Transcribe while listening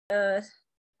Start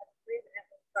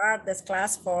this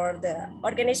class for the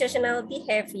organizational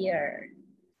behavior.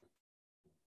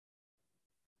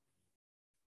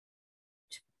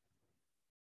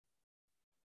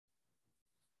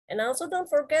 And also don't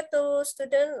forget to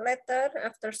student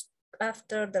later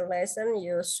after the lesson,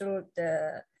 you should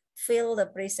fill the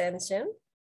presentation.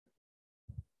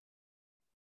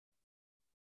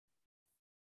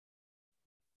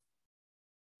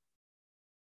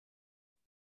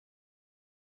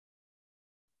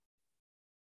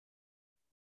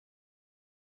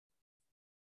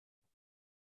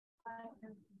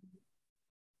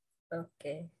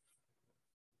 Okay.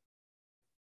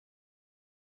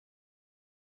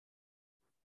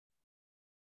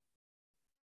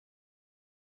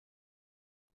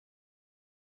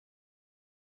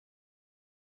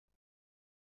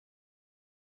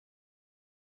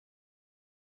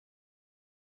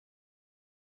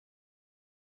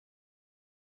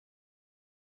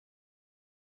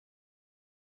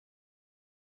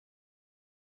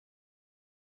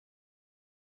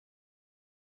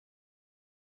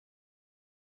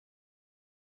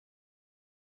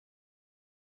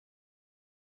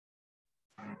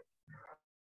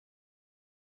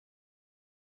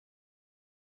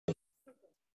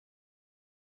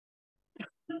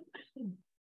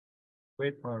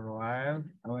 Wait for a while.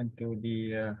 I want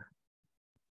to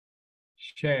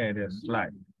share the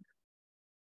slide.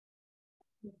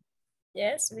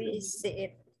 Yes, we see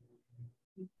it.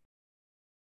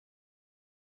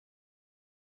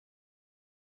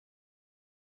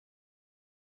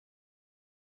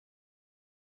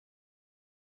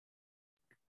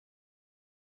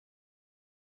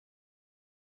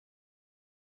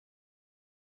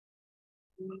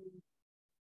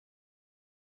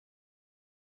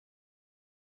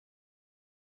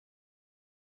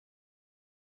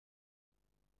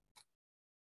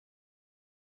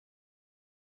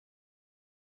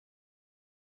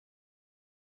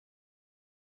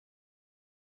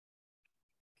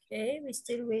 Okay, we're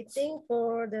still waiting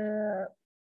for the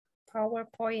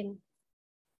PowerPoint.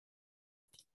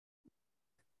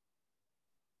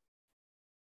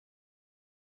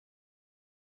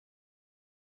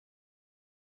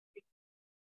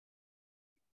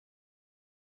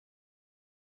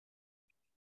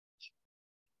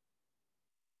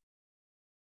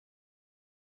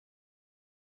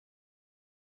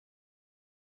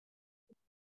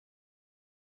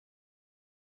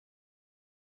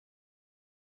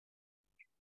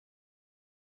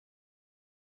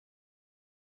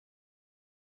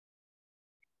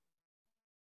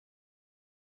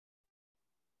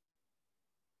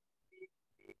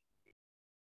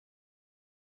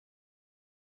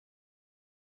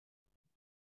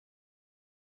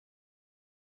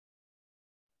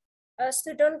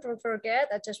 Student, don't forget,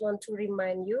 I just want to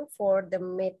remind you for the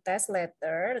mid-test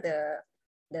letter, the,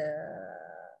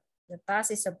 the task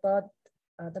is about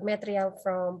the material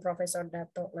from Professor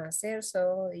Dato Nasir.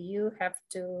 So you have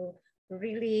to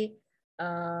really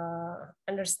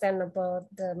understand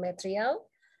about the material.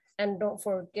 And don't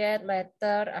forget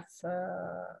later,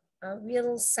 I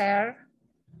will share,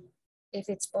 if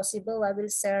it's possible, I will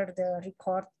share the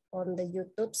record on the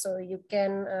YouTube so you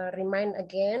can remind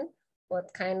again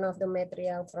what kind of the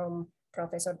material from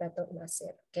Professor Dato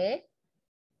Nasir, okay?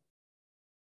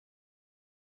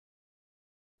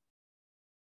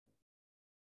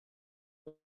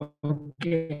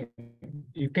 Okay,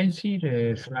 you can see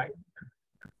the slide.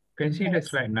 You can see the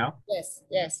slide now. Yes,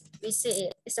 yes, we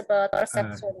see it. It's about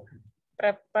perception,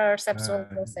 perceptual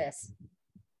process.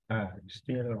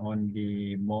 Still on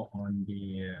the more on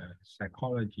the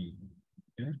psychology.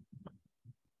 Yeah?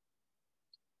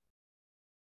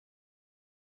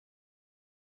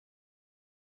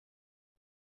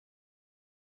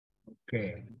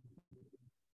 Okay.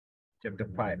 Chapter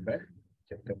 5, right?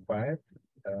 Chapter 5,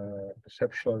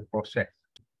 perceptual process.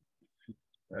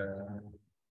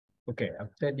 Okay,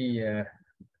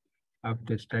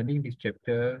 after studying this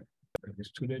chapter, the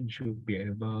student should be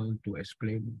able to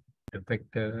explain the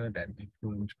factor that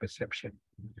influence perception.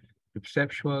 The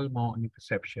perceptual, more on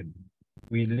perception.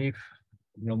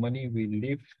 Normally we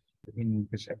live in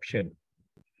perception.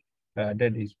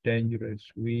 That is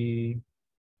dangerous. We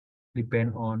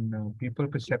depend on people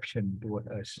perception toward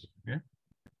us.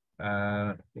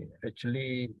 Yeah?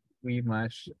 Actually, we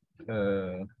must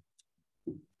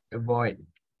avoid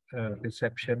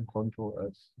perception control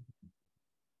us.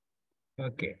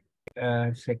 Okay.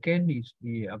 Second is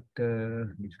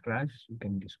after this class, you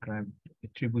can describe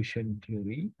attribution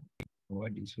theory.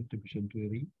 What is attribution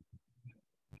theory?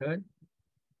 Third,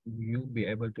 you'll be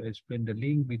able to explain the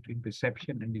link between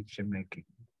perception and decision making.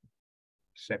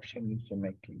 Perception decision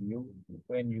making.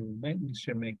 When you make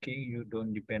decision making, you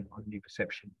don't depend on the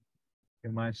perception.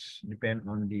 You must depend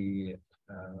on the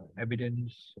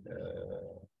evidence,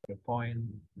 the point,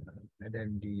 and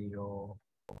then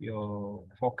your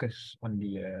focus on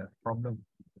the problem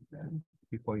uh,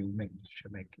 before you make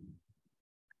decision making.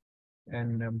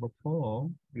 And number four,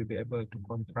 you'll be able to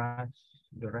contrast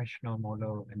the rational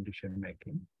model and decision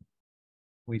making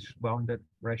with bounded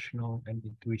rational and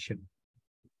intuition.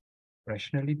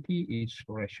 Rationality is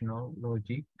rational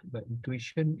logic, but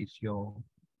intuition is your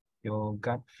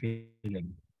gut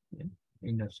feeling, yeah,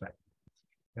 inner side.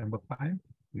 Number five,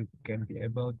 you can be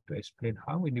able to explain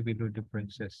how individual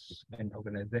differences and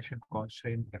organization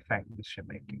constraint affect decision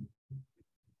making.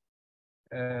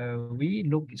 We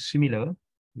look similar.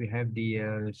 We have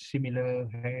the similar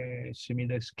hair,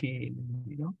 similar skin,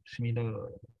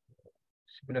 similar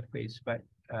face, but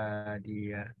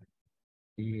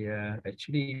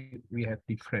actually we have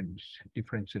differences.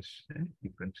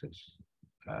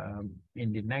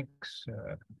 In the next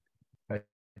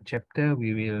chapter,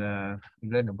 we will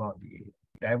learn about the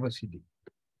diversity.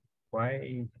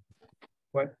 Why?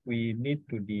 What we need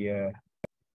to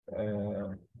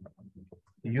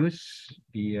use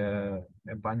the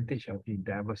advantage of the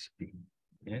diversity,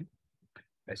 yeah?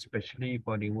 Especially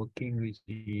for the working with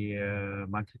the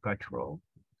multicultural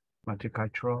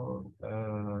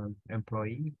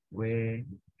employee, where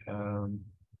um,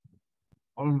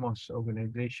 almost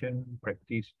organization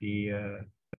practice the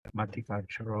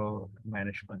multicultural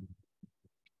management.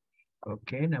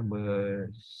 Okay, number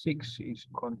six is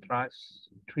contrast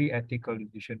three ethical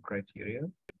decision criteria,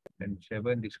 and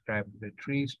seven describe the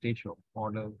three stage of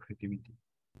model creativity.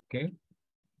 Okay.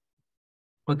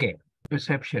 Okay.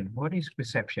 Perception. What is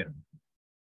perception?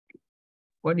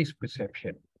 What is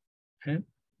perception? Huh?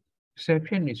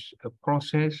 Perception is a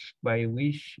process by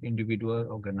which individuals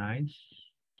organize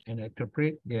and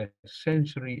interpret their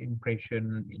sensory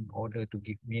impression in order to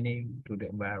give meaning to the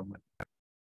environment.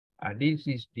 This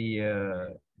is the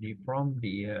from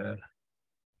the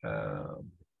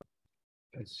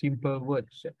simple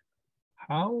words.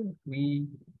 How we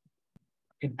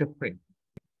interpret,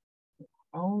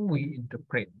 or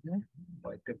interpret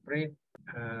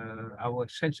our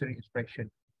sensory expression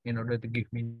in order to give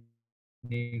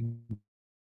meaning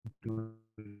to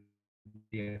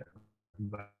the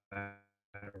environment.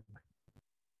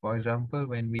 For example,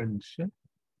 when we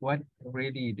what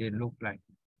really they look like,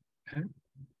 eh?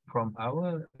 From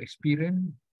our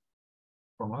experience,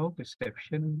 from our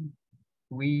perception,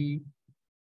 we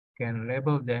can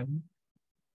label them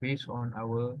based on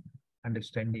our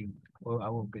understanding or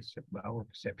our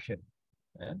perception.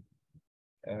 eh?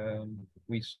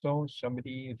 We saw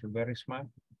somebody is very smart,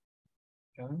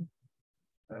 uh,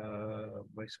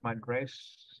 very smart dress,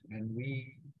 and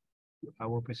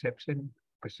our perception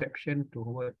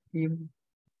toward him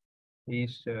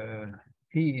is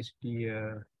he is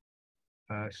the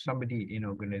somebody in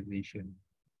organization.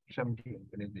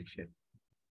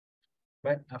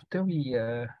 But after we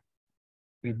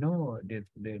know the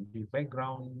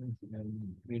background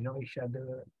and we know each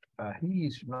other, he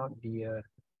is not the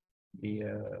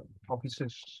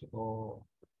officers or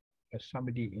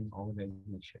somebody in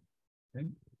organization. Okay?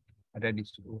 That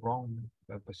is wrong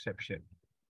perception.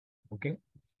 Okay.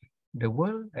 The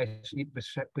world as it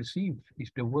perceived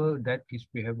is the world that is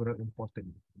behavioral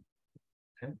important.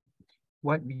 Okay?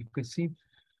 What we perceive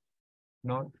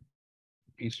not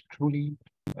is truly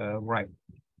right.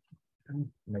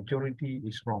 Majority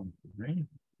is wrong, right?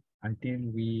 Until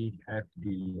we have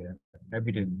the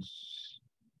evidence.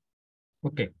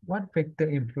 Okay, what factor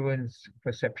influence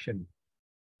perception?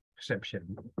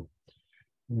 Perception.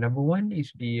 Number one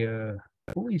is the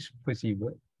who is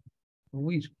perceiver. Who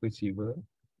is perceiver?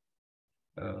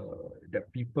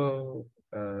 That people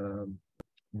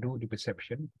do the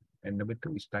perception, and number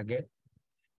two is target,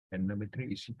 and number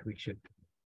three is situation.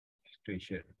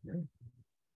 Yeah?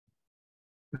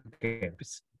 Okay,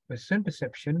 person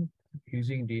perception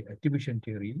using the attribution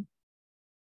theory.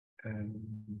 Um,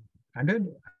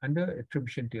 under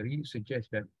attribution theory suggests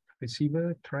that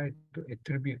perceiver try to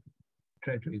attribute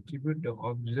the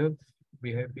observed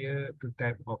behavior to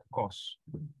type of cause.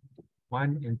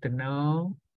 One,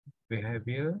 internal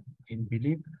behavior in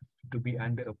belief to be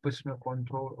under a personal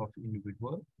control of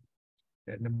individual.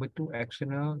 And number two,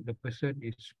 external, the person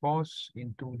is forced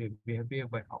into the behavior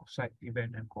by outside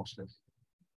event and causes.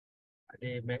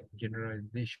 They make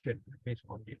generalization based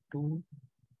on the two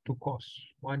causes.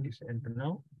 One is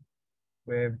internal,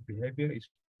 where behavior is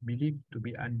believed to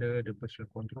be under the personal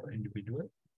control of individual.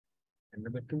 And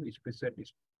number two is person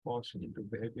is forced into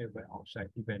behavior by outside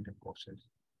event and causes.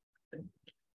 Okay.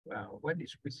 What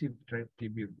is perceived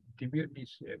tribute? Tribute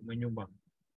is menyumbang,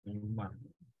 menyumbang,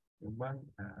 menyumbang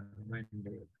when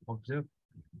they observe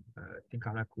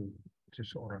tingkah laku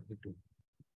seseorang itu,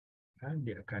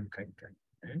 dia akan kaitkan.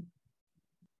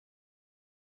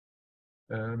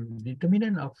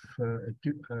 Determinant of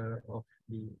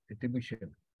the attribution.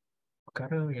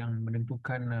 Perkara yang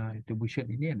menentukan attribution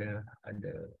ini ada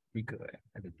tiga,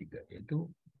 iaitu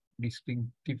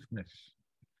distinctiveness.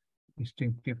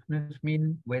 Distinctiveness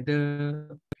mean whether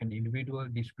an individual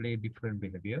display different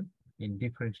behavior in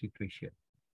different situations.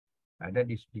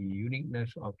 That is the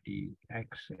uniqueness of the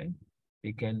acts.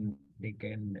 They can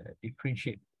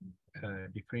differentiate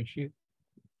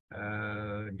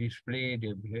display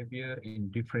their behavior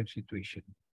in different situations.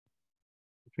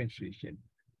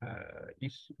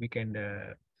 This we can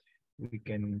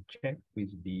check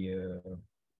with the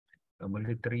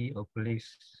military or police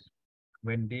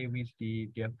when they with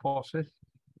their forces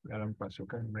dalam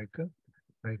pasukan mereka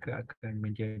akan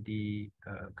menjadi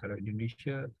kalau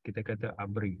Indonesia kita kata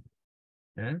ABRI,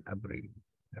 ABRI.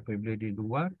 Apabila di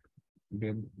luar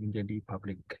dia menjadi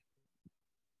public,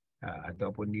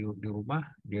 ataupun di rumah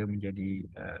dia menjadi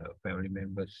family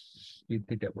members. Dia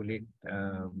tidak boleh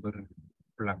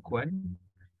berpelakuan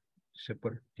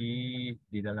seperti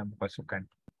di dalam pasukan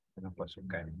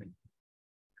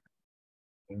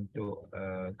untuk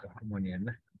keharmonian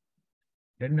lah.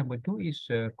 Then number 2 is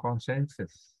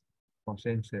consensus.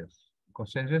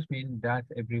 Consensus means that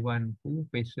everyone who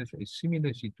faces a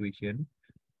similar situation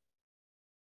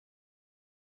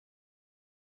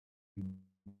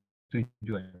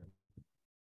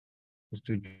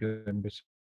tujuan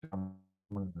bersama,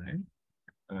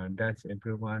 that's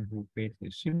everyone who faces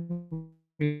a similar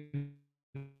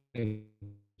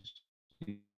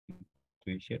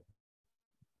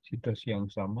situasi yang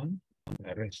sama,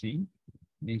 resi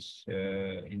this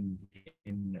in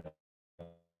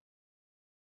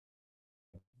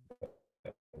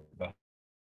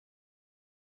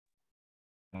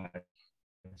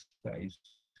is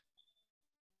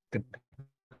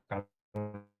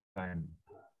ketekalan,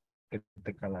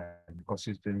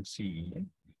 consistency.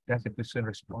 Does the person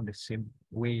respond the same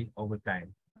way over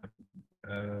time?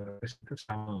 Itu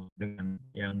sama dengan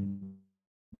yang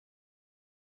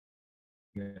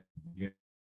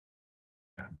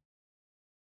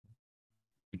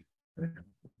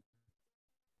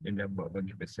yang dah buat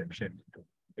bagi perception itu.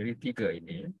 Jadi tiga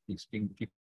ini distinctive.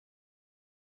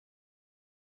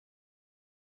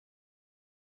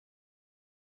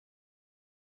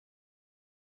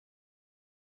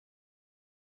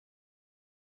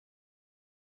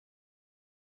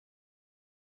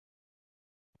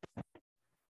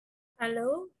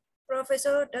 Hello,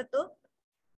 Professor Dato.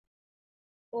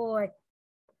 Oh,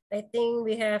 I think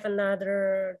we have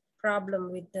another problem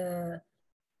with the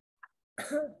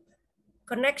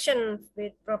connection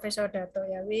with Professor Dato.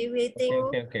 Yeah, we waiting.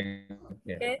 Okay.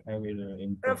 I will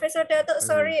improve. Professor Dato,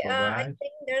 sorry, I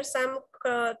think there's some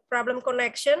problem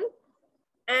connection,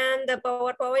 and the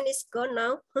PowerPoint is gone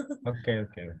now.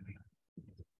 Okay.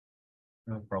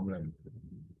 No problem.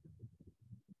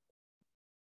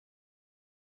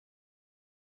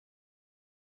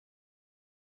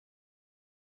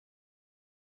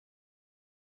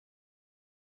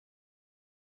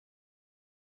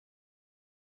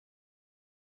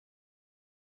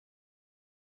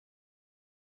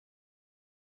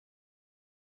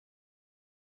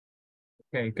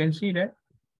 Okay, you can see that.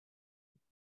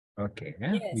 Okay,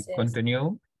 we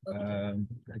continue.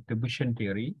 Attribution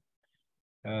theory.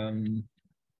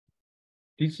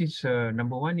 This is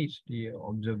number 1 is the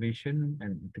observation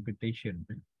and interpretation.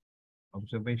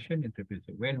 Observation,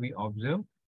 interpretation. When we observe,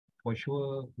 for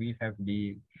sure we have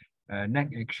the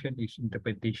next action is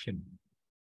interpretation.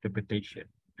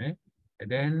 And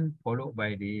then followed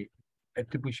by the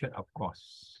attribution of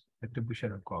cause.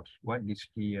 What is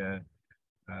the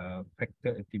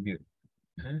factor attribute?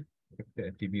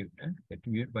 Attribute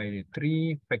by the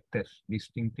 3 factors: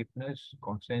 distinctiveness,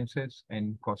 consensus,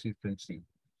 and consistency.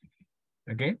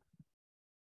 Okay.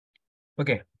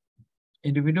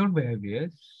 Individual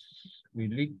behaviors,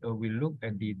 we look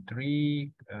at the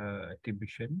 3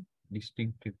 attribution: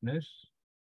 distinctiveness.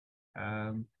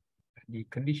 The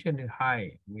condition is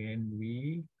high when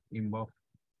we involve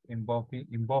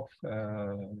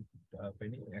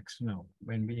external.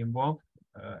 When we involve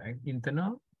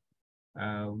internal,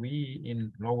 we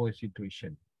in lower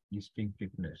situation,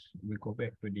 distinctiveness. We go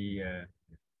back to the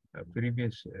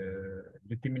previous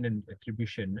determinant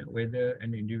attribution, whether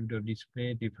an individual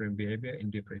display different behavior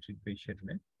in different situation.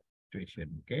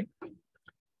 Okay.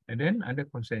 And then under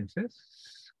consensus,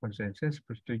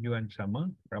 persetujuan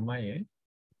sama, ramai,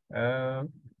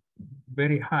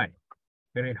 very high.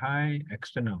 very high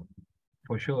external.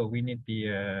 For sure, we need the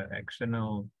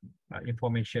external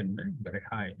information, very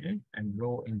high, and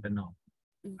low internal.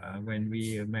 When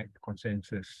we make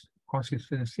consensus,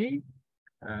 consistency,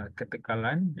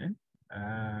 ketekalan,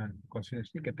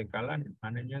 consistency, ketekalan,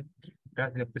 maknanya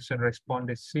does the person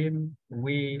respond the same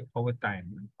way over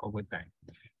time?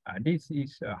 This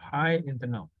is a high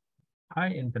internal.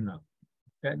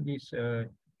 That is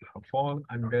fall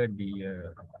under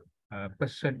the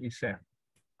person itself,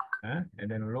 and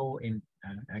then low in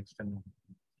external.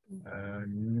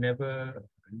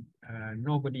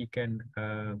 Nobody can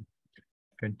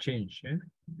change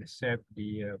except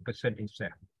the person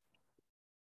itself.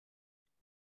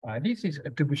 This is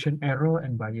attribution error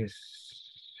and bias.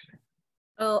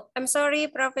 Oh, I'm sorry,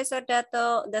 Professor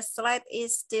Dato. The slide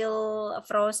is still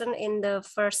frozen in the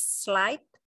first slide.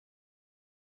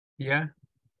 Ya.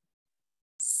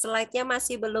 Slide-nya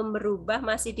masih belum berubah,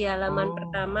 masih di halaman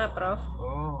pertama, Prof.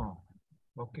 Oh,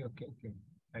 oke.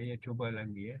 Saya coba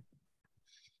lagi ya.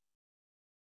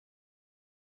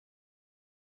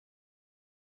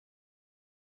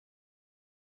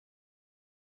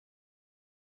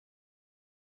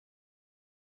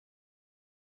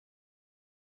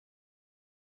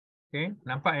 Oke,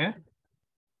 nampak ya?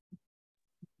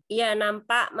 Iya,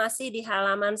 nampak masih di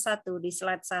halaman 1, di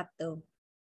slide 1.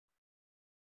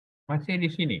 Masih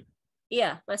di sini?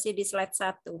 Iya, masih di slide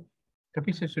 1.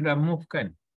 Tapi saya sudah move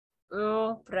kan?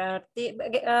 Oh, berarti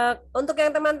untuk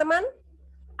yang teman-teman,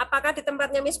 apakah di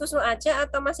tempatnya Miss Kusnu aja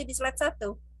atau masih di slide 1?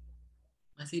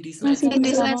 Masih di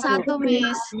slide 1,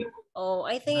 Miss. Oh,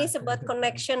 I think it's about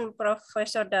connection,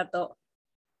 Professor Dato.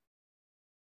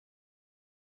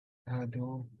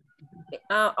 Aduh.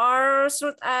 Or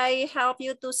should I help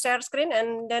you to share screen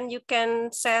and then you can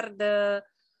share the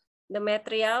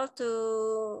material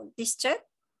to this chat?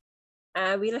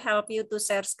 I will help you to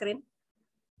share screen.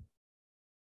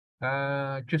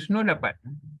 Kusnu dapat?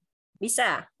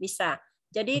 Bisa.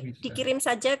 Jadi Bisa. dikirim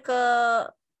saja ke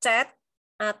chat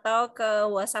atau ke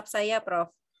WhatsApp saya,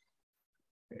 Prof.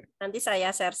 Nanti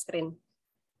saya share screen.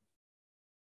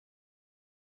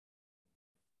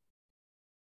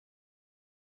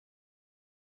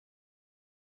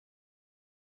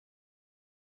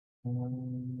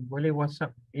 Boleh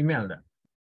WhatsApp email tak?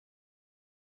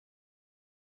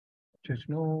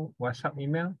 Kusnu WhatsApp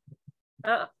email?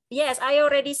 Yes, I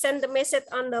already sent the message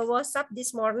on the WhatsApp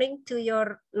this morning to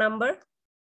your number.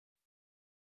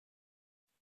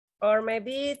 Or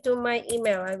maybe to my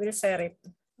email, I will share it.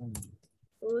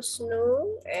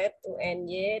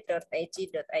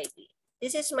 kusnu@uny.ac.id.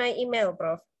 This is my email,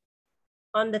 Prof.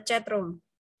 On the chat room.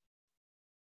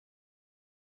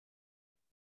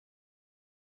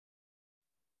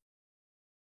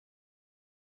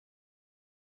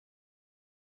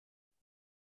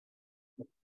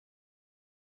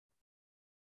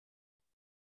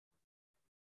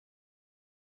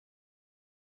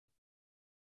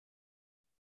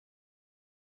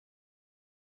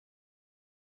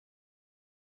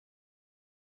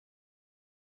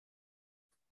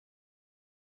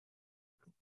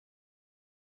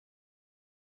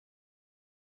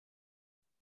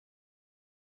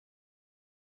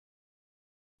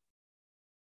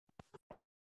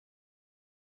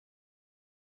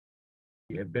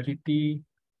 The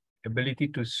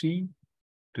ability to see,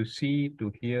 to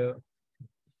hear,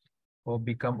 or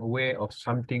become aware of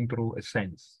something through a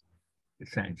sense.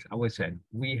 Our sense.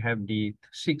 We have the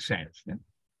sixth sense.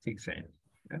 Sixth sense.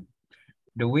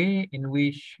 The way in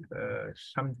which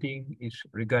something is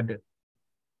regarded,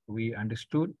 we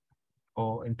understood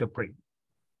or interpret.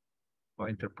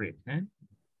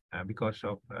 Because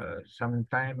of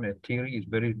sometimes theory is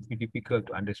very difficult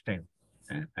to understand.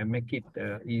 I make it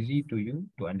easy to you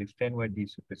to understand what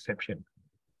is perception.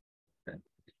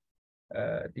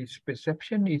 This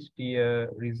perception is the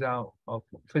result of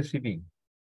perceiving.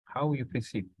 How you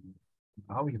perceive.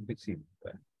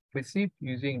 Perceive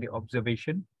using the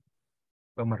observation,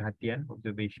 pemerhatian,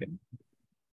 observation,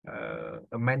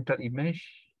 a mental image.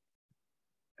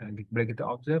 Bila kita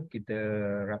observe, kita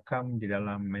rakam di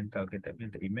dalam mental kita,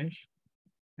 mental image,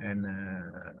 and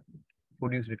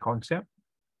produce the concept.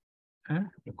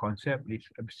 The concept is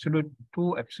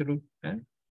two absolute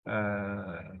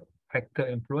factor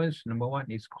influence. Number one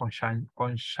is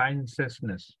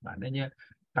consciousness, maknanya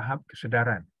tahap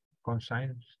kesedaran,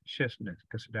 consciousness,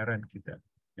 kesedaran kita.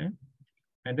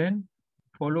 And then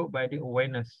followed by the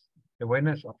awareness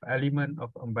of element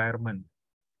of environment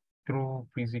through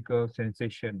physical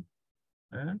sensation.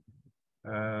 And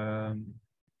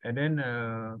then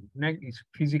next is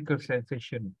physical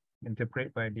sensation,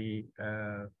 interpreted by the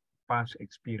past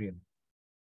experience.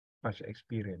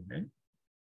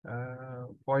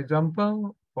 For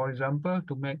example,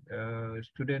 to make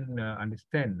student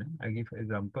understand, I give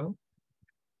example.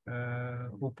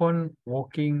 Upon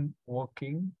walking,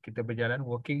 kita berjalan,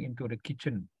 walking into the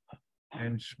kitchen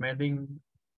and smelling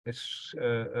a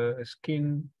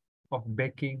skin of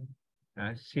baking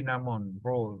cinnamon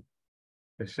roll.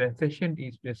 The sensation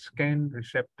is the skin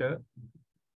receptor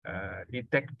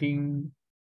detecting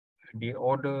the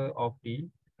odor of the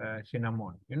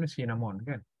cinnamon. You know cinnamon,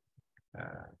 kan?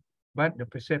 But the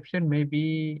perception may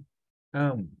be,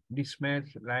 this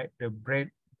smells like the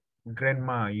bread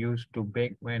grandma used to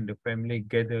bake when the family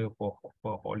gather for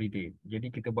holiday. Jadi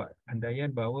kita buat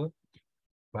andaian bahawa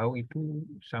bau itu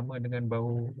sama dengan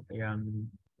bau yang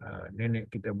nenek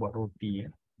kita buat roti,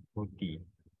 roti.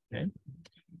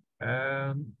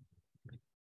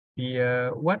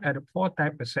 What are the 4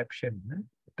 type perception?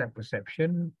 Type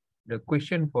perception. The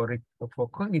question for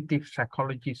cognitive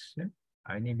psychologists.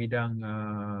 Ini bidang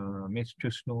Miss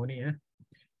Chusno ni,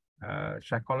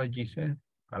 psychologist.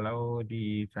 Kalau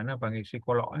di sana panggil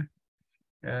psikolog.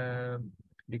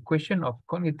 The question of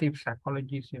cognitive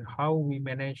psychology is how we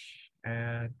manage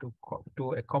to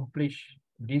accomplish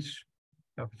this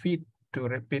feat to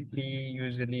repeatedly,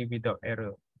 usually without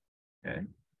error.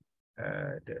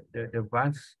 The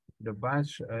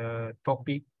vast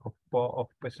topic of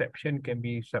perception can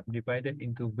be subdivided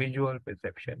into visual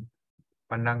perception,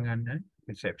 pandangan,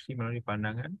 persepsi melalui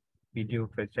pandangan, video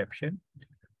perception,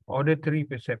 auditory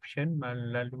perception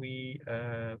melalui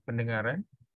pendengaran,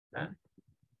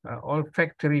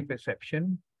 olfactory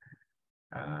perception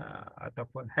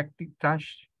ataupun haptic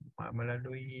touch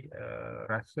melalui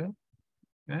rasa,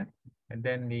 and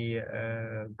then the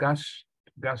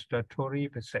gustatory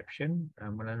perception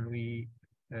melalui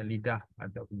lidah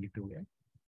atau begitu, ya.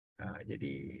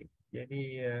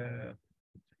 Jadi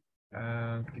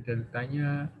kita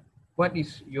tanya, what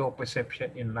is your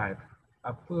perception in life?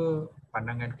 Apa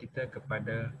pandangan kita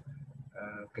kepada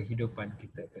kehidupan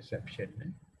kita, perception.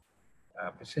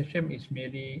 Perception is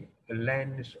merely a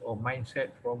lens or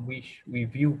mindset from which we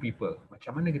view people.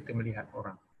 Macam mana kita melihat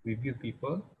orang? We view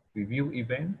people, we view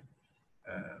event,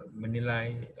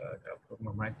 menilai atau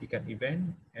memerhatikan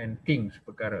event and things,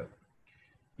 perkara.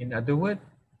 In other words,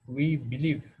 we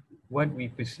believe what we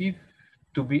perceive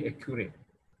to be accurate.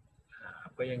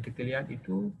 Apa yang kita lihat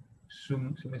itu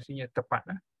semestinya tepat,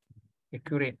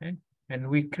 accurate, and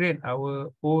we create our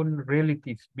own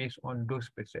realities based on those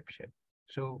perceptions.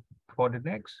 So for the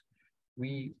next,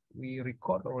 we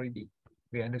record already,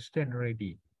 we understand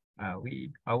already.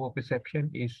 Our perception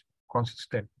is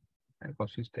consistent.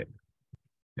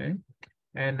 Okay?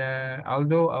 And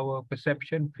although our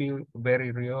perception feel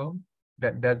very real,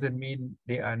 that doesn't mean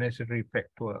they are necessarily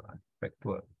factual.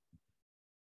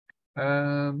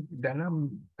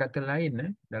 Dalam kata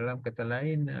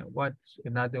lain, what's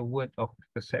another word of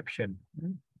perception?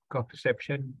 Because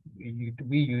perception,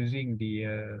 we using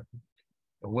the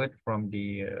a word from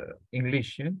the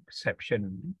English,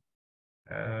 perception.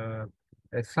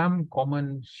 Some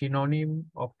common synonym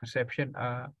of perception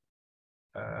are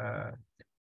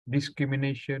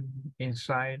discrimination,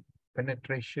 insight,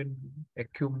 penetration,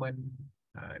 acumen,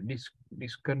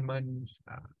 discernment.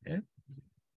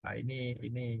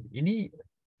 Ini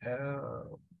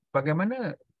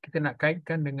bagaimana kita nak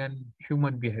kaitkan dengan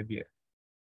human behavior,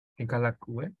 tingkah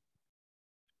laku.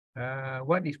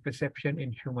 What is perception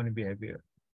in human behavior?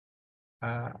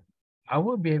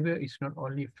 Our behavior is not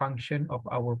only function of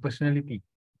our personality,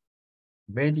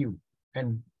 value,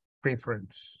 and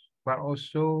preference, but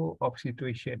also of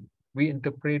situation. We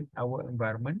interpret our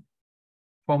environment,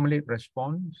 formulate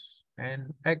response, and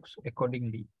act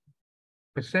accordingly.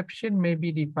 Perception may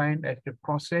be defined as the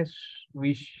process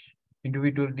which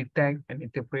individual detect and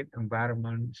interpret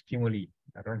environment stimuli,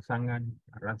 rangsangan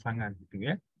gitu,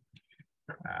 ya.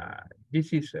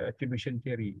 This is attribution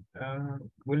theory.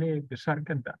 Boleh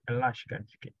besarkan tak? Enlargekan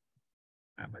sikit.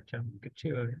 Macam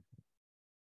kecil.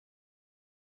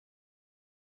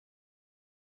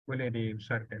 Boleh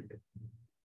dibesarkan.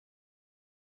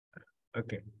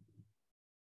 Okay.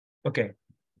 Okay.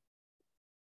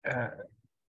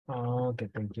 Okay,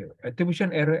 thank you.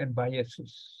 Attribution error and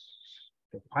biases.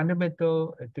 The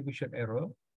fundamental attribution error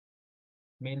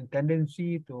mean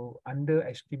tendency to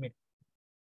underestimate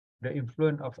the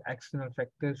influence of external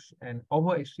factors and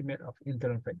overestimate of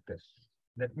internal factors.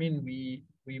 That means we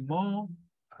more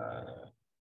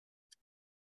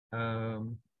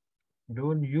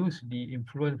don't use the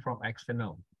influence from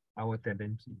external, our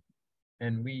tendency,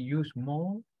 and we use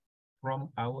more from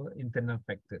our internal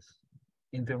factors.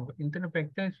 Internal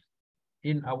factors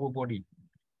in our body,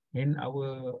 in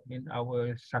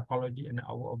our psychology, and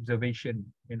our observation,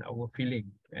 in our feeling.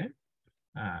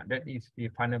 That is the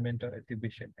fundamental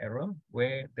attribution error,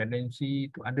 where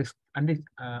tendency to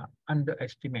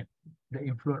underestimate the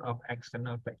influence of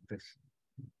external factors.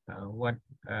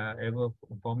 Whatever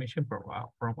information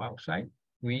from outside,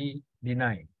 we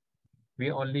deny.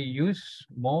 We only use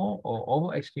more or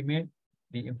overestimate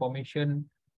the information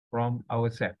from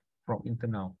ourselves, from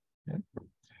internal.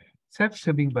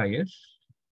 Self-serving bias.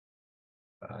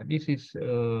 This is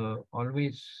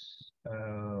always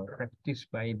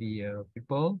practiced by the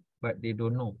people, but they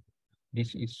don't know.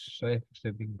 This is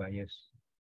self-serving bias.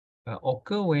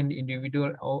 Occur when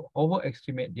individuals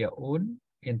overestimate their own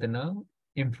internal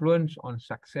influence on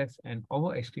success and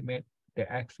overestimate the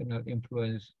external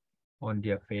influence on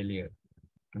their failure.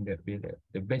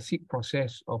 The basic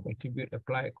process of attribute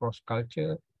apply across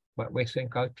culture, but Western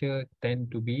culture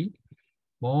tend to be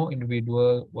more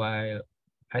individual, while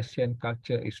Asian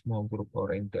culture is more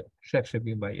group-oriented.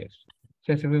 Self-serving bias.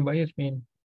 Self-serving bias means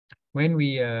when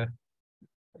we have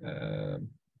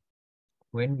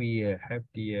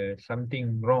the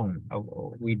something wrong,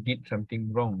 or we did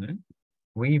something wrong,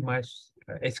 we must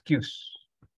excuse.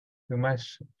 We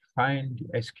must find the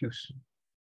excuse,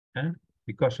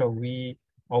 because of we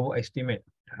overestimate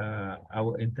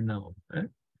our internal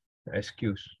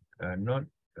excuse. Not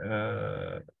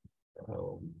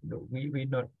we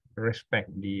not respect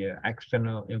the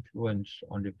external influence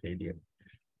on the failure.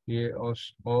 We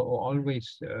also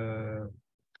always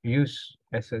use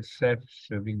as a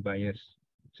self-serving bias.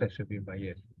 Self-serving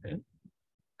bias.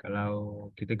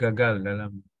 Kalau kita gagal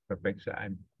dalam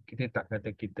peperiksaan, kita tak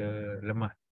kata kita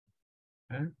lemah.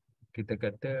 Kita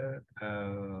kata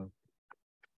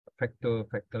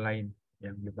faktor lain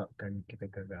yang menyebabkan kita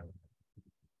gagal.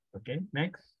 Okay,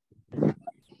 next.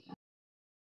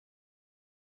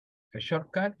 A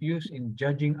shortcut used in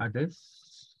judging others,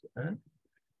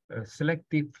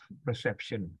 selective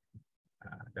perception.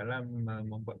 Dalam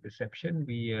membuat perception,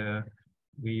 we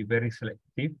very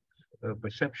selective.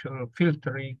 Perceptual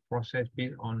filtering process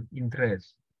based on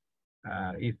interest.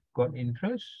 If got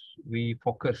interest, we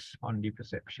focus on the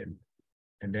perception,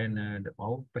 and then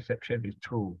our perception is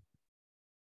true,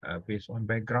 based on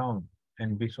background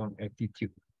and based on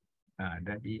attitude.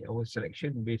 That is our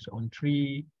selection based on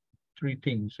three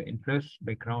things: interest,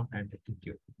 background, and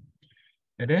attitude.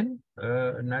 And then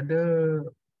another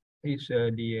is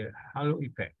the halo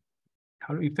effect.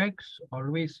 Halo effects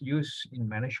always used in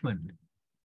management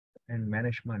and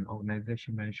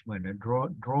organization management,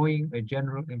 drawing a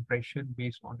general impression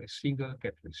based on a single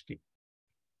characteristic.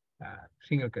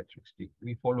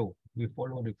 We follow the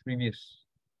previous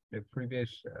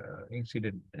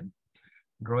incident, and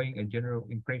drawing a general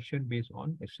impression based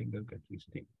on a single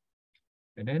characteristic.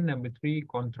 And then number 3,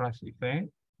 contrast effect.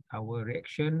 Our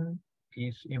reaction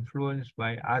is influenced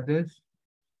by others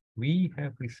we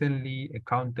have recently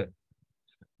encountered.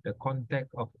 The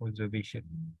context of observation.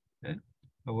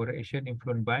 Our reaction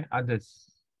influenced by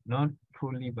others, not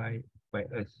truly by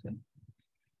us. And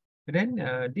then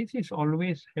this is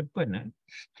always happen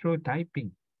through typing.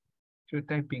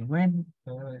 When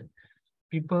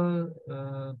people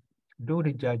do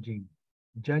the judging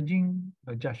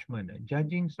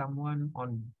someone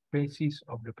on basis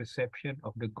of the perception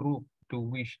of the group to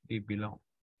which they belong.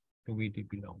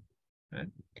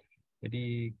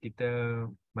 Jadi kita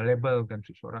melabelkan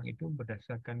seseorang itu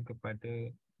berdasarkan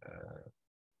kepada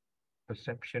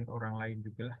perception orang lain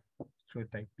juga lah, through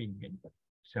typing kan.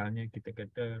 Misalnya kita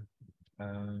kata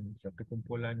satu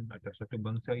kumpulan atau satu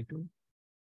bangsa itu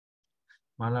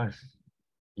malas.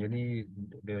 Jadi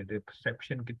the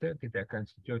perception kita akan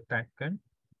stereotype kan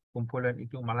kumpulan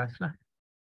itu malas lah.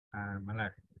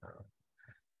 Malas.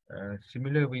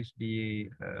 Similar with the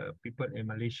people in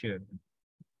Malaysia,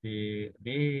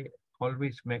 they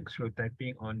always make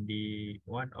stereotyping on the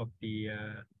one of the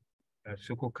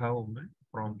suku kaum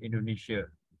from Indonesia.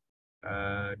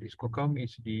 The suku kaum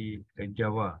is the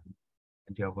Java.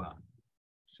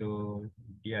 So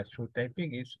the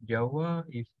stereotyping is Java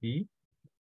is the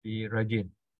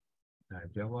rajin.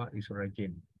 Java is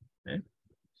rajin.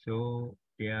 So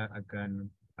dia akan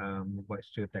membuat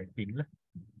stereotyping lah.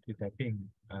 Stereotyping.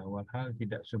 Walhal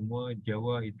tidak semua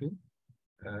Jawa itu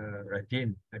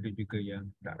rajin, ada juga yang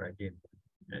tak rajin.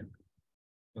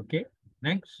 Okay,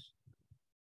 next.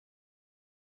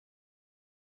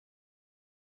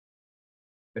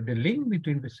 The link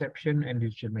between perception and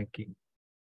decision making.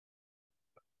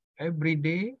 Every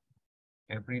day,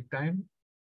 every time,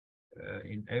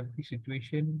 in every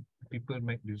situation, people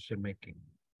make decision making.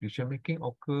 Decision making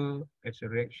occur as a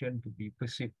reaction to the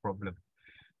perceived problem.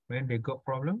 When they got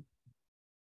problem,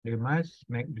 they must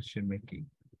make decision making.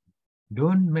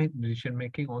 Don't make decision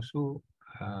making also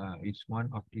is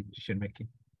one of the decision making.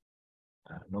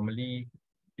 Normally,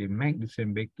 they make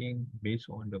decision making based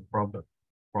on the problem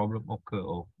occur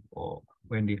or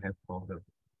when they have problem.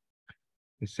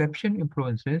 Perception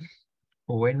influences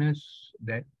awareness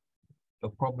that a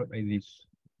problem exists.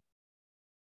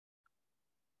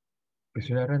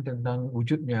 Kesedaran tentang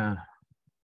wujudnya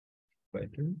apa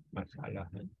itu masalah.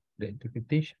 The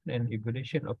interpretation and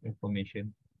evaluation of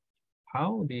information,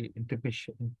 how they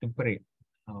interpret,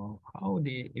 how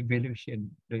they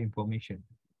evaluation the information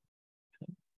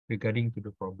regarding to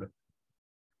the problem.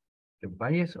 The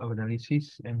bias of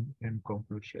analysis and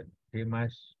conclusion. They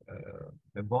must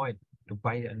avoid the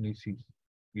bias analysis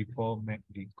before make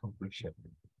the conclusion.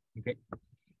 Okay.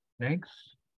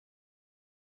 Next,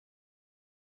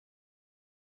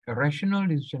 a rational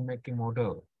decision-making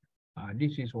model.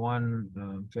 This is one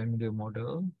familiar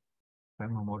model,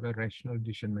 rational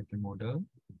decision-making model.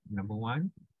 Number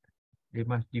one, they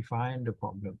must define the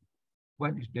problem.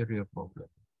 What is the real problem?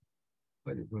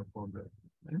 What is the real problem?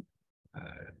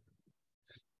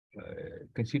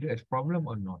 Consider as problem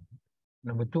or not.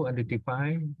 Number two,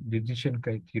 identify decision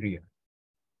criteria.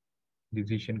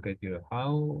 Decision criteria.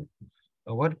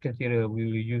 What criteria we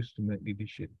will use to make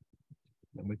decision?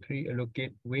 Number three,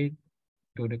 allocate weight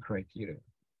to the criteria.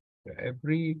 For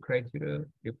every criteria,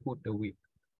 they put the weight.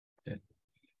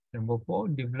 Number four,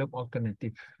 develop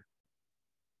alternative.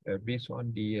 Based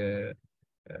on the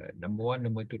number one,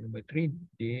 number two, number three,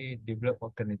 they develop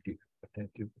alternative.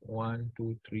 Alternative 1,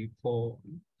 2, 3, 4.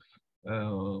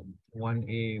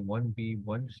 1A, 1B,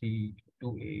 1C,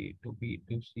 2A, 2B,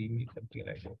 2C, something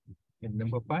like that. And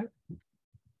number five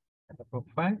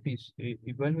is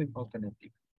evaluate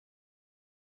alternative.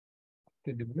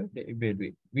 To develop, they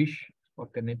evaluate which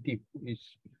alternative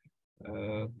is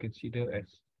considered as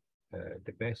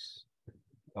the best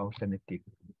alternative.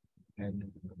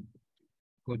 And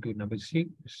go to number 6,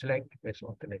 select best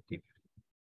alternative.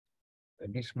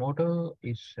 This model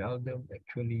is seldom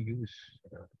actually used.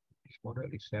 This model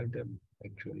is seldom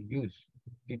actually used.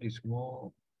 It is more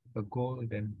a goal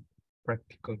than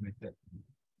practical method.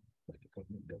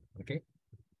 Okay.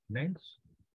 Next,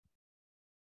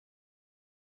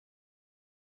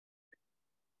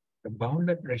 the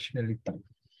bounded rationality.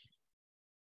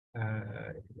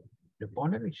 The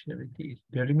bounded rationality is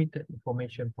the limited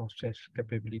information process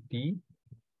capability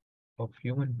of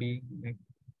human being make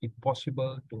it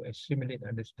possible to assimilate,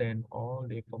 understand all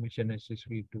the information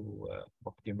necessary to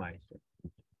optimize it.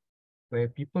 Where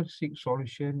people seek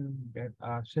solutions that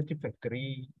are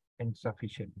satisfactory and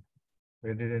sufficient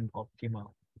rather than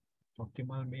optimal.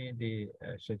 Optimal means they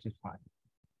satisfy.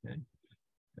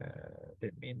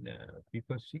 That means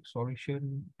people seek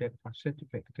solutions that are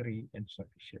satisfactory and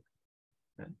sufficient.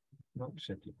 Not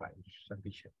satisfied,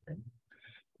 sufficient.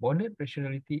 Bounded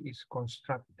rationality is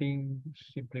constructing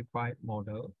simplified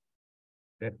model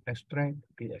that extract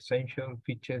the essential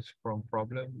features from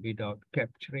problem without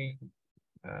capturing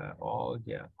all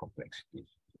their complexities.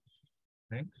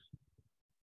 Next.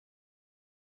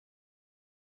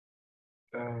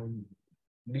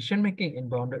 Decision making in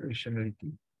bounded rationality.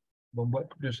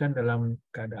 Membuat keputusan dalam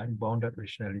keadaan bounded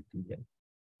rationality.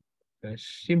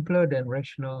 Simpler than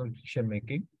rational decision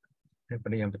making.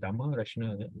 Daripada yang pertama,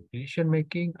 rational. Decision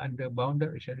making under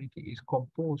bounded rationality is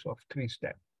composed of 3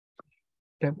 steps.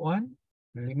 Step 1,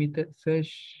 limited search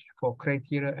for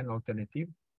criteria and alternative.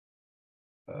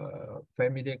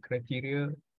 Familiar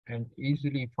criteria and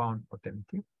easily found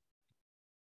alternative.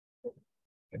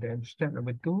 And then step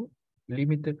number 2,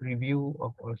 limited review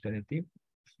of alternative.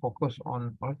 Focus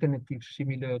on alternatives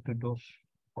similar to those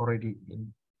already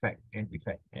in fact and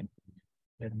effect. And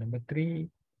number 3,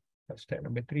 step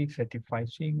number 3,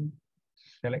 satisfying,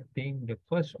 selecting the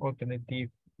first alternative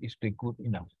is the good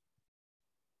enough.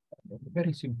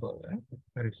 Very simple,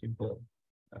 very simple.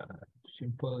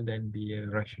 Simple than the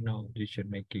rational decision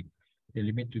making. The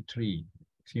limit to 3.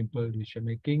 Simple decision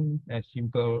making and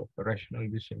simple rational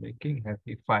decision making have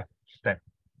the 5 steps.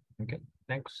 Okay,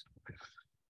 next.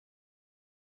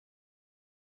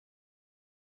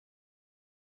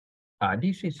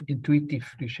 This is intuitive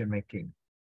decision making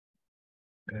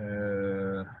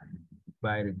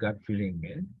by the gut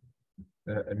feeling.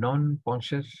 A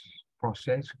non-conscious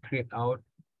process create out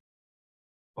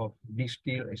of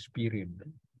distilled experience.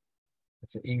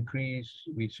 The increase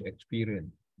with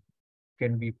experience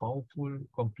can be powerful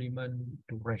complement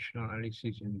to rational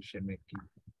analysis and decision making.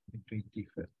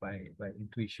 Intuitive by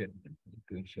intuition.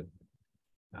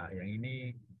 Yang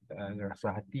ini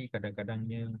rasa hati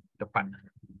kadang-kadangnya tepat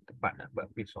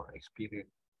based on experience.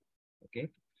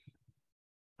 Okay.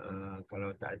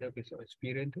 Kalau tak ada based on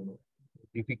experience tu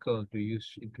difficult to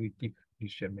use intuitive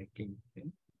decision making.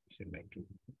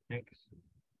 Next.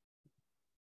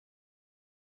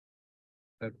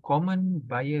 a common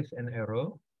bias and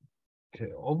error,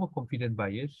 overconfident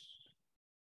bias.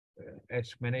 As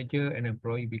manager and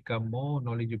employee become more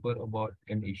knowledgeable about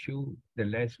an issue, the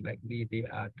less likely they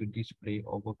are to display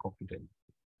overconfidence.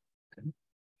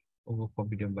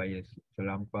 Overconfident bias,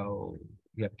 terlampau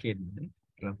yakin,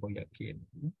 terlampau yakin.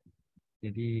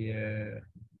 Jadi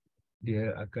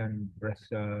dia akan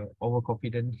rasa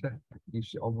overconfidence lah.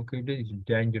 Overconfidence is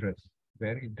dangerous,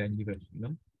 very dangerous, you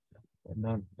know.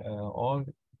 Not all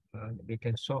they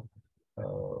can solve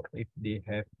if they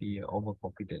have the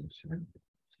overconfidence.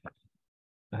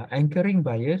 Anchoring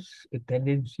bias, a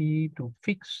tendency to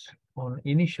fix on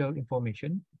initial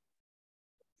information,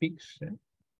 fix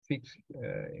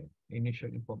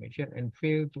initial information and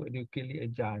fail to adequately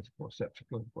adjust for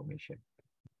subsequent information.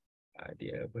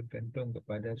 Dia bergantung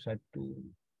kepada satu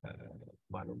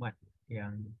maklumat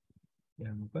yang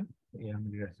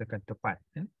dirasakan tepat.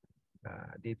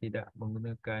 Dia tidak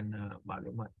menggunakan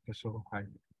maklumat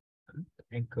keseluruhan.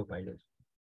 Anchor bias.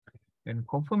 And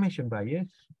confirmation bias,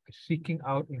 seeking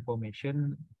out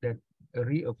information that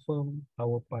reaffirm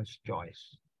our past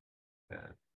choice.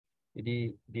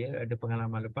 Jadi dia ada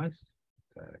pengalaman lepas,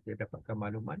 dia dapatkan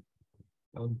maklumat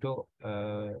untuk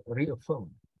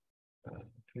reaffirm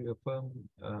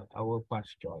our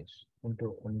past choice,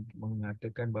 untuk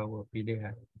mengatakan bahawa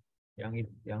pilihan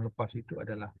yang lepas itu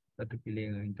adalah satu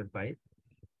pilihan yang terbaik,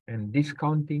 and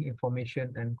discounting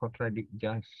information and contradict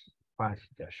just past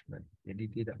judgment. Jadi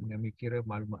tidak mengambil kira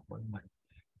maklumat-maklumat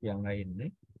yang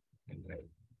lain,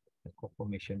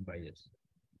 confirmation bias.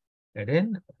 And then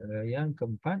yang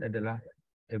keempat adalah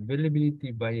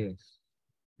availability bias.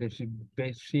 This is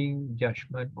basing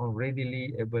judgment on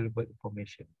readily available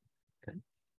information.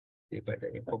 Daripada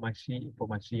informasi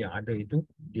yang ada itu,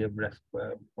 dia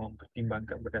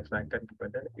mempertimbangkan berdasarkan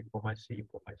kepada informasi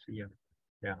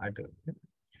yang ada.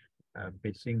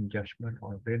 Basing judgment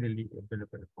on readily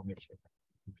available information.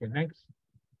 Okay, next.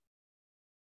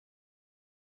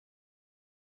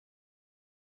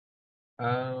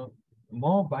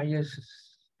 More bias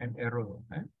and error.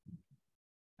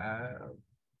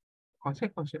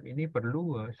 Konsep-konsep ini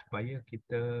perlu supaya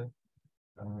kita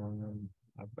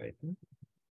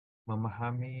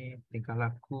memahami tingkah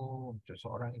laku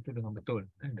seseorang itu dengan betul,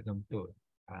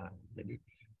 jadi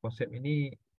konsep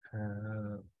ini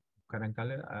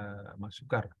kadang-kala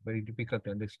sukar, very difficult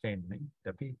to understand,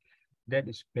 tapi that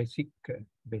is basic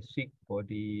for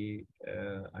the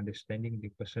understanding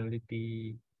the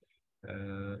personality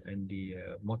and the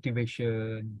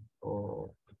motivation or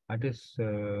others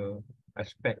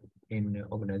aspect in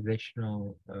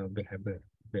organizational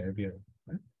behavior.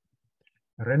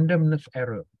 Randomness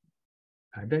error.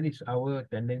 That is our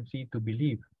tendency to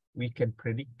believe we can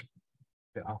predict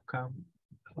the outcome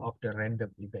of the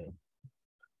random event.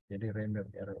 Jadi random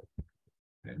error.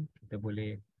 Kita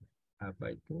boleh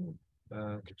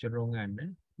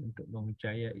kecenderungan untuk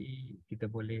mempercayai kita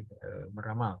boleh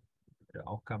meramal the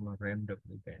outcome of random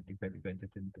event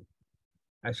tertentu.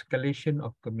 Escalation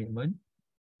of commitment,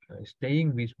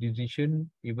 staying with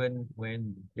decision even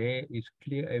when there is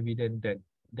clear evidence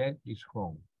that is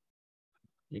wrong.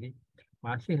 Jadi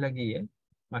masih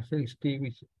stay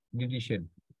with decision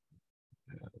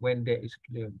when there is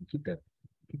clear.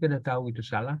 Kita dah tahu itu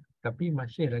salah, tapi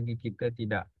masih lagi kita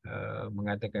tidak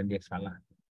mengatakan dia salah.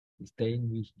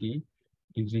 Staying with the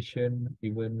decision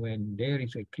even when there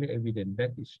is a clear evidence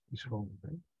that is wrong.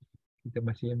 Kita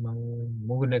masih mahu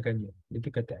menggunakannya. Itu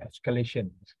kata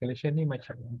escalation. Escalation ni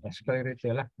macam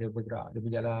accelerator lah. Dia bergerak, dia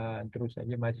berjalan terus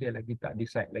saja, masih lagi tak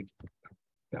decide lagi.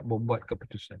 Tak membuat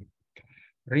keputusan.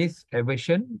 Risk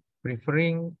aversion,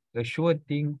 preferring a sure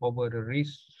thing over the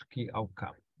risky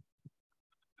outcome.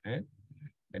 And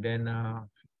then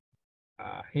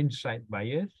hindsight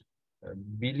bias,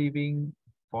 believing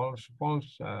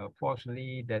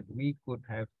falsely that we could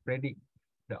have predict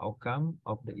the outcome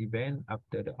of the event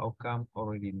after the outcome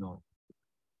already known.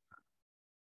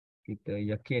 Kita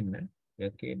yakin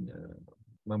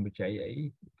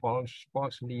mempercayai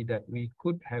falsely that we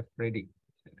could have predict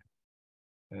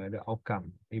the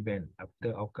outcome event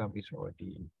after outcome is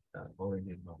already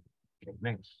known. Okay,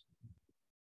 next.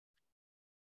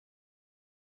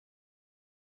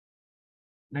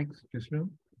 Next, Krishna.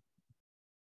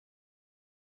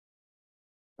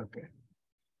 Okay.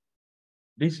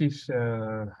 This is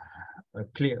a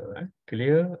clear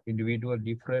individual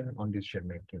different on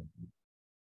decision making,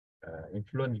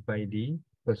 influenced by the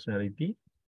personality,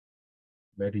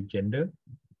 by the gender,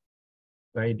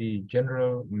 by the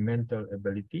general mental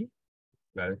ability,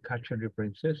 by cultural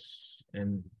differences,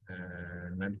 and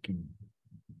nudging.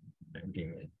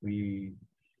 Again, we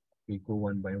go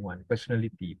one by one.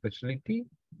 Personality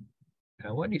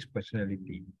What is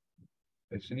personality?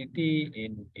 Personality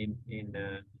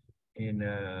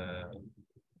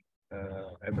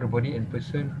everybody in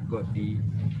person got the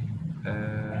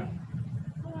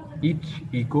each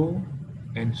ego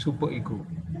and super ego.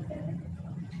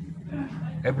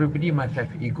 Everybody must have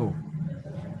ego,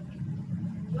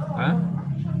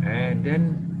 and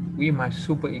then we must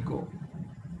super ego.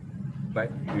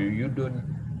 But you don't,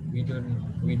 we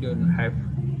don't have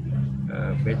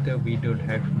better. We don't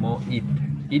have more it.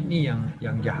 It ni yang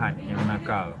jahat, yang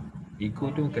nakal.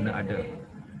 Ego tu kena ada.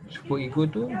 Super ego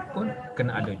tu pun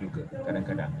kena ada juga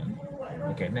kadang-kadang.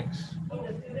 Okay, next.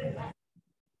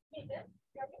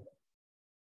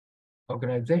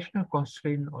 Organizational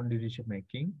constraint on decision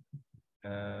making.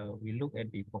 We look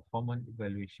at the performance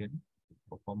evaluation.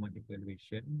 Performance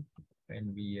evaluation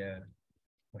when we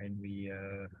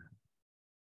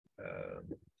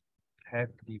have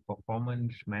the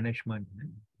performance management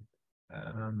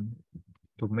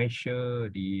to measure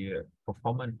the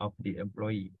performance of the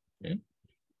employee.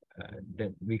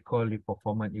 That we call the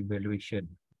performance evaluation.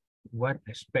 What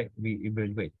aspect we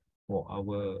evaluate for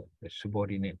our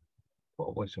subordinate?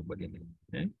 For our subordinate.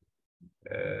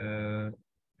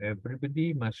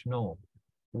 Everybody must know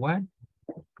what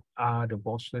are the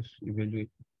bosses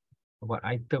evaluate, what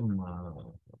item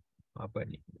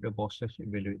the bosses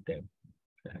evaluate them.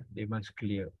 They must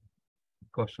clear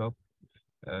because of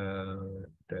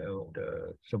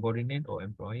the subordinate or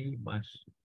employee must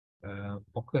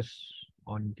focus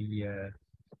on the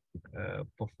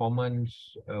performance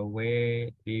where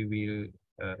they will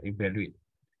evaluate.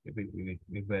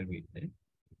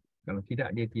 Kalau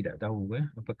tidak, dia tidak tahu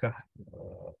apakah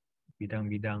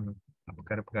bidang-bidang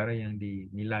perkara-perkara yang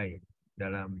dinilai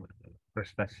dalam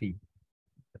prestasi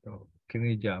atau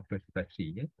kinerja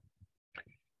prestasi.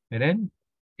 And then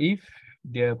if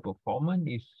their performance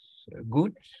is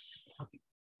good,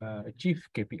 achieve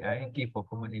KPI, key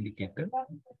performance indicator,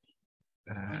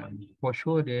 for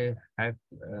sure they have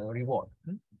reward.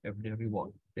 Have the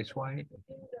reward. That's why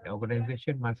the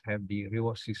organization must have the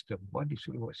reward system. What is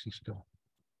reward system?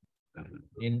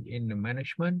 In the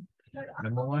management,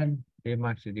 number one, they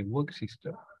must have the work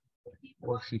system.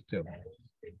 Work system.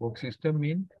 Work system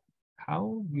means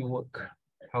how you work.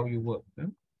 How you work.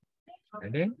 And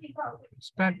then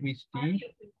start with the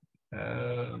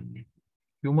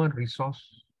human resource.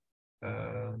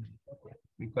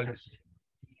 We call it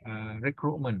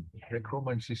recruitment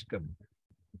system.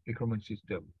 Recruitment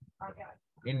system.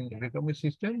 In recruitment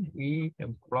system, we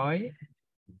employ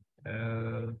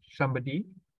somebody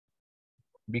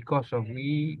because of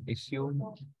we assume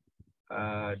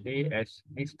they as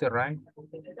Mr. Right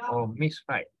or Miss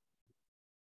Right.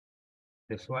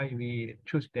 That's why we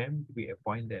choose them, we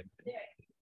appoint them.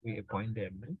 We appoint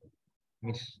them.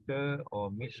 Mr.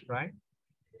 or Miss Right,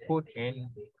 put in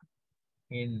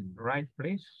right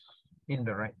place, in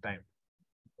the right time.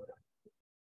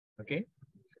 Okay?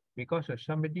 Because of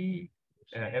somebody,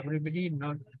 everybody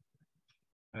not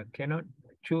cannot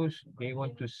choose, they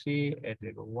want to stay at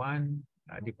one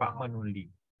department only.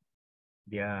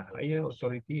 Their higher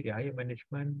authority, the higher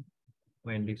management,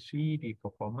 when they see the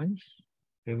performance,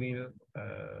 they will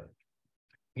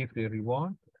give the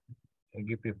reward,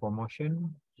 give the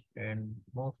promotion, and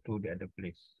move to the other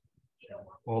place.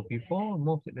 Or before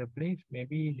move to the place,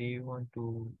 maybe they want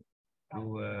to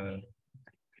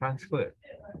transfer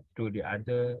to the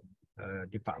other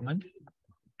department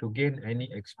to gain any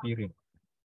experience,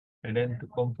 and then to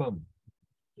confirm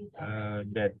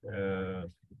that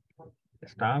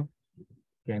staff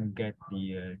can get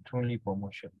the truly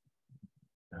promotion.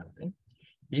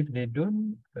 If they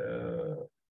don't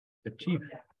achieve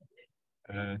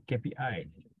KPI,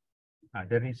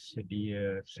 there is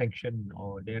the sanction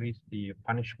or there is the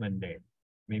punishment there.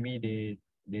 Maybe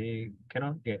they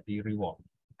cannot get the reward,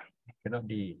 cannot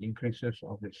the increases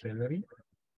of the salary,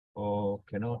 or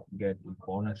cannot get the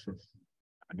bonuses.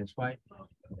 That's why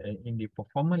in the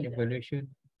performance evaluation,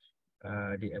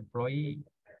 the employee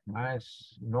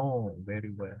must know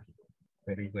very well.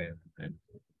 And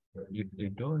if they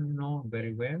don't know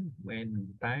very well, when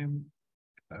time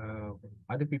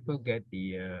other people get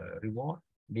the reward,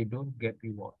 they don't get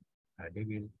reward. They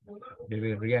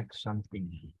will react something.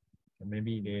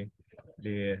 Maybe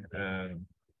they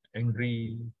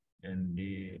angry and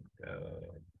they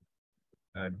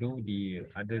do the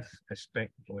other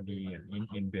aspect for the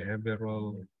in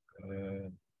behavioral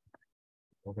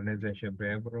organization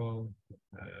behavioral.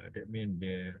 That means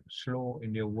they're slow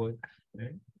in their work,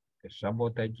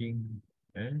 sabotaging,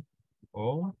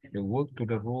 or they work to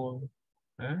the role,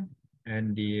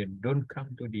 and they don't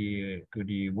come to the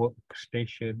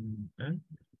workstation,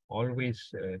 always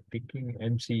picking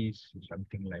MCs,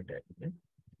 something like that.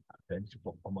 That's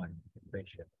performance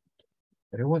pressure.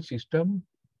 Reward system,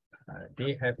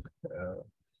 they have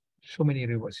so many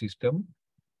reward system.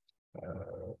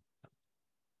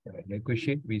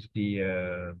 Negotiate with the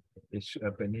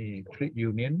trade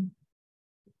union.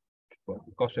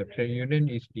 Because the trade union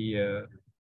is the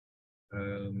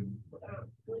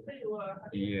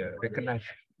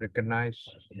recognized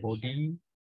body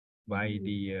by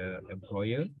the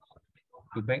employer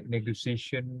to make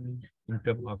negotiation in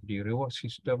terms of the reward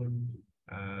system,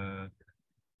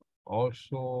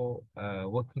 also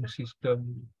working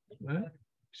system,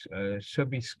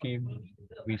 service scheme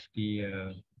with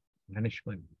the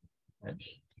management.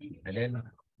 And then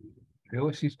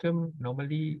reward system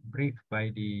normally briefed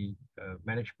by the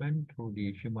management through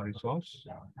the human resource.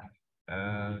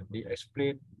 They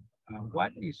explain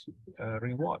what is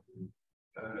reward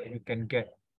you can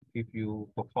get if you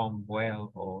perform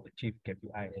well or achieve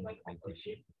KPI in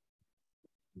organization.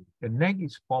 The next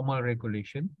is formal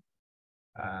regulation.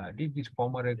 This is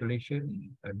formal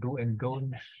regulation, do and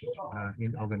don'ts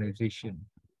in organization.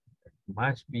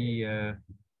 Must be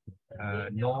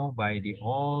known by the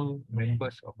all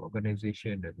members of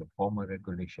organization as a formal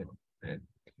regulation. And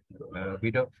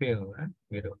without fail,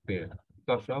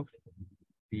 because of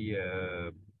the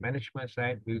management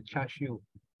side will charge you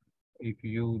if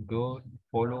you don't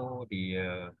follow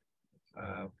the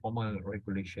formal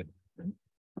regulation.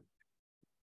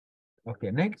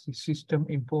 Okay, next is system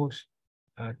imposed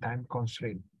time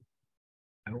constraint.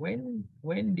 When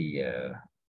the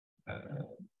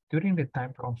during the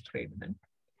time constraint,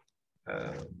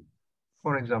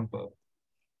 for example,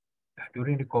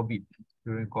 during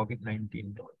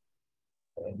COVID-19,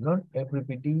 not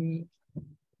everybody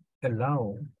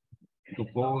allowed to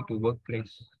go to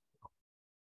workplace.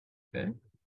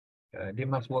 They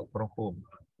must work from home.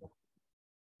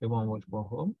 They want to work from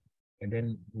home, and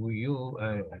then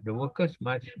the workers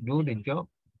must do the job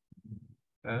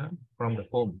from the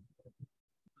home.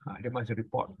 They must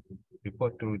report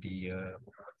through the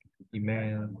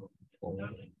email or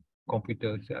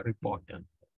computer report.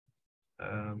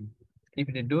 If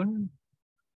they don't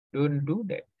do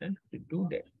that,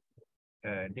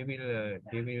 they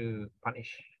will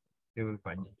punish. They will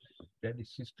punish. That is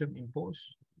system imposed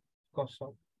because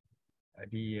of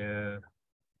the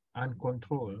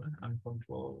uncontrolled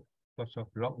because of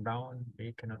lockdown.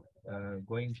 They cannot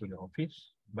going to the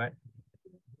office, but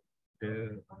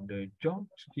the job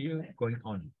still going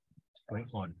on. Right?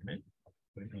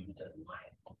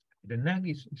 The next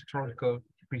is historical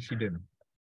precedent.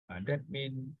 That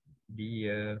means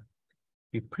the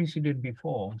precedent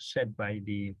before set by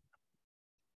the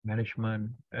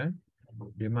management,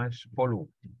 they must follow.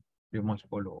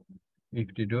 If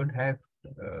they don't have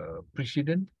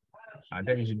precedent,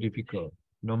 that is difficult.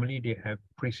 Normally they have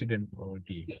precedent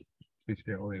already.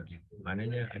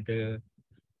 Maknanya ada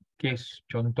kes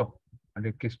contoh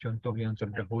yang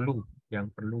terdahulu yang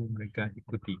perlu mereka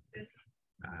ikuti.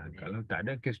 Kalau tak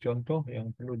ada kes contoh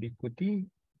yang perlu diikuti,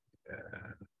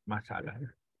 masalah.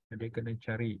 Dia kena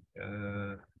cari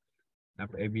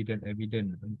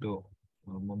evidence untuk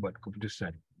membuat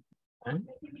keputusan.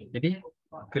 Jadi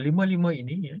kelima-lima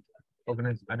ini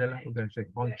adalah organisasi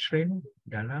constraint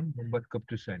dalam membuat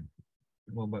keputusan.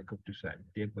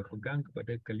 Dia berpegang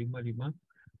kepada kelima-lima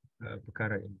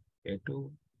perkara ini, iaitu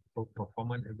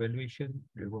performance evaluation,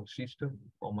 reward system,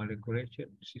 formal regulation,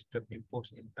 system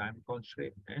imposed in time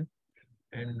constraint,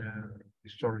 and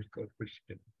historical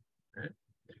precedent.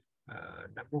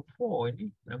 Number four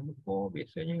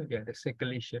biasanya dia ada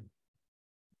circulation.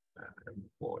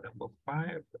 Number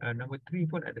five, number three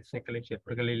pun ada circulation,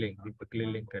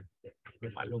 diperkelilingkan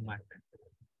maklumat.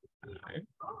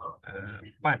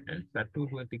 Empat, 1,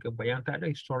 2, 3, 4 yang tak ada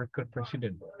historical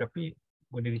precedent, tapi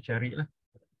boleh dicari lah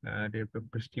dari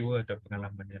peristiwa atau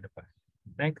pengalaman yang lepas.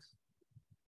 Next.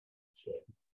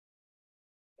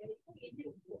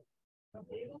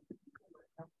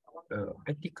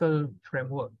 Ethical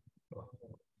framework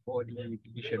for the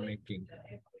decision making.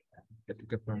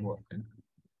 Ethical framework.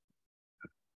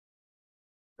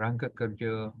 Rangka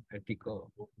kerja ethical.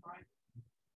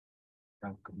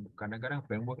 Kadang-kadang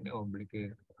framework ni orang boleh ke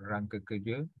rangka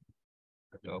kerja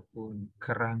ataupun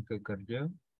kerangka kerja,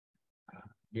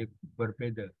 dia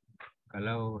berbeza.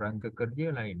 Kalau rangka kerja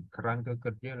lain, kerangka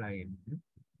kerja lain.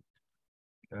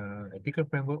 Ethical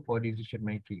framework for decision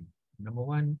making. Number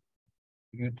one,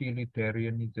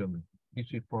 utilitarianism. This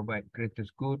will provide greatest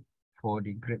good for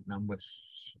the great numbers.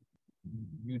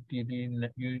 Utilitarian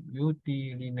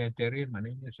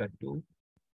maknanya satu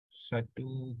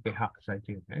pihak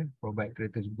saja, provide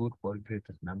greatest good for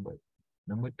greatest number.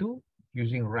 Number two,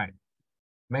 using right.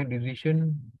 make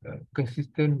decision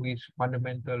consistent with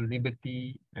fundamental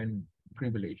liberty and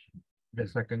privilege.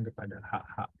 Berdasarkan kepada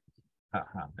hak-hak.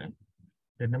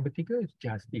 Dan number 3 is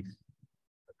justice,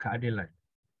 keadilan.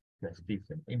 Justice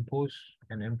and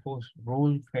enforce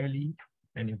rule fairly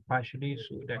and impartially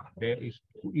so that there is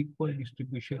equal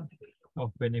distribution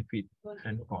of benefit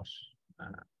and cost.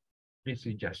 This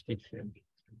is justice.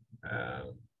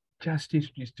 Justice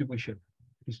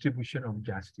distribution of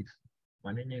justice.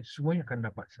 Maknanya semuanya akan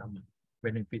dapat sama,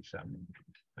 benefit sama,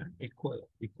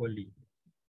 equally.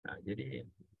 Jadi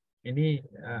ini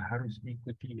harus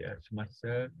diikuti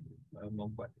semasa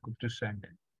membuat keputusan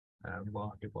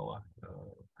di bawah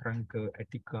kerangka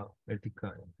etika.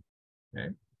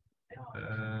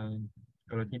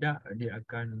 Kalau tidak, dia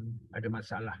akan ada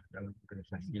masalah dalam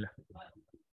organisasi lah.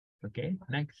 Okay,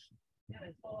 next.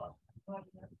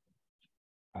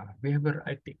 Behavior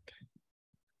ethic.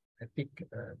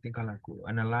 Tingkah laku.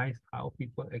 Analyze how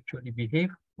people actually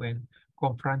behave when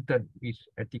confronted with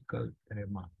ethical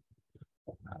dilemma.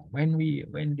 When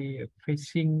they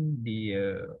facing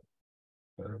the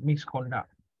misconduct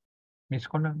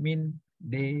mean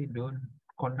they don't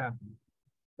conduct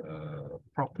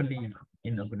properly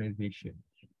in organization.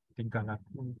 Tingkah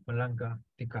laku melanggar,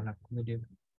 tingkah laku dia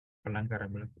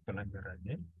pelanggaran.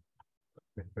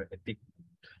 Etik.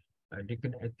 Dia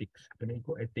kena ethics, kena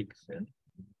ikut ethics.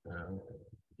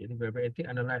 Jadi behavior ethic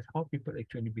analyze how people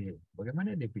actually behave.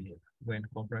 Bagaimana dia behave when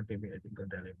confronted with ethical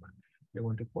dilemma. They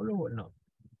want to follow or not?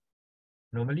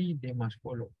 Normally they must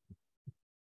follow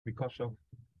because of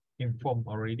informed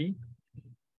already.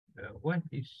 What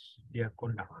is their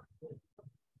conduct?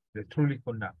 The truly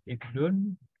conduct. If you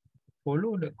don't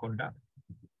follow the conduct,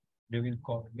 they will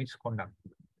call misconduct.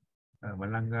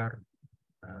 Melanggar,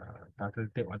 tak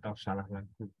tertib atau salah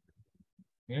laku.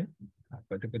 Yeah?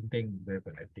 Itu penting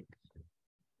behavior ethics.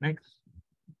 Next.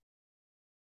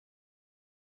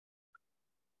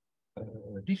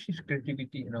 This is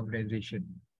creativity in organization.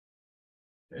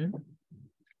 Okay?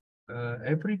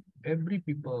 Every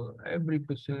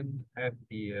person have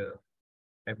the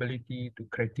ability to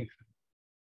creative,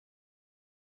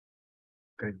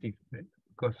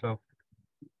 because of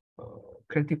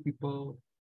creative people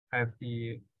have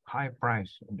the high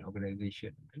price in the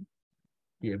organization.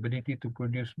 The ability to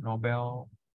produce novel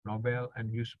and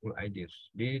useful ideas.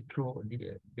 They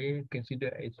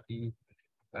consider as the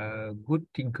good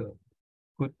thinker,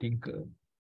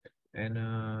 and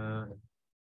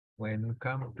when it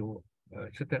comes to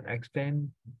a certain extent,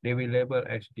 they will label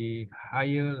as the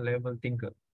higher level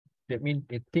thinker. That means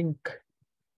they think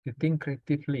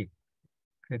creatively,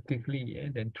 and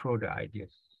then throw the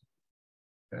ideas.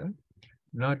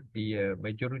 Not the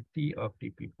majority of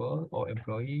the people or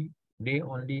employee. They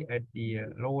only at the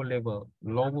lower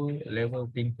level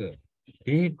thinker.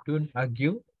 They don't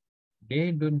argue.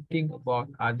 They don't think about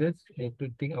others. They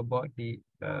don't think about the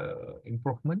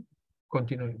improvement,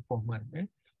 continual improvement.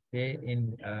 They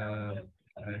in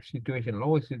situation,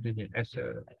 lower situation as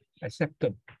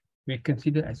accepted. We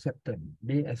consider accepted.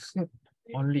 They accept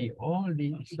only all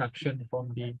the instruction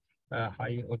from the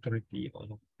higher authority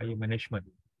or higher management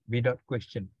without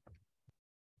question.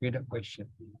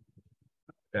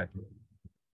 That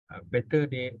better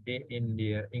they in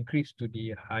the increase to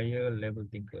the higher level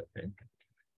thinker and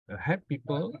have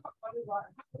people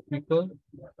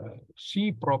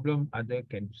see problem other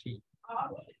can see.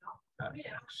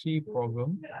 See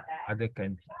problem other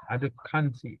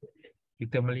can't see.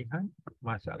 Kita melihat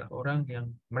masalah orang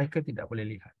yang mereka tidak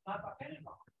boleh lihat.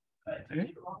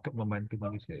 Untuk membantu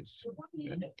manusia.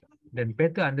 Then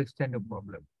better understand the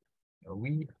problem.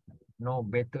 We know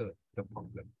better the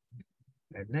problem.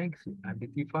 And next,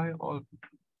 identify all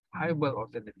viable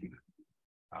alternative.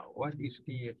 What is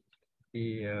the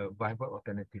viable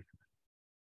alternative?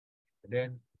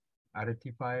 Then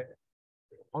identify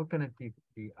alternative.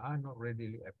 They are not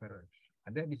readily apparent.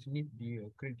 And that is need the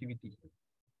creativity.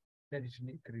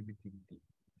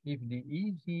 If they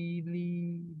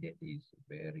easily, that is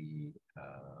very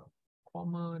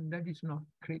common. That is not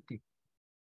creative.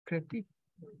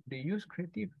 They use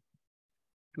creative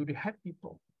to help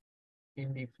people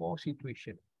in the 4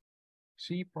 situation.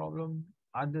 See problem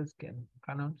others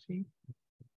cannot see.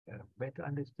 Better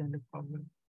understand the problem.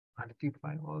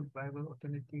 Identify all viable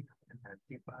alternatives and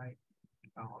identify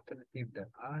alternatives that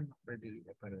are not readily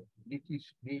apparent. This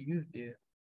is they use their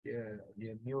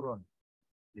neuron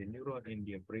in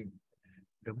their brain.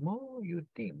 The more you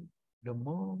think, the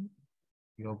more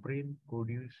your brain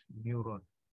produce neuron.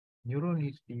 Neuron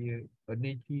is the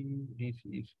energy. This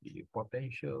is the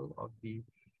potential of the.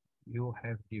 You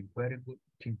have the very good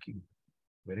thinking,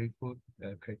 very good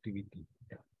creativity.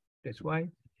 That's why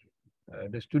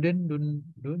the student don't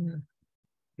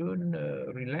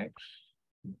relax.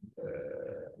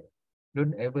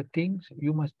 Don't ever think.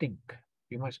 You must think.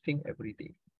 You must think every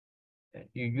day. And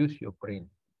you use your brain.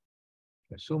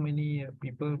 So many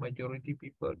people, majority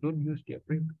people, don't use their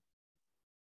brain.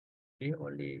 They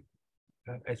only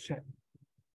accept,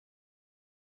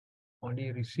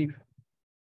 only receive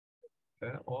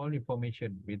all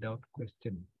information without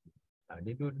question.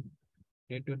 They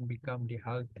don't become the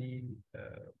healthy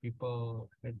people,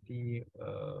 healthy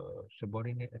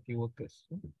subordinate, healthy workers.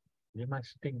 They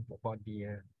must think about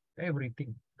the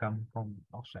everything come from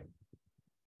outside.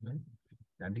 Right?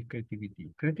 And the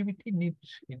creativity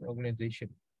needs in organization,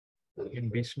 in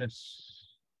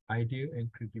business, idea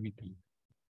and creativity.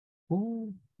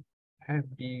 Who have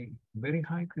the very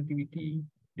high creativity,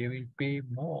 they will pay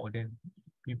more than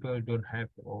people don't have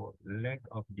or lack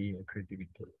of the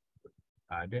creativity.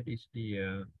 That is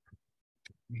the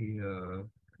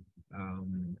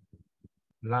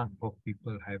lack of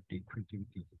people have the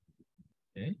creativity.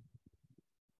 Okay.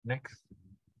 Next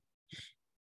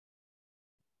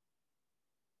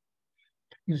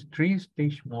is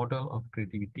three-stage model of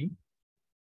creativity.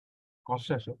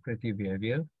 Causes of creative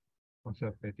behavior. Causes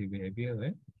of creative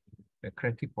behavior. The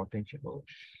creative potential.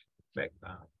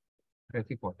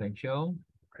 Creative potential,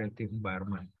 creative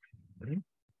environment.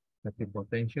 Creative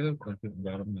potential, creative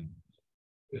environment.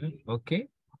 Okay.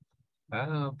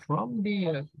 From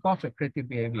the cause of creative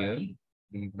behavior,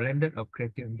 the blended of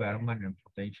creative environment and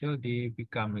potential, they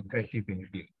become a creative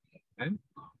behavior. And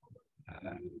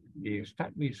they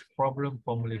start with problem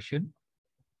formulation.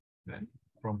 Right?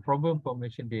 From problem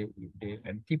formulation, they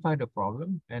identify the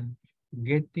problem and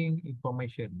getting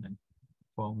information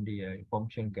from the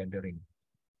information gathering.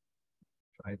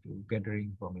 Try to gather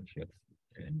information,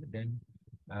 and then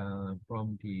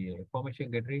from the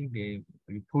information gathering, they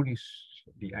produce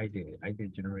the idea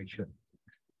generation.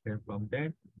 And from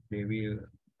that, they will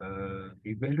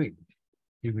evaluate.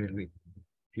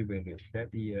 That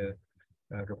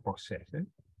the process.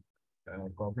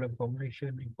 Problem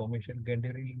formulation, information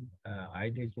gathering,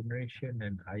 idea generation,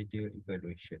 and idea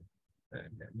evaluation.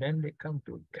 And then they come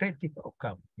to creative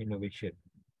outcome, innovation.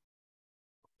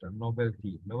 So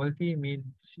novelty. Novelty means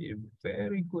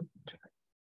very good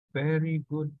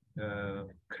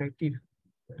creative.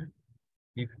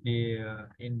 If they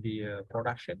in the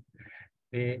production,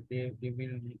 they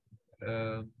will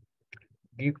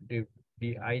give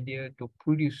the idea to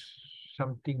produce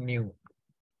something new,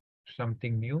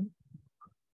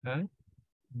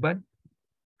 but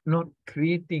not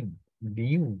creating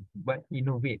new, but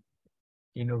innovate.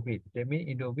 They may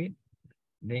innovate.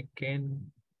 They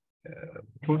can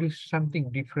produce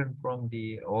something different from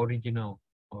the original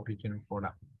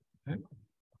product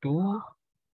to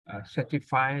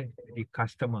satisfy the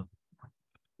customer.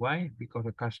 Why? Because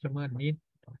the customer need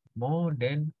more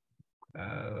than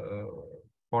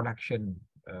production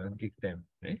give them,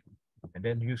 right? And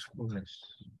then usefulness.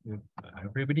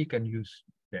 Everybody can use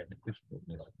that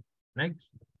usefulness. Next.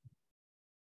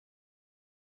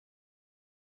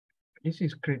 This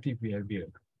is creative behavior.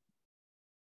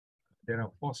 There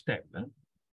are 4 steps.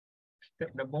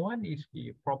 Step number 1 is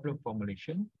the problem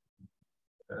formulation.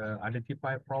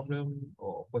 Identify problem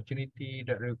or opportunity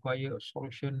that require a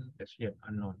solution that's yet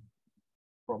unknown.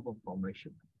 Problem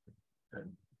formulation.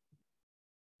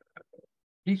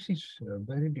 This is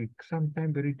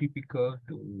sometimes very difficult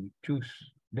to choose.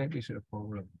 That is a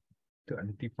problem, to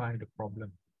identify the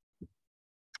problem,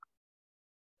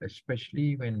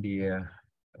 especially when they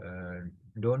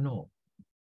don't know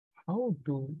how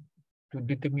to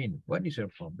determine what is a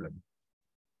problem,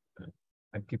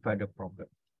 identify the problem.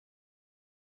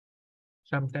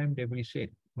 Sometimes they will say,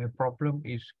 my problem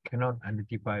is cannot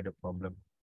identify the problem.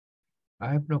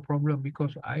 I have no problem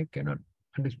because I cannot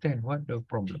understand what the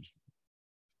problem.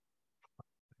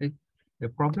 The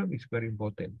problem is very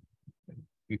important.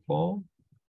 Before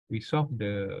we solve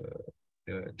the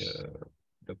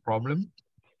problem,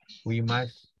 we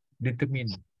must determine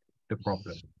the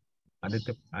problem,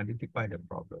 identify the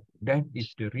problem. That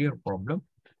is the real problem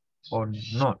or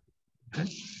not.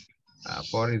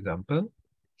 For example,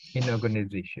 in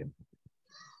organization,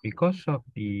 because of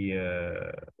the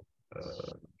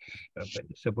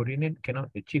subordinate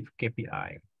cannot achieve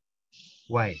KPI.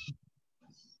 Why?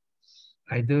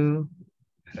 Either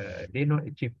they not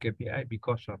achieve KPI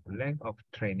because of lack of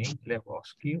training, lack of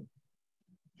skill,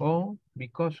 or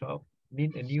because of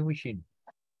need a new machine.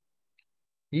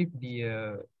 If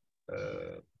the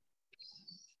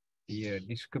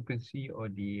discrepancy or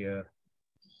the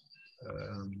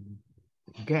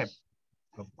gap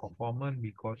of performance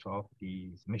because of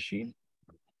the machine,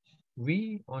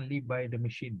 we only buy the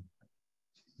machine,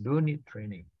 don't need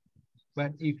training.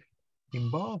 But if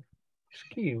involve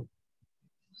skill,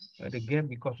 the gap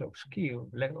because of skill,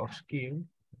 lack of skill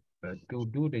to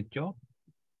do the job,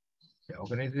 the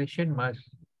organization must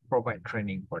provide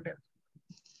training for them,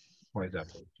 for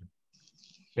example.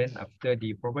 Then after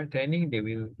the provide training, they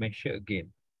will measure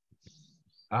again.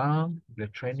 The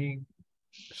training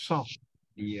solve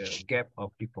the gap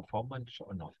of the performance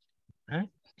or not.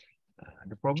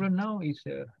 The problem now is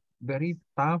a very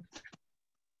tough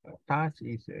task,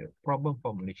 is a problem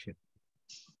formulation.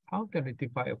 How to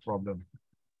identify a problem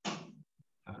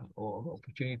or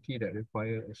opportunity that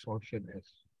require a solution as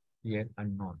yet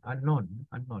unknown. Unknown.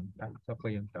 Tak siapa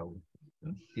yang tahu.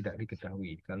 Tidak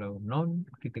diketahui. Kalau known,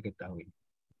 kita ketahui.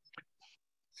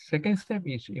 Second step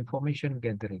is information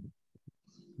gathering.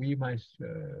 We must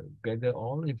gather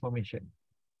all information.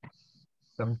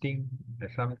 Sometimes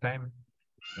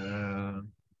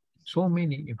so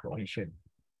many information,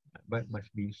 but must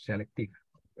be selective,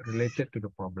 related to the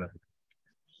problem.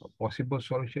 A possible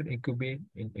solution incubate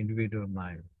in individual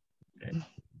mind. And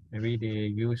maybe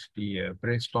they use the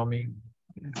brainstorming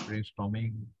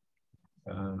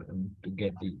to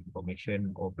get the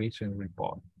information, or based on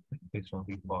report,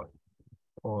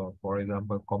 or for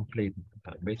example, complaint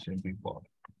based on report,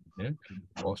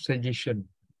 or suggestion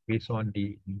based on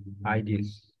the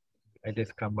ideas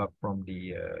come up from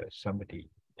the somebody,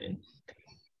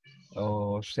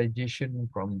 or suggestion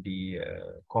from the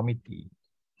committee,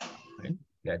 right?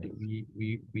 That we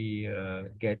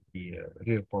get the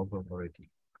real problem already.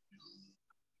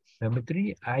 Number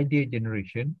 3, idea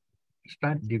generation.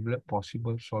 Start develop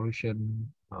possible solution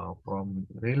from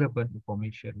relevant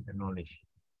information and knowledge.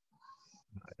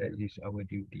 That is our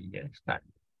duty. Yeah? Start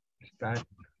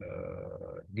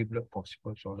develop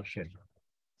possible solution.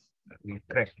 We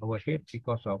crack our head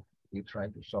because of we try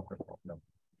to solve the problem.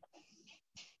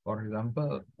 For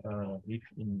example, if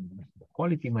in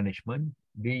quality management,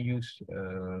 they use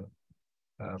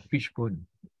fishbone.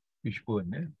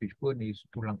 Fishbone is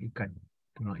tulang ikan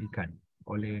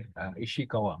oleh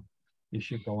Ishikawa,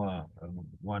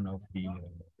 one of the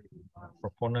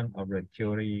proponent of the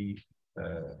theory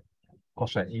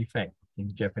cause and effect in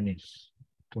Japanese.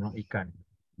 Tulang ikan,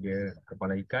 dia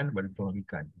kepala ikan baru tulang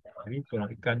ikan. Jadi tulang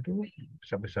ikan tu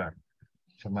besar-besar.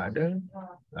 Sama ada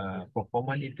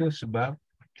performance itu sebab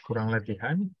kurang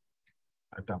latihan,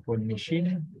 ataupun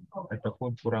mesin,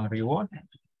 ataupun kurang reward,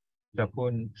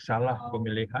 ataupun salah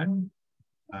pemilihan,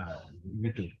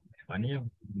 begitu. Maknanya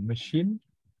mesin,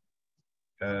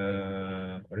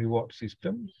 reward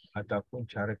system, ataupun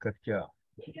cara kerja,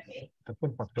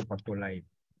 ataupun faktor-faktor lain.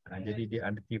 Jadi dia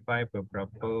identify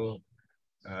beberapa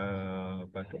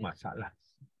masalah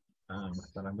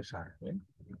besar. Yeah?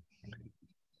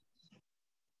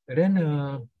 Then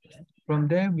from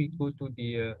there we go to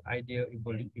the idea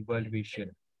evaluation.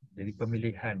 Jadi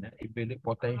pemilihan, evaluate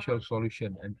potential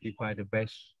solution, identify the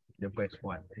best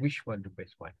one. Which one the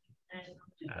best one?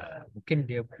 Mungkin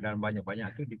dia dalam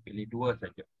banyak-banyak tu dipilih 2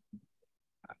 saja.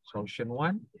 Solution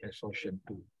 1 and solution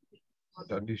 2.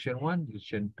 Atau decision 1,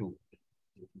 decision 2.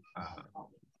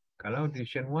 Kalau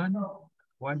decision 1,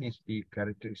 what is the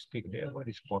characteristic there?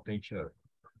 What is potential?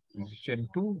 Decision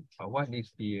 2, what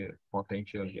is the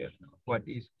potential here? What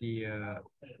is the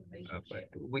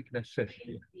weaknesses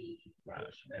here?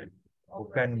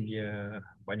 Bukan dia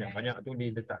banyak-banyak tu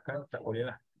diletakkan, tak boleh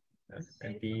lah.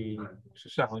 Nanti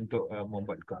susah untuk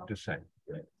membuat keputusan.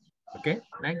 Okay,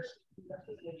 next.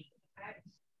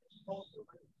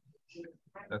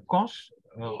 The cause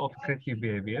of creative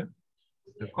behavior.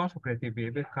 The cause of creative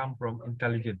behavior come from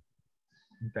intelligence.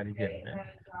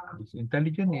 This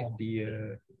intelligence is the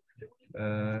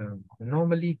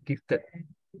normally gifted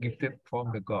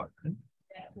from the God,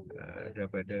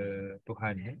 daripada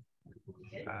Tuhan.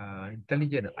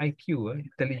 Intelligent, IQ,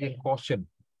 intelligent quotient.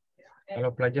 Kalau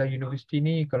pelajar universiti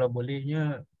ni, kalau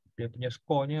bolehnya dia punya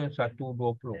skornya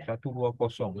 120,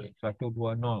 120,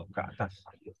 120 ke atas.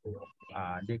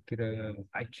 Dia kira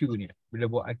IQ ni, bila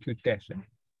buat IQ test,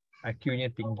 IQ-nya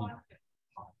tinggi.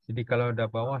 Jadi kalau dah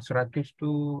bawah 100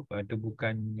 tu, itu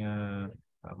bukannya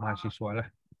mahasiswa lah,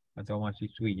 atau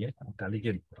mahasiswi, ya,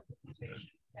 intelligent.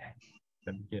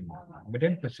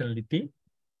 Kemudian personality,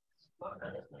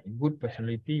 good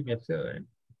personality biasa.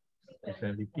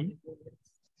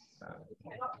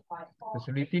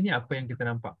 Personality ni apa yang kita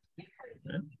nampak.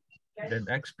 Dan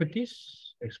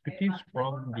expertise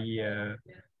from the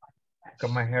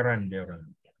kemahiran dia orang.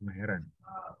 Kemahiran.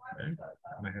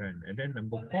 And then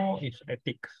number 4 is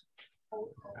ethics.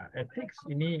 Ethics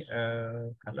ini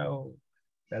kalau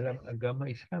dalam agama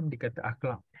Islam dikata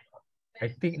akhlak.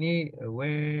 Ethics ni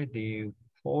where they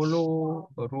follow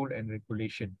a rule and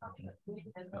regulation,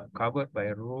 covered by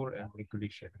a rule and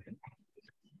regulation.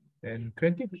 And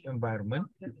creative environment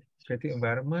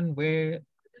where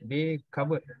they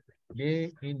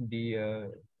in the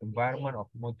environment of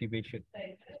motivation,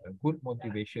 good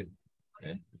motivation,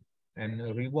 and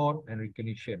reward and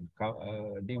recognition.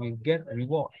 They will get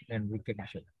reward and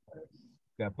recognition.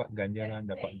 Dapat ganjaran,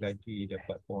 dapat gaji,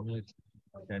 dapat bonus,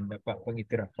 dan dapat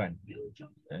pengiktirafan.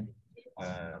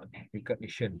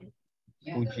 Recognition,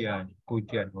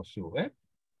 pujian also.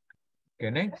 Okay,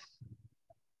 next.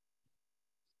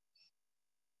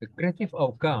 The creative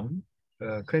outcome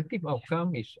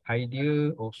is idea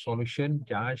or solution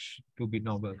judged to be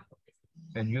novel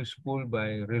and useful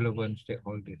by relevant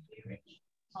stakeholders.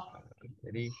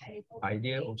 Jadi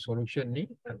idea or solution ni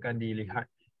akan dilihat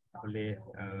oleh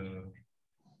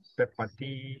third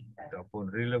party ataupun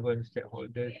relevant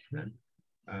stakeholders dan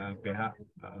pihak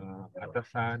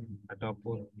atasan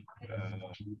ataupun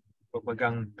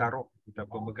pemegang taruh atau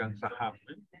pemegang saham.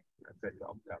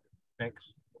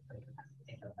 Next.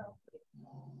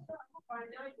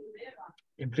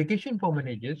 Implication for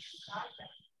managers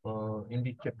in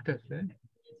the chapters.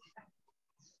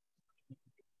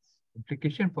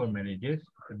 Implication for managers,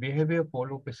 behavior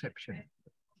follow perception.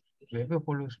 Behavior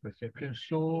follows perception.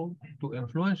 So to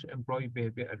influence employee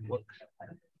behavior at work,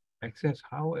 access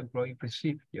how employee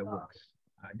perceive their works.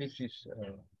 This is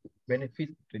benefit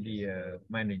to the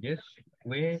managers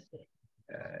where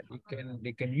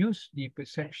they can use the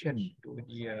perception to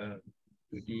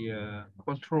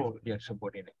control their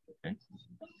subordinate.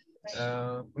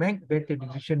 Make better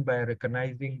decision by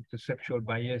recognizing perceptual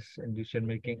bias and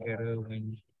decision-making error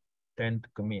when tend to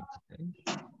commit.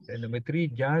 And number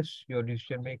 3, judge your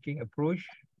decision-making approach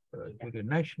to the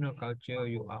national culture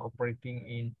you are operating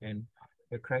in and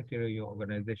the criteria your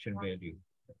organization value.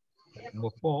 Number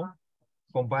 4,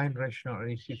 combine rational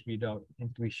analysis without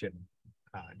intuition.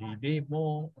 They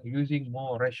more using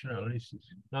more rational analysis,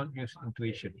 not use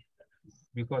intuition,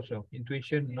 because of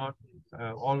intuition not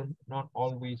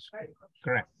always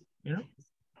correct,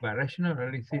 but rational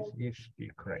analysis is the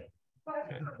correct.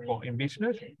 For in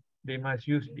business, they must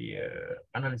use the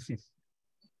analysis,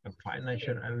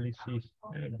 financial analysis,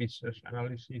 business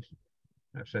analysis,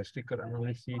 statistical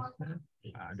analysis.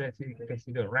 That's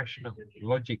considered rational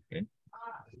logic.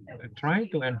 Try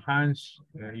to enhance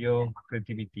your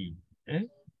creativity.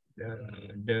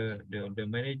 The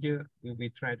manager will be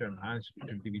trying to enhance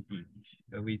creativity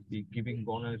with the giving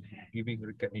bonus, giving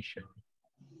recognition.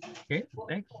 Okay,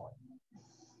 next.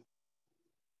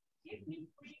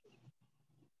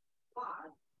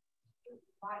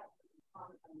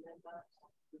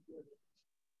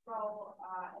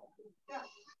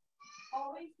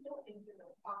 Always look into the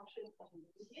functions of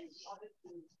ingredients in order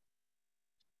to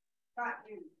guide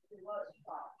you towards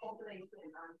formulation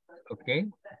and answer. Okay.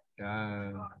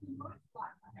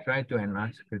 Try to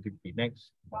enhance creativity.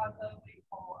 Next.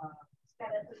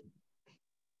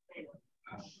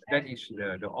 That is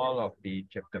the all of the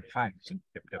chapter 5.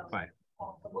 Chapter 5.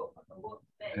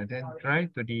 And then try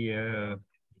to the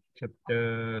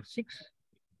chapter 6.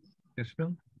 Just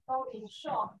now. So in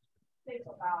short.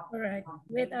 All right,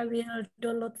 wait, I will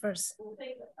download first. 6.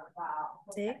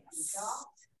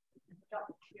 Job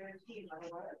security, in other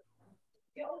words.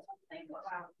 You also think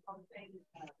about something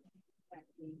like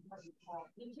what you call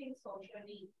meeting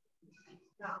socially.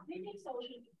 Now, meeting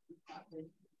socially,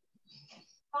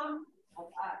 some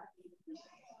of us,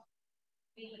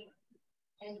 we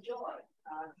enjoy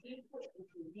input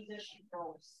into leadership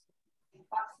roles,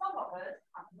 but some of us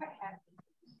are quite happy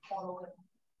followers.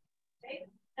 Okay?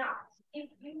 Now, if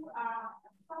you are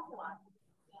someone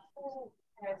who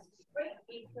has great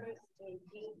interest in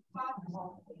being part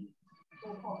of the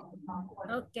so-called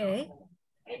okay.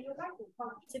 And you like to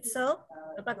contribute, so,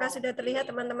 apakah sudah terlihat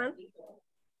teman-teman?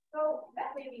 So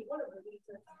that may be one of the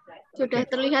reasons that sudah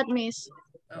terlihat, Miss.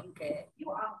 Okay.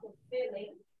 You are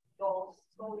fulfilling your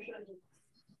social needs.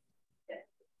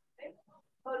 Okay.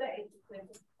 So that is the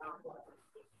example.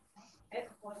 As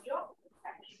for job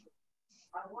protection,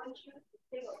 I want you to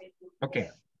think of it. Okay.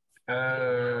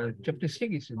 Chapter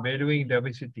 6 is valuing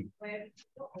diversity.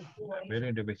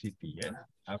 Valuing diversity. Yeah.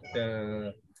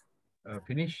 After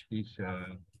finish this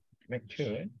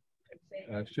lecture,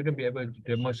 students be able to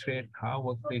demonstrate how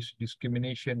workplace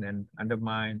discrimination and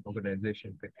undermine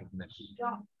organization effectiveness.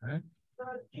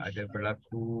 Ada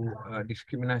berlaku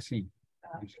diskriminasi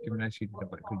di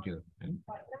tempat kerja.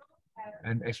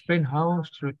 And explain how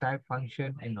stereotype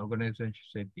function in organization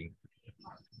setting.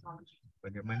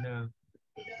 Bagaimana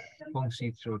fungsi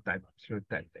stereotype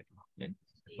tadi,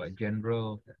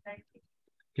 general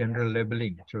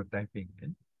labeling, stereotyping.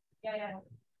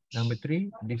 Number 3,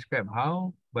 describe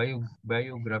how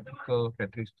biographical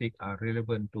characteristics are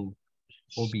relevant to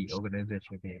OB,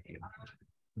 organization behavior.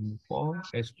 Number 4,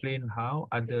 explain how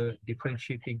other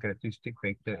differentiating characteristic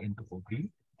factor into OB.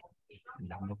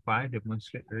 Number 5,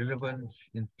 demonstrate relevant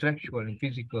intellectual and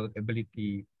physical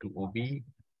ability to OB.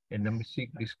 And number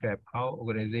 6, describe how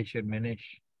organization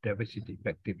manage diversity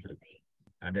effectively.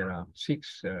 And there are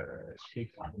six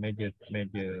major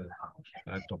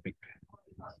topic.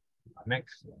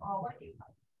 Next.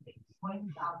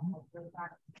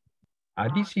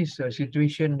 This is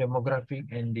situation, demographic,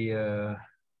 and the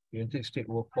United States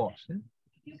workforce.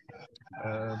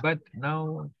 But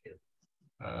now,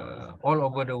 all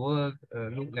over the world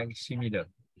look like similar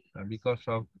because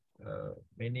of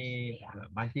many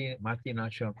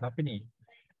multinational company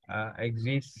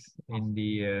exists in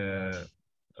the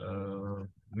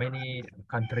many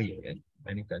countries.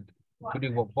 The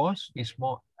workforce is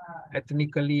more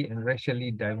ethnically and racially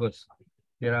diverse.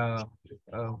 There are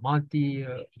multi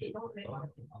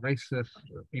races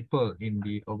people in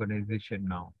the organization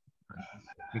now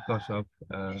because of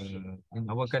in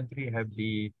our country have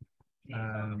the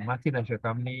multinational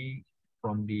company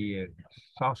from the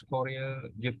South Korea,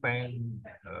 Japan,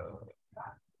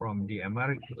 from the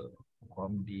America,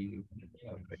 from the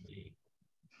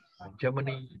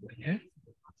Germany. Yeah?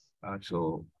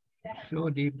 So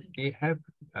they have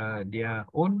their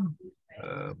own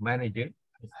manager,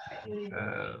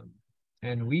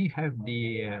 and we have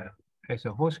the as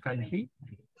a host country,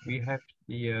 we have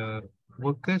the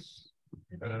workers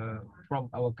from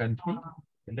our country,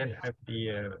 and then have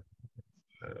the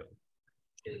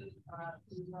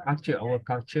our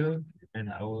culture, and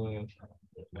our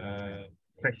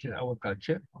practice our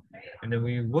culture, and then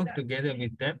we work together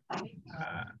with them.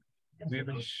 We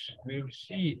will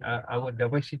see our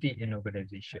diversity in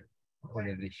organization.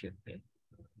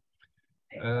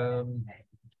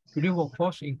 Today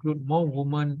workforce include more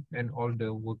women and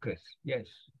older workers. Yes.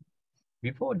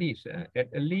 Before this, at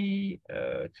early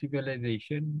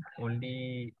civilization,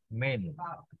 only men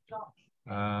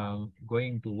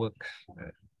going to work.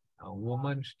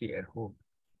 Women stay at home.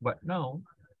 But now,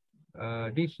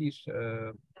 this is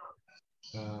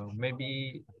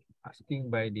maybe asking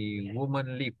by the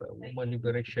woman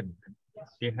liberation.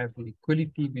 They have the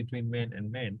equality between men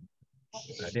and men.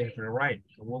 They have a right.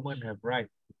 Women have right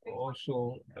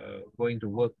also going to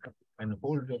work and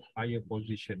hold a higher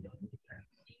position.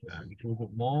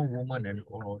 More women and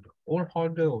all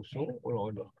holder also,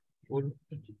 all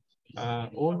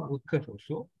workers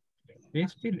also, they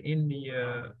still in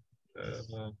the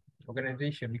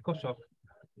organization because of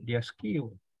their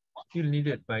skill still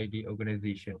needed by the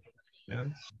organization.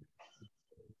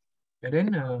 And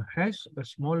then has a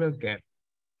smaller gap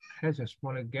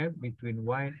between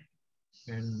white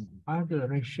and other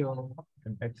racial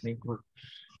and ethnic groups.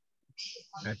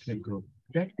 That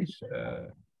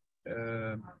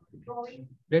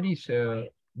is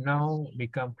now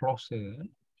become closer.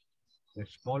 The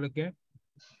smaller gap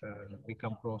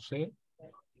become closer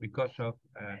because of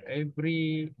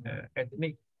every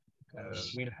ethnic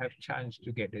will have chance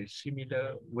to get a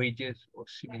similar wages or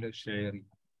similar salary.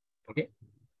 Okay.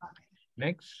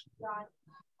 Next.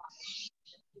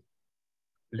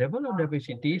 Level of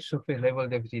diversity, surface level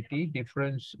diversity,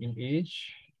 difference in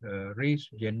age, race,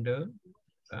 gender,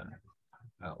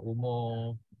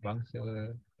 umur,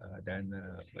 bangsa, dan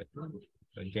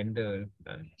gender,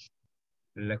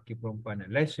 lelaki perempuan,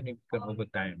 less significant over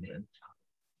time.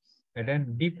 And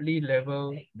then deeply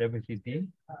level diversity,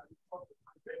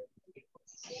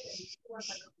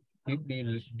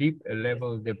 deep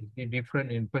level diversity,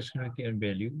 different in personality and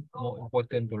value, more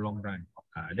important to long run.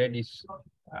 That is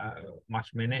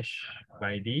must managed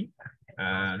by the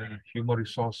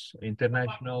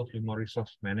international human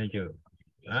resource manager,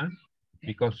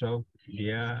 because of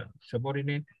their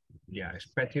subordinate, their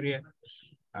expatriate,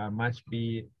 must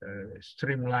be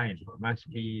streamlined, must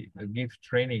be give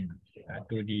training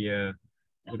to the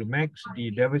max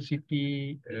the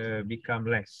diversity become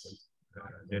less.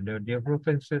 The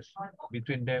differences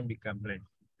between them become less.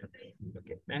 Okay,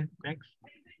 next.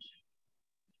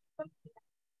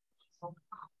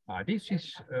 This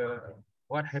is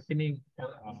what happening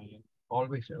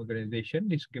always in organization,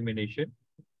 discrimination,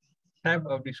 type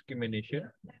of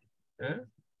discrimination.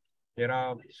 There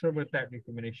are several types of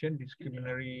discrimination,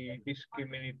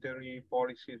 discriminatory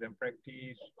policies and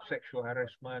practice, sexual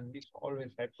harassment. This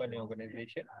always happen in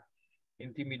organization.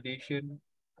 Intimidation,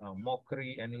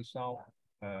 mockery and insult,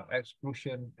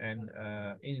 exclusion and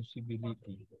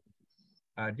incivility.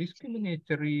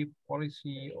 Discriminatory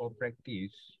policy or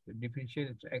practice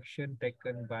definitions action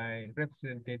taken by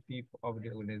representative of the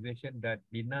organization that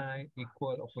deny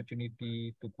equal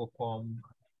opportunity to perform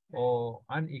or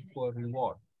unequal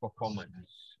reward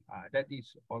performance. That is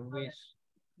always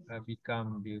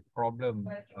become the problem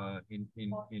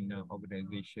in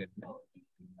organization.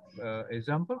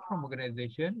 Example from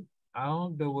organization,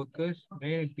 all the workers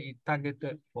may be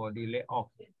targeted for the layoff,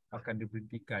 akan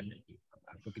diberhentikan.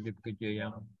 Pekerja-pekerja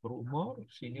yang berumur,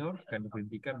 senior akan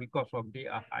diberhentikan because of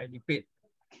they are highly paid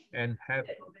and have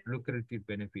lucrative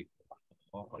benefit.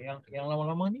 Yang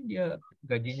lama-lama ni dia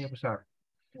gajinya besar.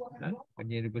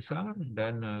 Gajinya besar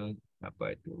dan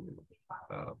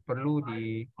perlu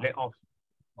di layoff.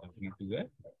 Begitu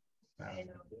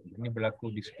ini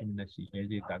berlaku diskriminasi,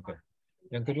 jadi target.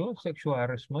 Yang kedua, sexual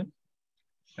harassment.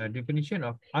 Definition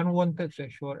of unwanted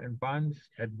sexual advance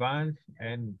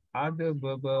and other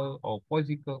verbal or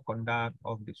physical conduct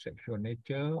of the sexual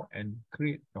nature and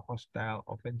create a hostile,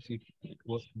 offensive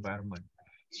work environment.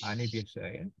 Ini biasa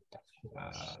ya.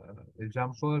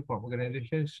 Example from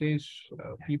organization says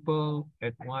people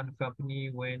at one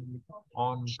company went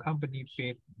on company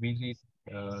paid visit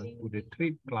to the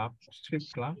strip club,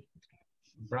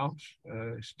 brought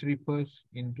strippers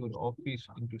into the office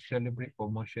to celebrate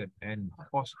promotion and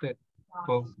fostered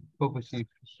pervasive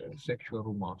sexual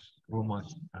rumors,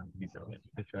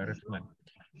 sexual harassment,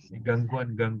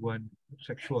 gangguan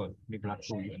seksual ini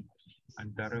berlaku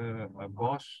antara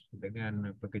bos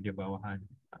dengan pekerja bawahan,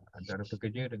 antara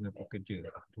pekerja dengan pekerja,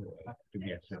 itu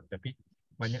biasa. Tapi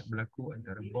banyak berlaku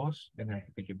antara bos dengan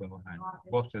pekerja bawahan,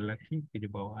 bos lelaki,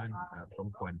 pekerja bawahan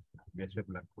perempuan, biasa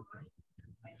berlaku.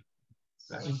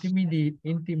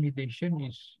 Intimidation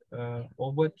is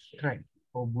overt threat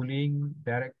or bullying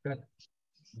directed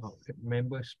at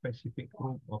member-specific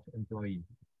group of employees.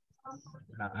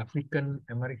 African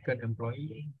American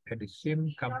employee at the same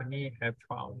company have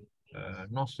found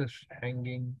nooses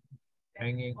hanging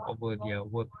over their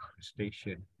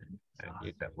workstation.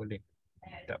 Dia tak boleh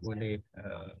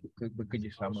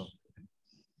bekerja sama.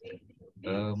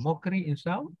 Mockery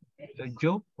insult, a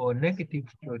joke or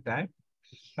negative stereotype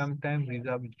sometimes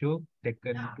result joke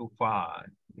taken too far.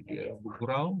 Dia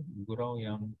gurau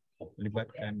yang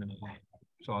melibatkan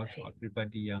soal-soal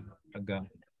pribadi yang agak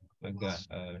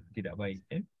tidak baik.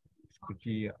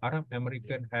 Seperti Arab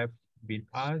American have been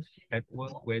asked at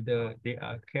work whether they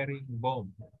are carrying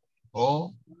bomb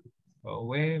or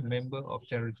were member of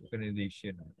terrorist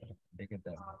organization. Dia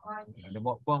kata ada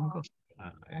bawa bom ke?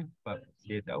 Sebab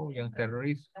dia tahu yang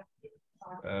teroris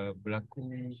berlaku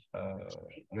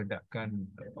ledakan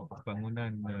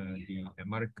bangunan di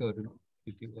Amerika dulu,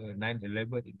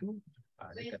 9/11 itu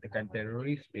dikatakan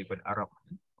teroris daripada Arab.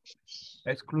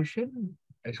 Exclusion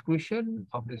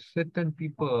of the certain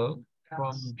people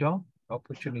from job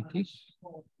opportunities,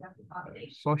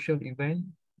 social event,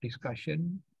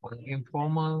 discussion, or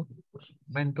informal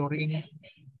mentoring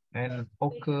and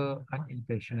occur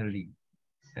unintentionally.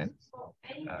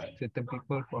 Certain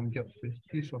people from job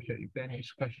opportunities, social event,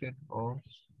 discussion, or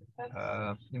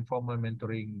informal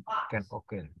mentoring can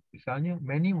occur. Misalnya,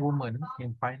 many women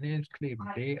in finance claim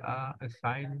they are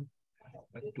assigned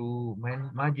to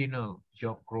marginal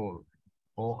job role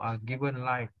or are given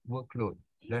light workload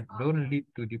that don't lead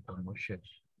to the promotion.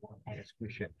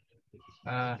 Exclusion.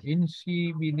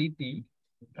 Incivility,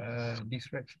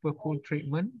 disrespectful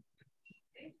treatment.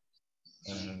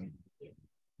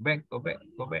 Go back.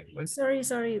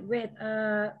 Sorry, wait.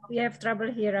 We have trouble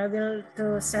here. I will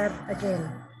to share again.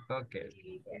 Okay.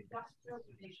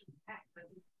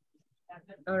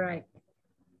 All right.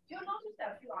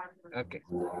 Okay.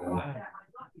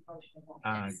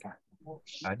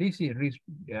 This is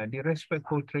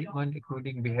disrespectful treatment,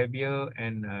 including behavior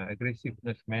and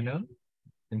aggressiveness manner,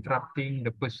 interrupting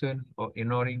the person or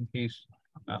ignoring his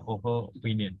or her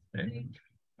opinion.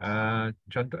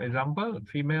 Contoh example,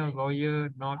 female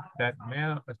lawyer note that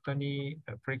male attorney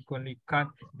frequently cut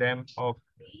them off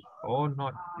or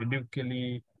not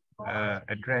educationally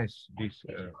address these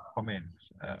comments.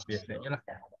 Biasanya lah.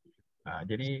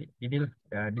 Jadi inilah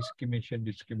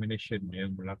discrimination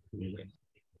yang berlaku.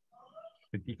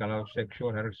 Seperti kalau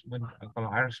sexual harassment,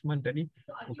 kalau harassment tadi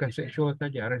bukan sexual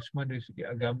saja, harassment dari segi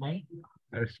agama,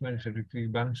 harassment dari segi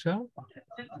bangsa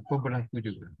pun berlaku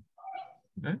juga.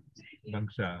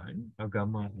 Bangsa,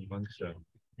 agama, bangsa.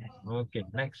 Okay,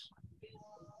 next.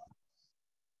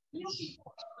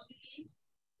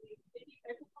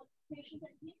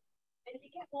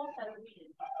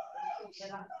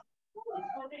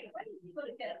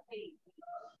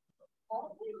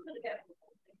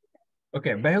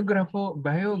 Okay,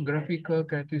 biographical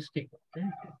characteristic.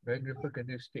 Biographical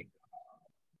characteristic.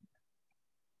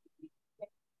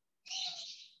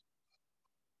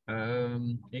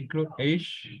 include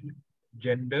age,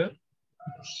 gender,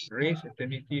 race,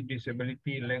 ethnicity,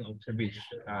 disability, length of service.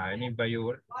 Ini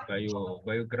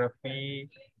biografi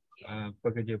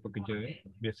pekerja-pekerja.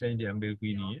 Biasanya dia ambil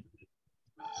begini.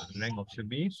 Length of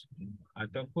service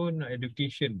ataupun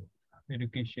education.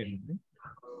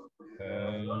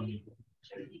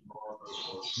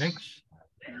 Next,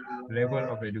 level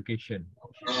of education.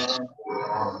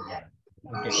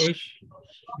 Okay, age.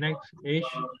 Next, age.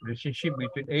 Relationship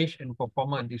between age and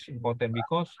performance is important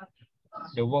because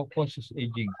the workforce is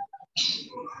aging.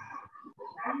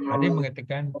 Ada yang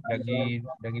mengatakan lagi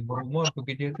berumur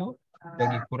pekerja tu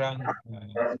lagi kurang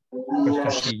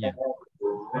prestasinya.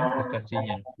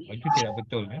 Itu tidak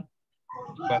betul ya.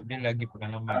 Sebab dia lagi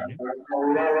pengalaman ya.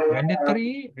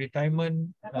 Mandatory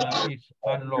retirement is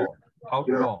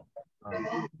outlaw.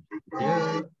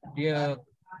 Dia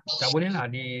tak boleh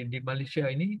lah di Malaysia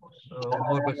ini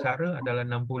umur bersara adalah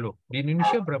 60. Di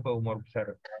Indonesia berapa umur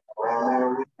bersara?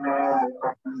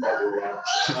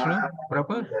 Susno,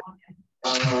 berapa?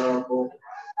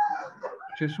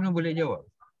 Susno boleh jawab.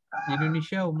 Di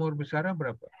Indonesia umur bersara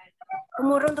berapa?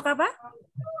 Umur untuk apa?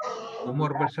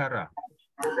 Umur bersara.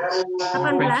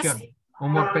 18.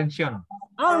 Umur pensiun.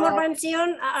 Oh, umur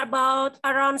pensiun about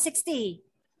around 60.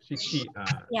 60,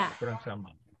 Ya. kurang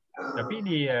sama. Tapi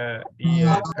di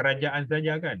kerajaan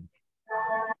saja kan?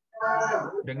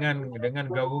 Dengan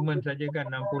government saja kan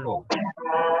 60.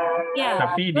 Yeah.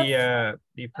 Tapi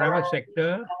di private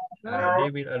sector,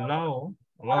 they will allow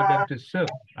them to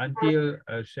serve until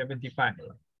 75.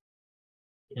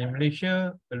 In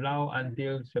Malaysia, allow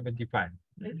until 75.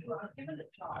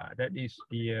 That is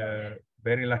the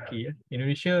very lucky.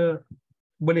 Indonesia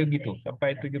boleh begitu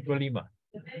sampai 75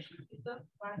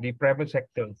 di private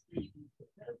sector.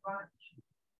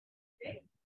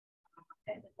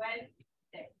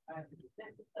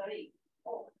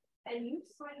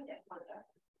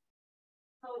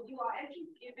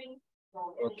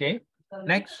 Okay,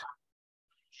 next.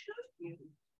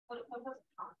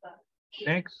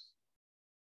 Next.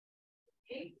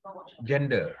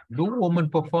 Gender. Do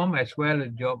women perform as well a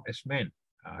job as men?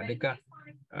 Adakah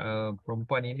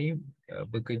perempuan ini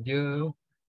bekerja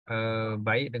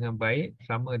baik dengan baik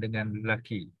sama dengan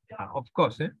lelaki? Of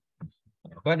course,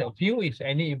 but a few is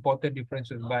any important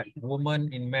differences. But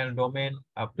women in male domain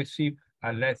are perceived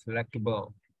as less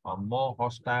likable, or more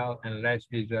hostile and less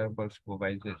desirable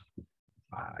supervisors.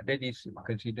 That is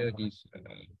considered this.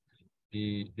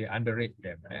 They underrate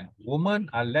them. Women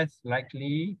are less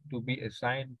likely to be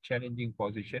assigned challenging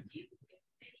position.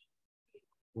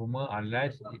 Women are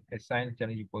less assigned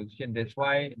challenging position. That's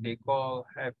why they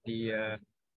have the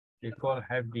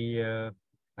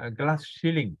glass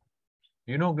ceiling.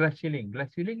 You know glass ceiling.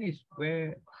 Glass ceiling is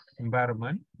where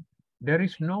environment there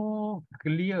is no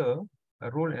clear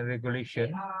rule and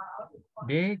regulation.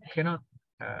 They cannot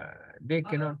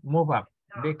move up.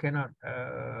 They cannot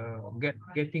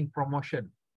getting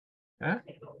promotion,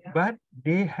 but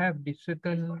they have the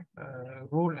certain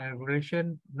rule and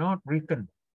regulation not written.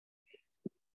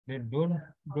 They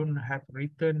don't have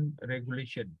written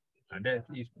regulation. That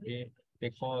is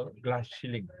they call glass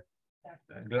ceiling.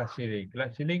 Glass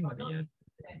ceiling maknanya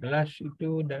glass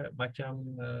itu macam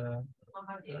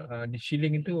di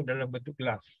ceiling itu dalam bentuk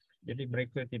glass. Jadi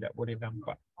mereka tidak boleh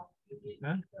nampak.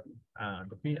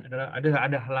 Tapi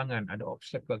ada halangan, ada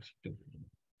obstacles itu.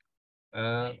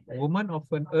 Women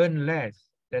often earn less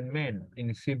than men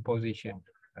in the same position.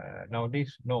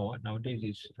 Nowadays, no. Nowadays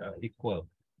is equal.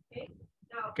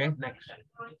 Okay, next.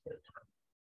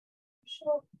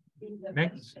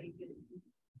 Next.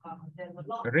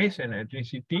 Race and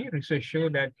ethnicity. Research show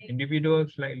that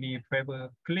individuals slightly favor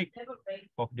clique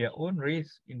of their own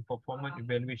race in performance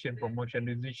evaluation, promotion,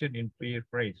 decision in peer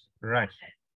race.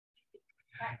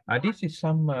 This is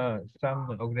some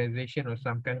organization or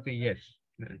some country, yes.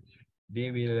 They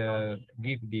will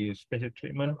give the special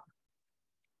treatment.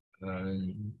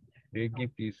 They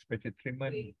give the special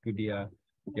treatment to their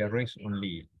race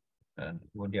only,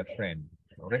 or their friend.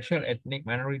 Racial ethnic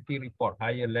minority report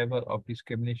higher level of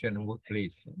discrimination in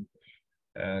workplace.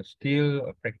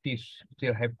 Still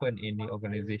happen in the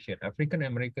organization. African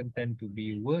American tend to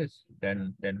be worse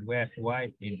than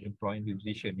white in employing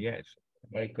position. Yes,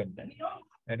 American.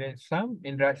 And then some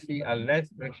industries are less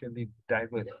racially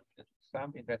diverse.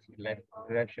 Some industries less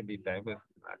racially diverse.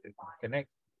 Connect.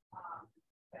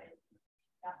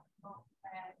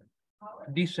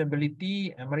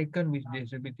 Disability, American with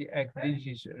Disability Act. This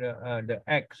is the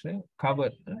acts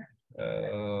covered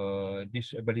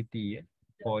disability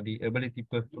for the ability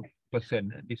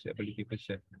person, disability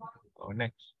person.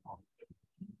 Next.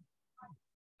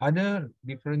 Other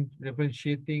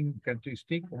differentiating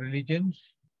characteristics,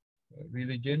 religions.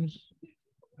 religions,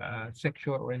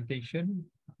 sexual orientation,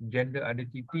 gender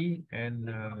identity, and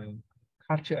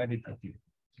culture identity.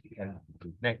 And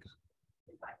next,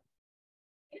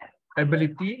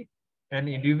 ability and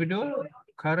individual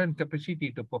current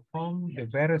capacity to perform the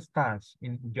various tasks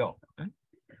in job.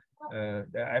 The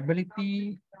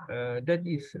ability that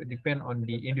is depend on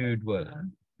the individual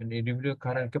and the individual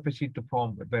current capacity to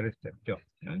perform various job.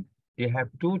 They have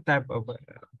two type of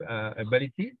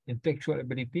ability: intellectual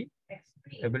ability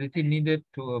needed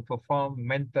to perform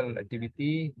mental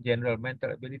activity, general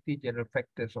mental ability, general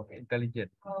factors of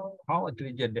intelligence, how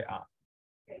intelligent they are.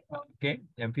 Okay,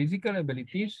 and physical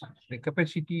abilities, the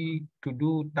capacity to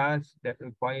do tasks that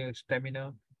require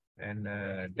stamina and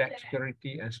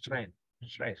dexterity and strength,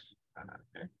 stress.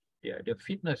 Yeah, the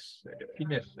fitness,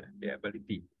 the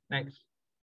ability. Next.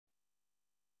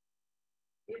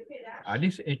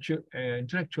 This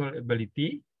intellectual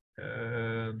ability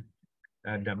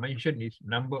dimension is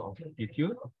number of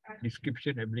aptitude,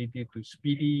 description ability to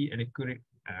speedy and accurate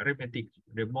arithmetic,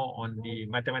 the more on the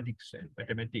mathematics and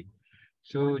mathematics.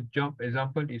 So job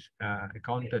example is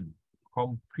accountant,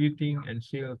 computing and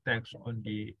sales tax on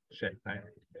the set time.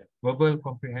 Verbal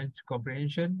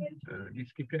comprehension,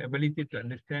 description ability to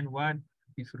understand what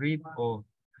is read or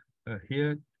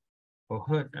heard or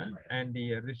heard, and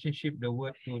the relationship the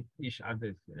word to each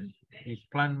other. Is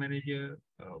plant manager,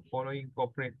 following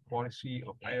corporate policy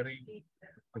of hiring,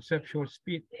 perceptual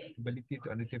speed, ability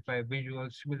to identify visual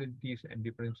similarities and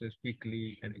differences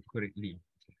quickly and accurately.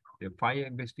 The fire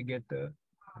investigator,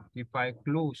 identify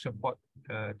clue support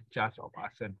charge of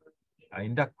arson.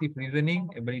 Inductive reasoning,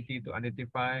 ability to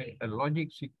identify a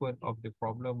logic sequence of the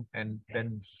problem and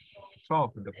then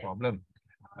solve the problem.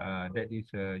 That is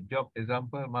a job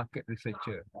example, market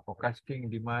researcher, forecasting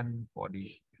demand for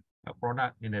the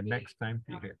product in the next time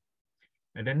period.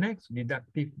 And the next,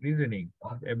 deductive reasoning,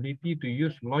 ability to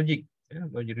use logic,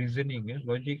 logic reasoning,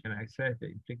 logic and access the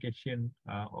implication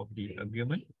of the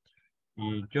argument.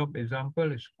 The job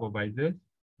example is supervisor,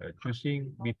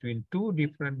 choosing between two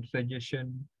different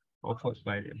suggestions offered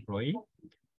by the employee.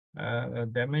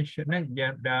 Dimension,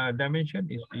 the dimension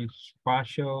is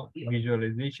partial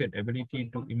visualization,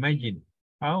 ability to imagine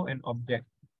how an object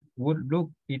would look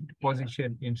in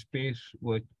position in space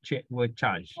were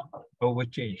changed.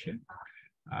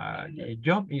 The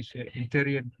job is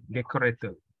interior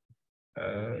decorator,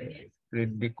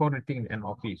 decorating an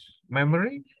office.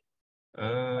 Memory,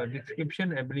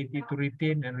 description, ability to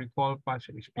retain and recall past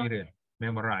experience,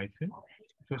 memorize.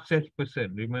 So such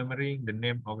person, remembering the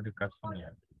name of the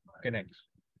customer. Okay, next.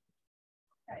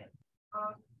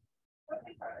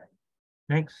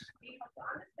 Next.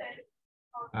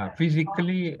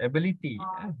 Physically ability,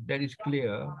 that is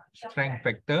clear. Strength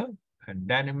factor,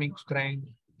 dynamic strength,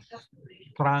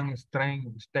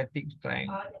 strength, static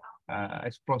strength,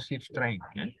 explosive strength.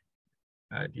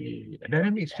 The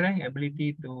dynamic strength,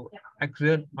 ability to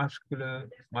exert muscular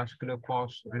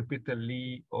force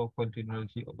repeatedly or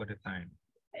continuously over the time.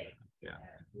 Yeah,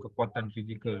 kekuatan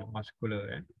physical,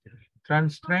 muscular.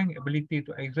 Strength, ability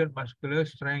to exert muscular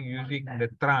strength using the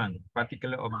trunk,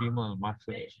 particular abdominal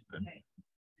muscles.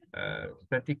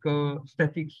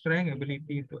 Static strength,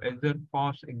 ability to exert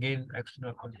force against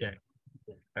external object.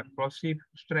 Explosive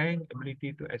strength,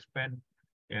 ability to expand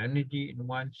energy in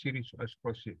one series of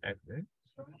explosive acts.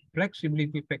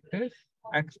 Flexibility factors,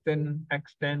 extend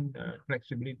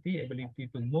flexibility, ability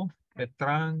to move the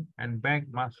trunk and back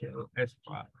muscle as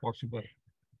possible.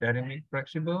 Dynamic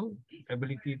flexible,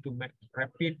 ability to make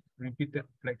rapid, repeated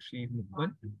flexi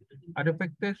movement. Other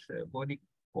factors, body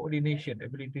coordination,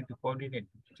 ability to coordinate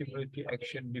simultaneous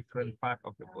action, different part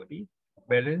of the body.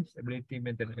 Balance, ability to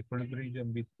maintain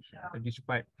equilibrium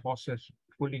despite forces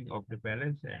pulling of the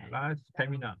balance. And last,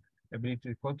 stamina, ability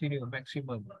to continue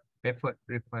maximum effort,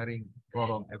 requiring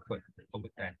prolonged effort over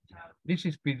time. This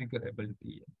is physical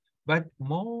ability, but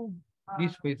more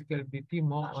this physical ability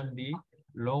more on the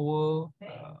lower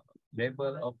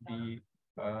level of the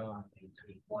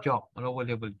job, lower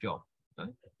level job.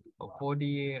 For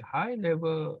the high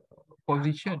level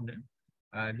position,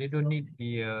 they don't need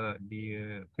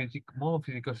the more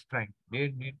physical strength. They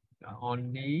need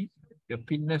only the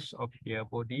fitness of their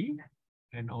body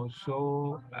and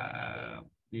also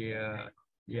their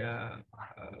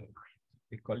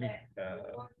we call it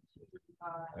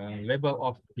level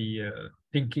of the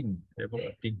thinking,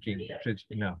 so it's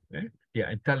enough. They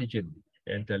are intelligent.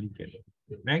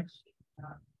 Next,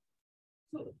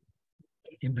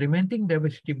 implementing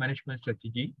diversity management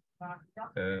strategy.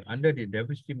 Under the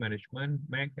diversity management,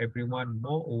 make everyone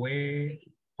more aware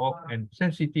of and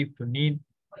sensitive to need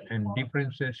and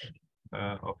differences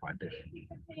of others.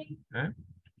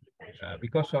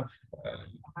 because of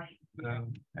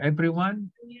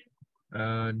everyone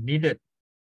needed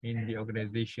in the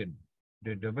organization.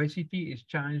 The diversity is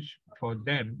chance for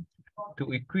them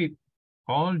to equip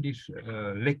all this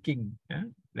lacking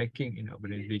in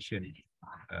organization.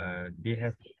 They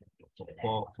have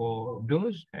for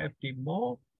those have the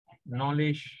more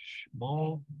knowledge,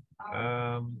 more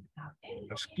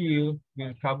skill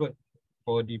will cover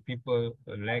for the people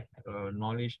lack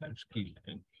knowledge and skill,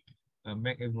 and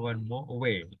make everyone more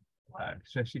aware,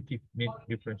 sensitive need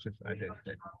differences others.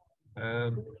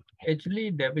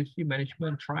 Actually, diversity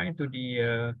management try to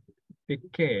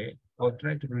take care or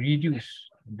try to reduce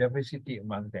diversity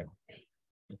among them.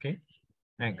 Okay,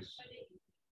 next.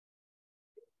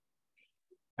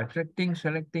 Attracting,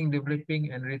 selecting,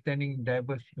 developing, and retaining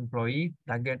diverse employee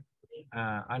target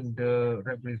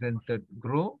underrepresented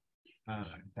group.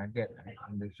 Target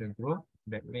underrepresented group.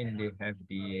 That means they have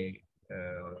the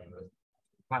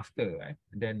cluster, right?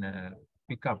 Then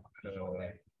pick up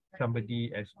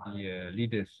somebody as the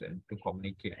leaders to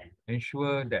communicate.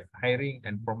 Ensure that hiring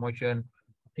and promotion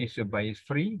is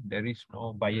bias-free. There is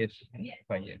no bias,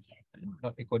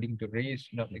 not according to race,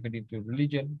 not according to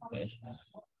religion.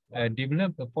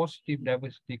 Develop a positive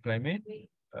diversity climate.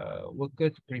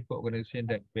 Workers prefer organizations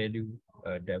that value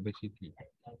diversity.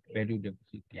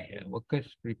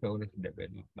 Workers prefer organizations that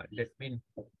value. But that means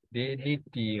they need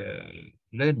to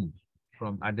learn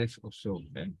from others also,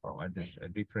 from others,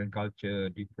 different culture,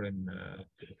 different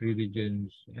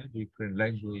religions, different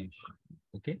language.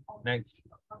 Okay, next.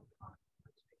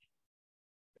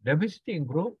 Diversity in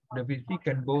group, diversity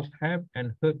can both help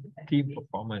and hurt team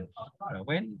performance.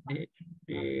 When the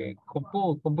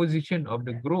composition of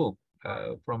the group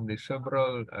from the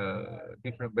several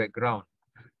different background,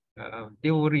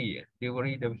 theory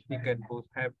diversity can both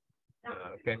help,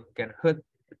 can hurt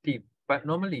the team. But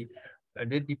normally,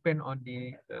 they depend on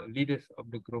the leaders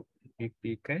of the group. If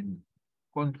they can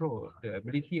control the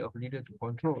ability of leader to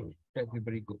control, that's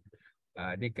very good.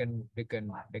 They can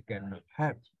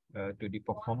help to the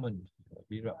performance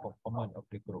of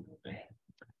the group.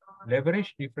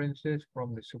 Leverage differences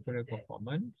from the superior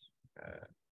performance.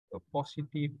 A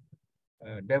positive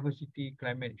diversity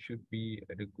climate should be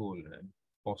the goal.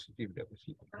 Positive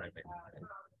diversity climate.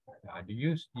 To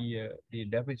use the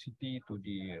diversity to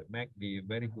make the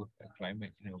very good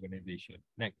climate in organization.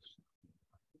 Next.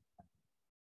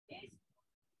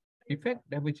 Effect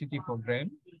diversity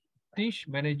program. Teach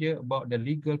manager about the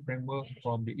legal framework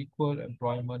from the equal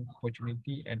employment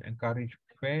opportunity and encourage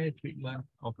fair treatment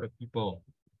of the people,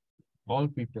 all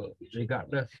people,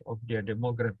 regardless of their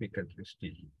demographic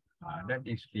characteristics. That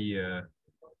is the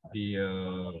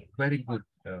very good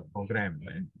program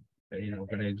in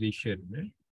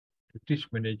organization. To teach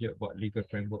manager about legal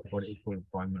framework for the equal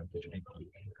employment opportunity,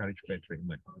 encourage fair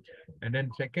treatment. And then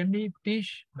secondly,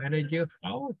 teach manager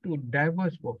how to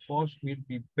diverse workforce will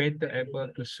be better able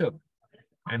to serve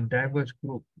and diverse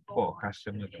group for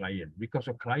customer client, because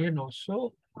a client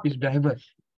also is diverse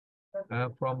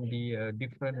from the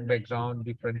different background,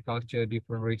 different culture,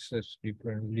 different races,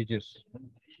 different religions.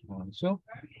 So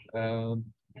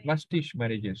must teach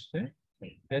managers.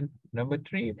 Then number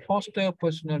 3, foster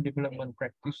personal development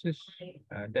practices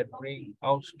that bring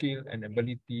out skill and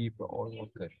ability for all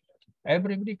workers.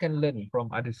 Everybody can learn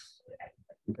from others.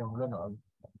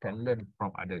 Can learn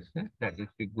from others. That is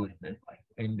the good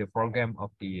in the program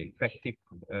of the effective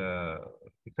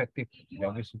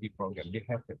diversity program. They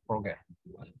have the program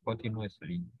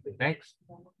continuously. Next.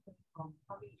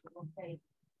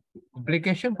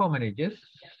 Implication for managers.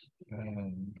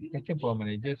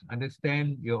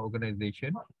 Understand your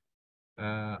organization,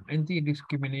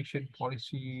 anti-discrimination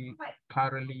policy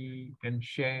thoroughly, and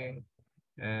share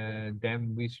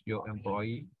them with your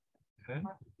employee.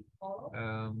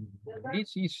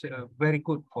 This is very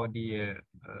good for the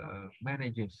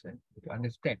managers to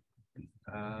understand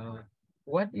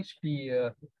what is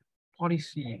the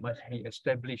policy must be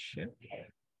established.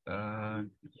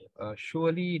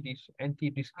 Surely this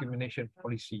anti-discrimination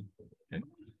policy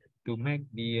to make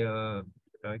the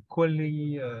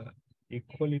equality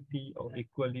or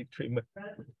equally treatment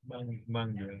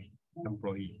among the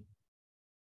employee.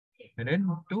 And then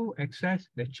to access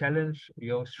the challenge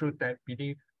your stereotype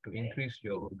belief to increase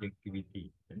your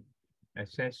objectivity.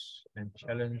 Assess and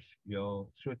challenge your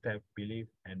stereotype belief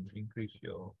and increase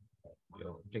your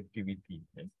objectivity.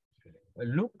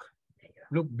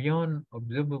 Look beyond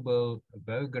observable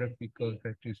biographical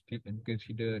characteristics and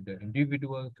consider the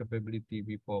individual capability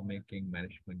before making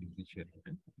management decisions.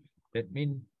 That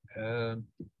means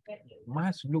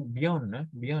must look beyond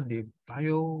the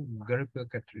biographical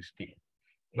characteristics.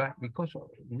 But because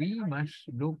we must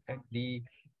look at the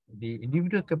the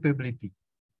individual capability,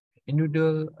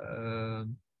 individual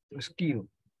skill,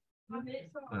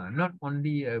 not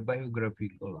only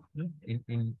biographical.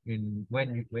 In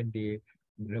when they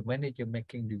the manager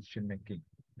making decision making,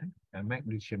 make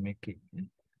decision making.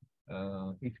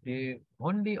 If they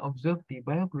only observe the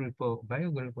biographical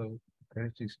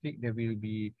characteristic, there will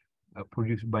be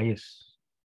produce bias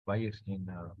in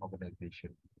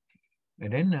organization.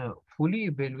 And then fully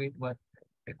evaluate what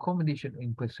accommodation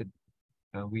in person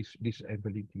with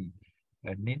disability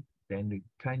need, then the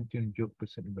fine-tune job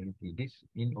personality. This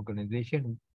in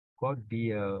organization got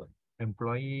the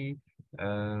employee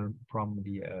from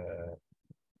the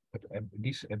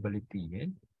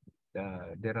disability.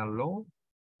 There are law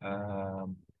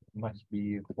must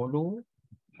be followed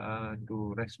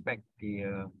to respect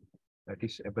the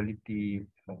disability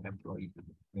employee.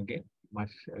 Okay,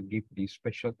 must give the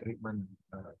special treatment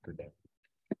to them.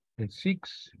 And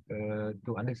six,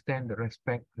 to understand the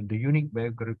respect and the unique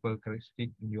biographical characteristic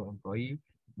in your employee,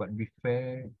 but be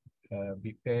fair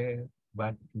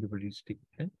but individualistic.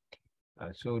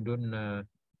 So don't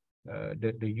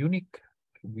the unique.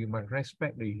 We must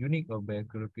respect the unique of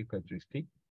biographical characteristic,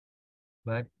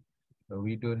 but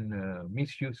we don't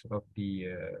misuse of the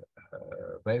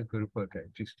biographical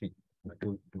characteristic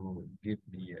to give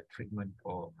the treatment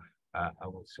for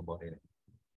our subordinate.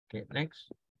 Okay, next.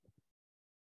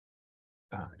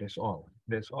 That's all.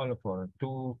 That's all for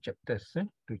two chapters.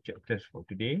 Two chapters for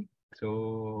today.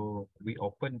 So we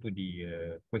open to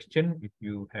the question if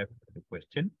you have the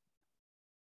question.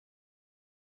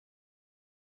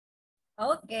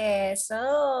 Okay, so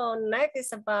next is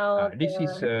about this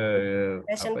is a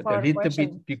little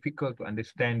bit difficult to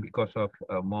understand because of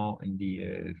more in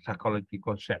the psychology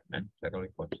concept and psychology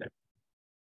concept.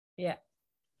 Yeah,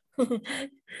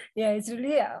 yeah, it's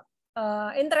really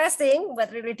interesting, but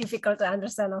really difficult to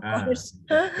understand, of course,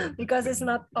 because it's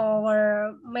not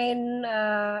our main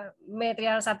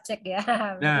material subject.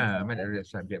 Yeah, material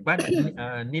subject, but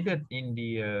needed in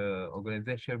the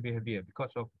organizational behavior because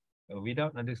of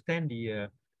without understand the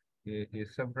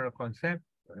several concept,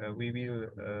 we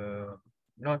will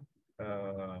not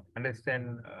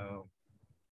understand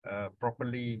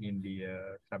properly in the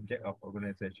subject of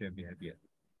organizational behavior.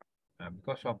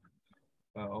 Because of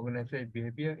organizational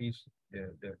behavior is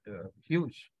the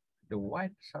huge, the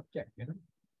wide subject,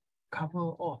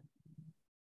 cover all,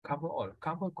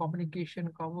 cover communication,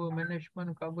 cover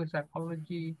management, cover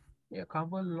psychology,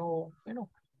 cover law,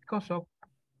 because of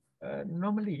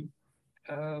normally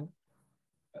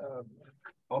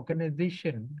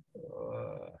organization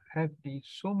have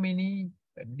so many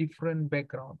different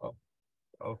background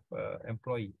of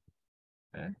employee.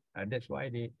 That's why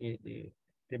they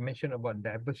mention about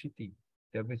diversity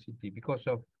because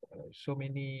of so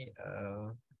many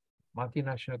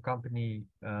multinational company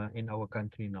in our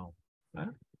country now.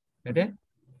 And then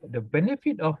the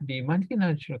benefit of the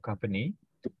multinational company,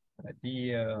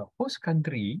 the host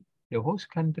country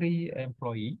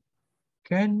employee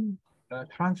can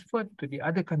transfer to the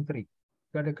other country,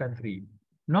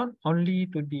 not only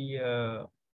to the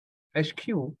HQ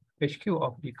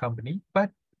of the company,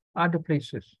 but other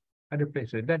places.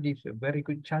 That is a very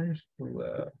good chance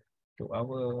to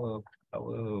our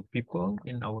people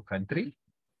in our country.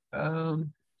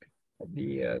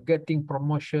 The getting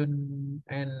promotion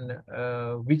and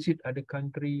visit other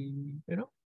country,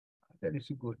 that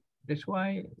is good. That's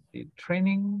why the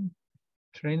training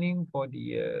for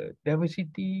the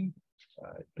diversity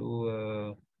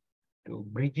to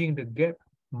bridging the gap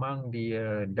among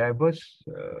the diverse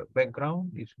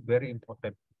background is very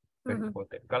important.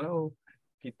 Important. Kalau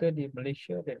kita di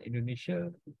Malaysia dan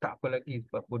Indonesia tak apa lagi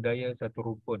sebab budaya satu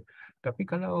rumpun. Tapi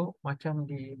kalau macam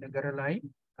di negara lain,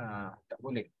 tak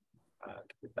boleh.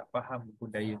 Kita tak faham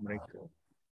budaya mereka.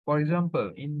 For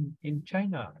example, in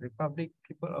China,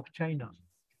 people of China,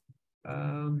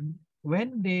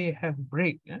 when they have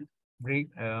break 1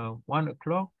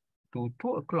 o'clock to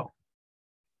 2 o'clock,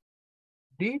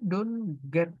 they don't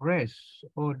get rest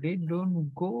or they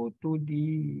don't go to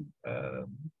the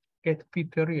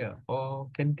cafeteria or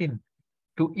canteen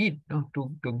to eat, to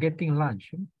getting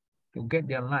lunch, to get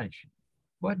their lunch.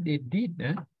 What they did,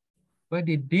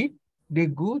 they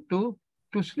go to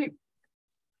sleep.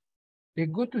 They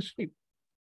go to sleep.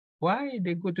 Why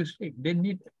they go to sleep? They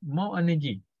need more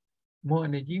energy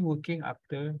working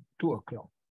after 2 o'clock.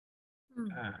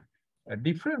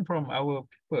 Different from our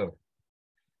people.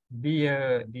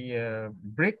 The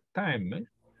break time,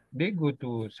 they go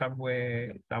to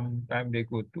somewhere, sometimes they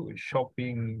go to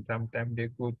shopping, sometimes they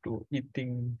go to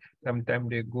eating, sometimes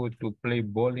they go to play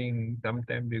bowling,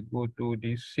 sometimes they go to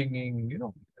the singing,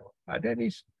 that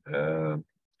is,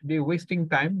 they're wasting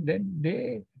time, then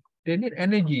they they need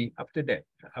energy after that.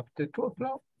 After 2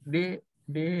 o'clock, they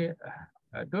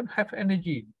don't have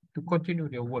energy to continue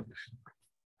their works.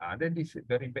 Then this is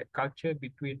very bad culture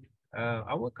between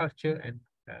our culture and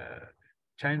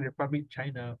China Republic,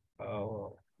 China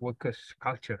workers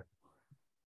culture.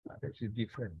 This is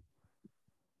different.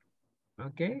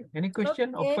 Okay, any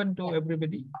question? Okay. Open to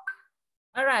everybody.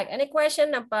 All right, any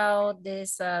question about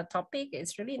this topic?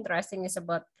 It's really interesting. It's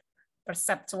about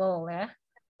perceptual ya,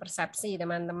 persepsi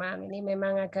teman-teman. Ini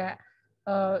memang agak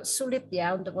sulit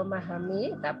ya untuk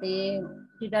memahami, tapi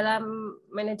di dalam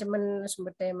manajemen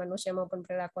sumber daya manusia maupun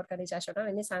perilaku organisasional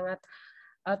ini sangat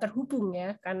terhubung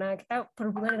ya, karena kita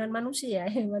berhubungan dengan manusia.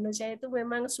 Manusia itu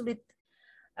memang sulit,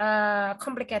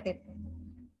 complicated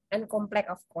and complex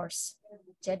of course.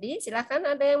 Jadi silakan,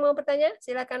 ada yang mau bertanya?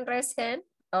 Silakan raise hand.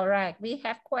 Alright, we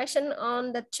have question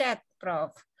on the chat,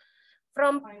 Prof.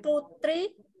 From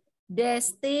Putri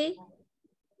Desti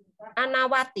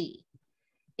Anawati.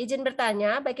 Izin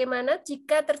bertanya, bagaimana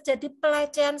jika terjadi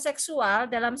pelecehan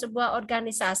seksual dalam sebuah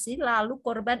organisasi, lalu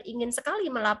korban ingin sekali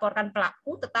melaporkan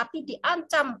pelaku, tetapi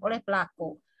diancam oleh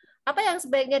pelaku? Apa yang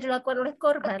sebaiknya dilakukan oleh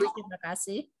korban? Terima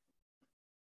kasih.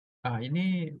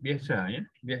 Ini biasa ya,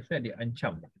 biasa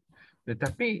diancam.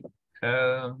 Tetapi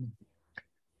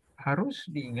harus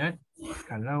diingat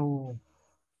kalau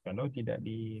tidak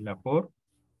dilapor,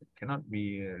 cannot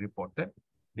be reported,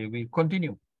 they will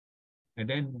continue, and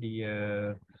then the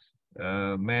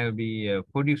may be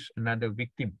produce another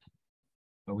victim.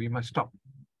 We must stop.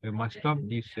 We must stop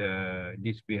this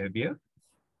behavior,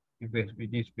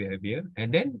 and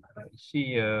then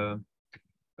see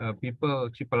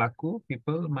si pelaku,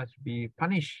 people must be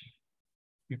punished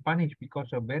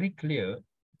because of very clear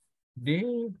they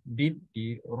did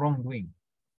the wrongdoing,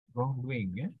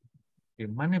 yeah? They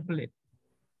manipulate.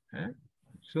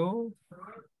 So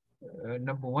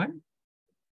number one,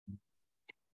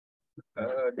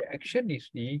 the action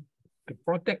is to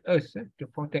protect us,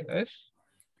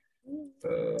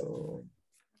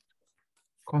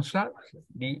 consult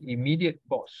the immediate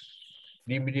boss.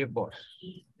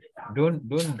 Don't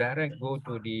direct go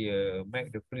to the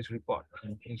make the police report.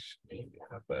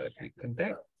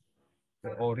 Contact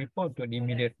or report to the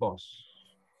immediate boss.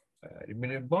 The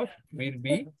immediate boss will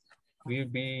be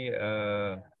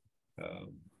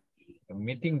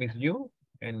meeting with you,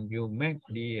 and you make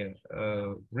the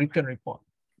written report.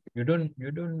 You don't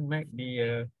make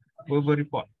the verbal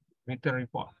report, written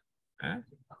report.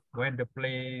 When the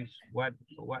place, what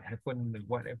happened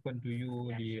to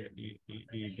you,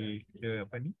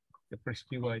 the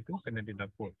peristiwa itu kena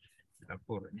dilapor.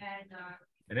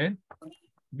 And then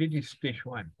this is stage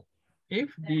one.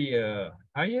 If the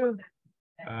higher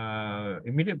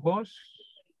immediate boss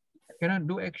cannot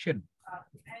do action,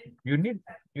 you need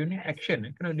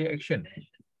action. Cannot do action.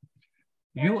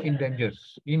 You in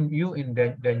dangerous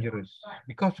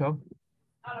because of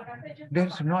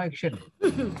there's no action.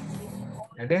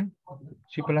 And then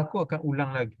si pelaku akan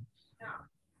ulang lagi.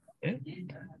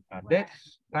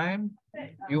 That's time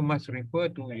you must refer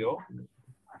to your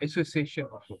association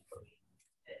also.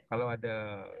 Kalau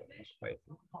ada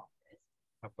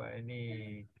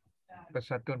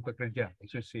persatuan pekerja,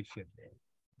 association.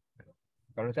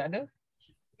 Kalau tak ada,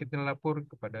 kita lapor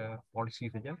kepada polisi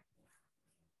saja.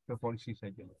 Ke polisi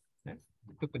saja.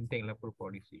 Itu penting lapor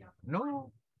polisi.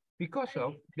 No, because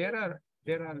of there are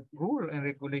rule and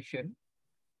regulation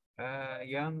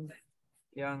yang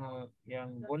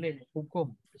boleh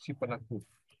hukum si pelaku.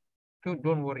 So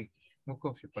don't worry,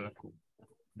 hukum si pelaku.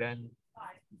 Dan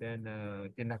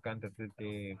tindakan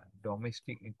tertentu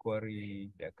domestic inquiry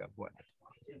dia akan buat.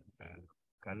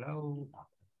 Kalau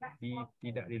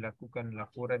tidak dilakukan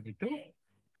laporan itu,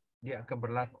 dia akan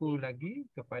berlaku lagi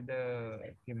kepada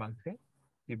si mangsa,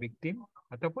 si victim,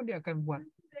 ataupun dia akan buat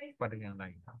pada yang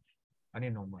lain. Ini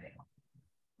normal.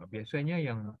 Biasanya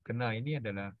yang kena ini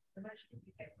adalah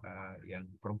yang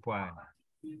perempuan,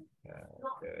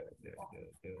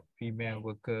 the female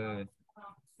worker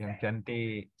yang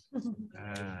cantik,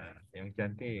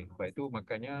 Sebab itu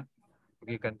makanya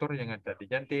pergi kantor jangan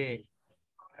cantik.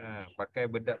 Pakai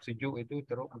bedak sejuk itu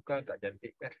teruk buka tak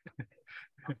cantik kan.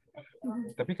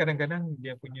 Tapi kadang-kadang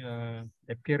dia punya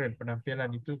appearance, penampilan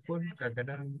itu pun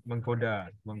kadang-kadang menggoda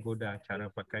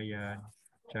cara pakaian,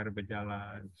 cara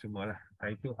berjalan, semualah.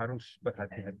 Itu harus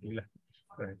berhati-hati.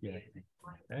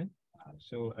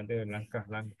 So ada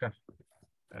langkah-langkah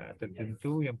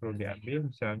tertentu yang perlu diambil.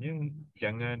 Misalnya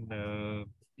jangan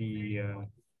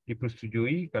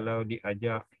dipersetujui kalau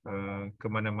diajak ke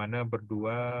mana-mana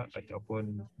berdua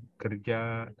ataupun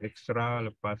kerja ekstra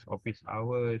lepas office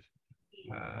hours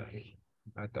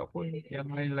ataupun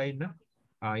yang lain-lain lah.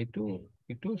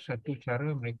 Itu satu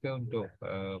cara mereka untuk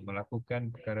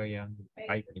melakukan perkara yang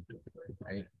baik itu.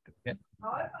 Baik. Ya.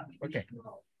 Okay.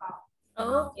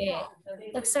 Okay.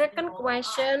 The second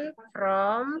question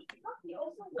from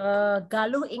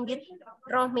Galuh Inggit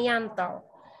Rohmianto.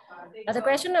 The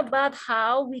question about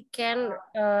how we can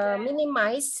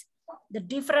minimize the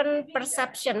different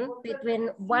perception between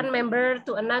one member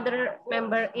to another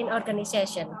member in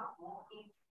organization.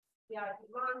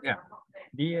 Yeah,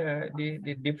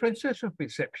 the differences of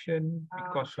perception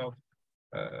because of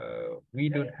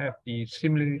we don't have the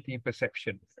similarity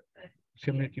perception.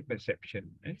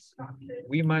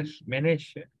 We must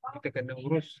manage. Kita kena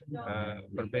urus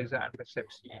perbezaan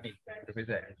persepsi ini.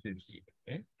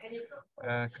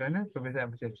 Kerana perbezaan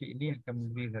persepsi ini akan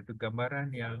memberi satu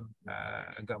gambaran yang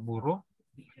agak buruk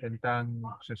tentang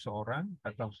seseorang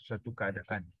atau sesuatu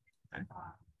keadaan.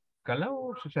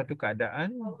 Kalau sesuatu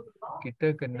keadaan,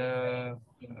 kita kena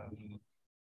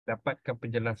dapatkan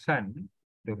penjelasan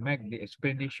to make the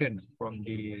explanation from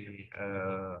the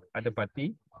other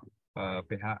party,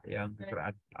 pihak yang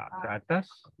teratas,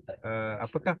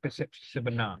 apakah persepsi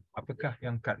sebenar, apakah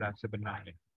yang keadaan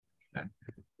sebenarnya.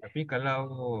 Tapi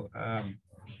kalau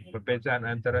perbezaan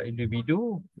antara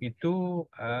individu itu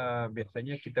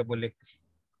biasanya kita boleh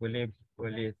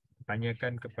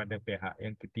tanyakan kepada pihak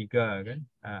yang ketiga kan,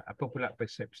 apa pula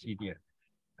persepsi dia.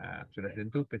 Sudah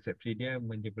tentu persepsi dia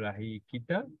menyebelahi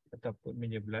kita ataupun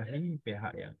menyebelahi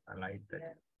pihak yang lain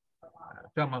tadi.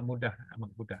 Itu amat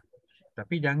mudah.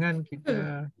 Tapi jangan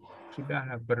kita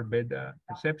sudah berbeza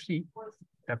persepsi,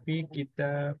 tapi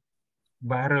kita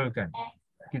baralkan.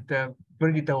 Kita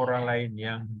beritahu orang lain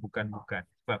yang bukan-bukan.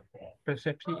 Sebab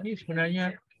persepsi ini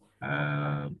sebenarnya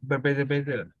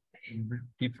berbeza-beza.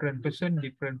 Different person,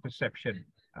 different perception.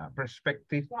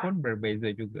 Perspektif pun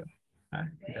berbeza juga.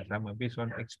 Tidak sama. Based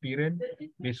on experience,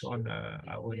 based on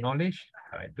our knowledge,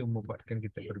 itu membuatkan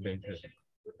kita berbeza.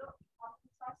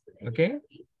 Okay?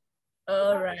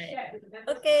 Alright.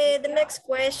 Okay, the next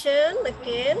question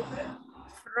again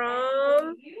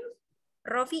from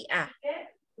Rofiah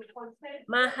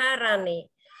Maharani.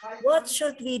 What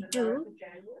should we do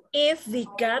if we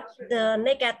got the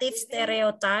negative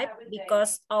stereotype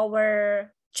because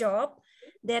our job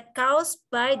that caused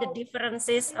by the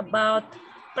differences about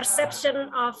perception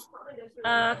of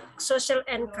social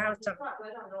and culture?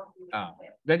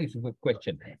 That is a good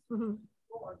question.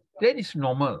 That is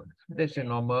normal. That's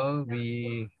normal.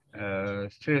 We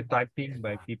stereotyping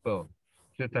by people.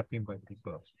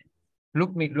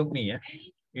 Look me. Yeah.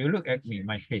 You look at me,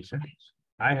 my face.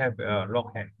 I have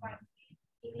long hair.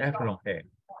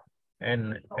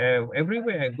 And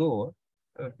everywhere I go,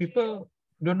 people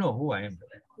don't know who I am.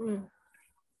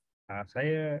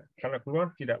 Saya kalau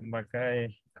keluar tidak memakai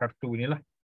kartu inilah.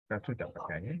 Kartu tak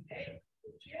pakai.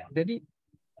 Jadi,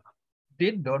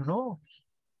 they don't know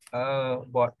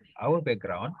about our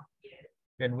background.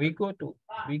 When we go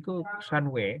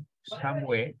somewhere,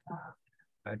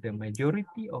 the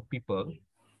majority of people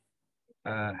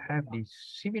have this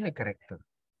similar character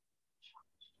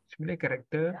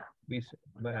with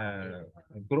a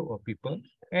group of people,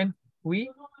 and we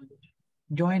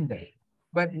join them,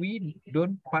 but we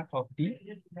don't part of the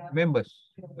members.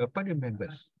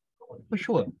 For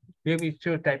sure, they will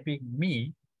still typing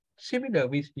me similar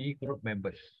with the group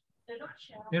members,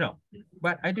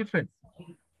 but I different.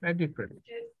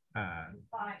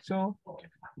 So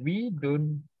we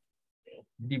don't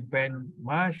depend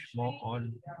much more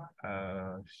on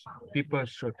people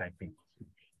stereotyping.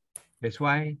 That's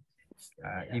why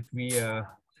if we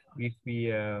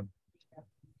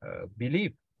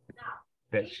believe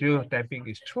that stereotyping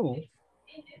is true,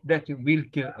 that will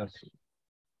kill us.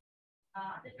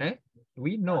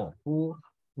 We know who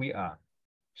we are,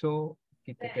 so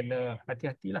kita kena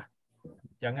hati-hatilah.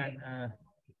 Jangan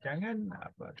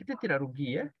kita tidak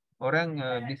rugi ya. Orang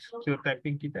di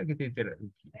stereotyping kita tidak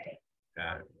rugi.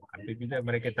 Apabila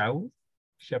mereka tahu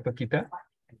siapa kita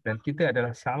dan kita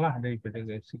adalah salah daripada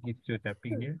segi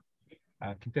stereotyping dia,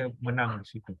 kita menang di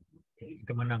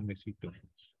situ.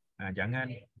 Jangan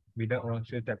bila orang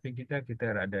stereotyping kita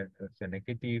ada rasa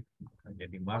negatif,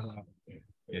 jadi marah,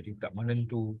 jadi tak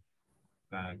menentu.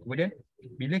 Kemudian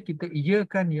bila kita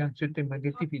iyakan yang stereotyping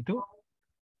negatif itu,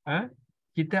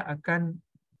 kita akan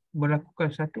melakukan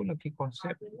satu lagi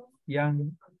konsep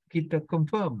yang kita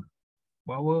confirm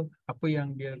bahawa apa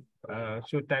yang dia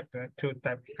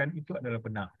stereotypekan itu adalah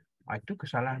benar. Itu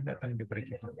kesalahan datang daripada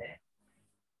kita.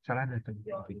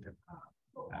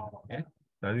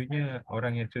 Selalunya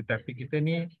orang yang stereotyping kita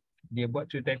ni, dia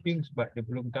buat stereotyping sebab dia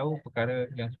belum tahu perkara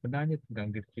yang sebenarnya tentang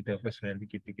diri kita,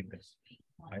 personality kita.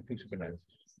 Itu sebenarnya.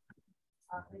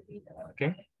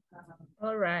 Okay.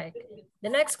 All right. The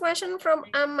next question from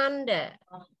Amanda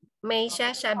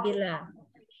Meisha Shabila.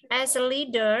 As a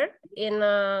leader in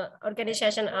an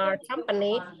organization or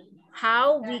company,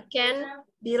 how we can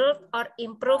build or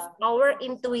improve our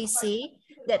intuition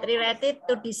that related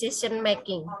to decision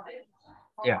making?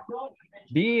 Yeah,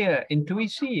 the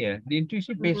intuition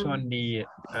based on the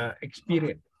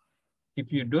experience.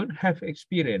 If you don't have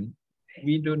experience,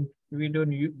 we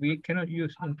cannot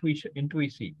use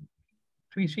intuition.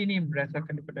 Intuisi ini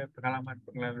berdasarkan daripada pengalaman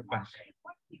lepas.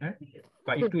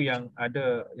 Sebab itu yang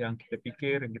ada yang kita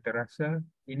fikir, yang kita rasa,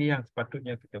 ini yang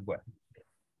sepatutnya kita buat.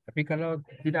 Tapi kalau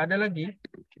tidak ada lagi,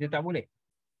 kita tak boleh.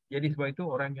 Jadi sebab itu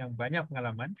orang yang banyak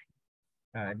pengalaman,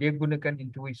 dia gunakan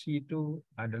intuisi itu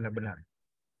adalah benar.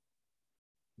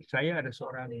 Saya ada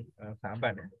seorang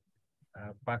sahabat,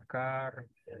 pakar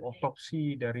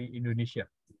otopsi dari Indonesia.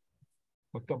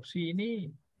 Otopsi ini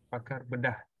pakar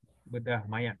bedah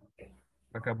mayat.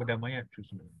 Pakar bedah mayat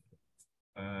itu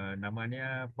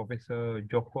namanya Profesor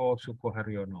Joko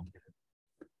Sukoharyono.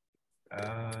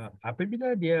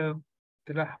 Apabila dia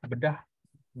telah bedah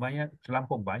mayat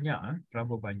terlampau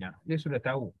banyak, dia sudah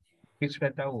tahu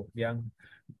yang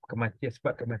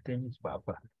sebab kematian ini sebab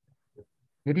apa.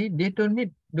 Jadi dia don't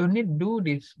need do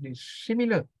this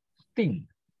similar thing.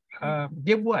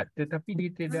 Dia buat, tetapi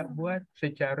dia tidak buat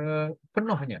secara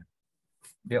penuhnya.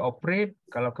 Dia operate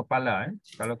kalau kepala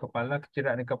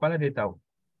kecederaan kepala, dia tahu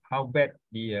how bad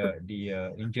dia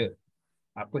injured,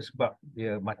 apa sebab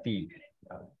dia mati,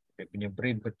 dia punya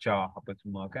brain pecah apa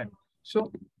semua kan. So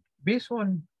based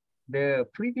on the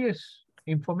previous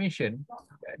information,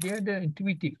 dia ada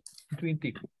intuitive.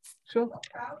 So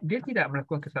dia tidak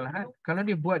melakukan kesalahan. Kalau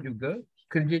dia buat juga,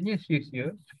 kerjanya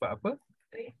sia-sia. Sebab apa?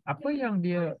 Apa yang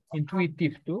dia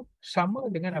intuitif tu sama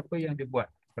dengan apa yang dia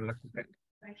buat, perlakukan.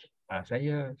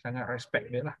 Saya sangat respect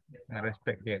dia lah.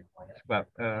 Sebab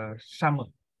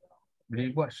sama. Dia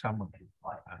buat sama.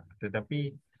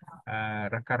 Tetapi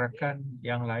rakan-rakan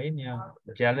yang lain yang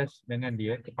jealous dengan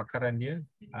dia, kepakaran dia,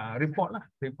 report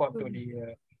tu di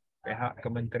pihak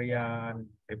kementerian,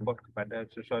 report kepada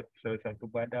sesuatu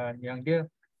badan yang dia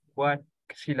buat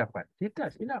kesilapan. Dia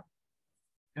tak silap.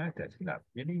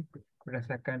 Jadi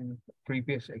berdasarkan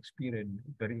previous experience,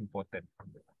 very important.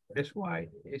 That's why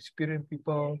experienced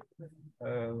people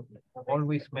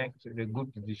always make the good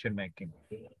decision making.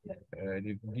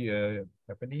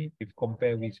 If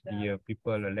compare with the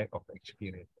people lack of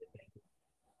experience.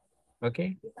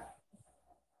 Okay.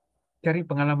 Cari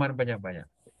pengalaman banyak-banyak.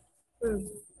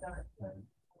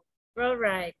 All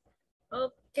right.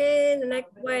 Okay, the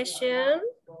next question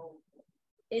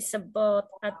is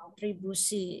about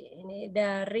atribusi. Ini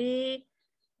dari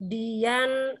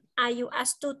Dian Ayu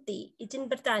Astuti. Izin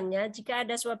bertanya, jika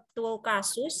ada suatu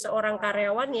kasus seorang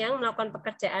karyawan yang melakukan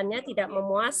pekerjaannya tidak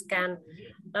memuaskan,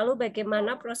 lalu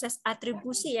bagaimana proses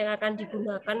atribusi yang akan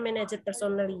digunakan manajer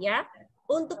personalia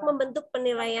untuk membentuk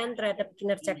penilaian terhadap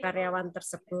kinerja karyawan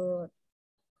tersebut?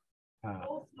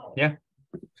 Ya,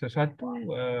 sesuatu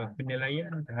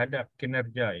penilaian terhadap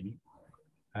kinerja ini,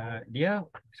 dia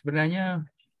sebenarnya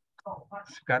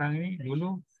sekarang ini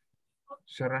dulu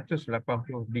 180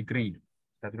 degree.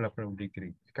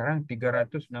 Sekarang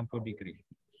 360 degree.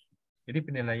 Jadi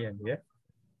penilaian dia,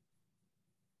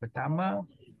 pertama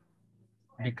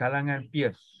di kalangan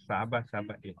peers,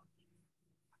 sahabat-sahabat dia.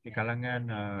 Di kalangan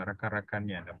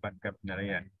rakan-rakannya dapatkan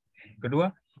penilaian. Kedua,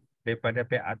 daripada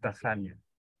pihak atasannya.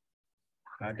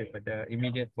 Daripada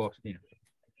immediate boss-nya.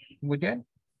 Kemudian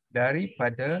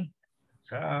daripada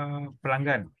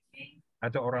pelanggan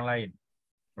atau orang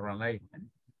lain.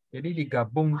 Jadi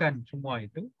digabungkan semua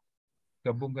itu,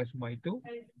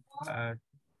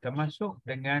 termasuk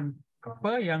dengan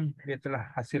apa yang dia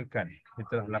telah hasilkan, dia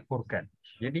telah laporkan.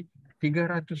 Jadi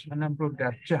 360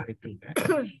 darjah itu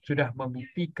sudah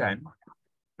membuktikan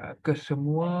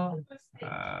kesemua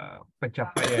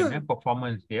pencapaiannya,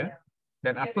 performance dia,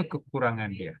 dan apa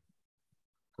kekurangan dia.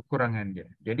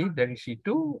 Jadi dari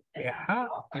situ pihak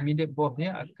immediate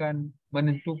boss-nya akan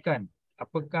menentukan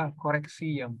apakah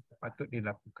koreksi yang patut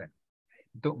dilakukan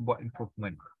untuk buat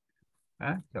improvement.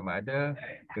 Sama ada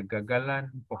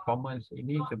kegagalan performance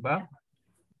ini sebab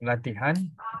latihan,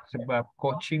 sebab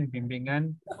coaching,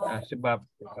 bimbingan, sebab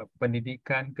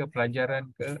pendidikan ke,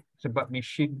 pelajaran ke, sebab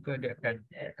mesin ke, dia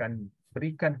akan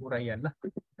berikan huraian lah.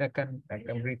 Dia akan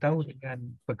beritahu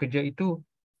dengan pekerja itu,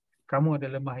 kamu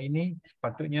ada lemah ini,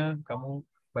 sepatutnya kamu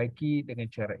baiki dengan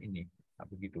cara ini.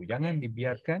 Begitu. Jangan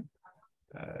dibiarkan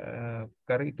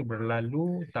perkara itu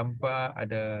berlalu tanpa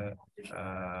ada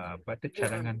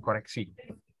cadangan koreksi.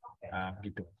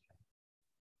 Gitu.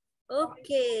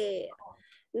 Okay.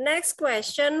 Next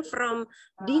question from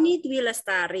Dini Dwi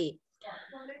Lestari.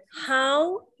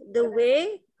 How the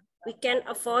way we can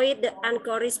avoid the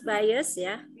anchoring bias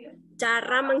ya.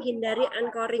 Cara menghindari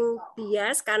anchoring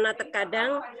bias karena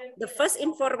terkadang the first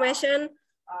information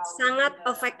sangat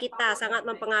affect kita, sangat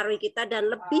mempengaruhi kita dan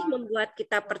lebih membuat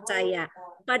kita percaya.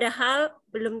 Padahal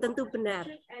belum tentu benar.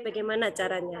 Bagaimana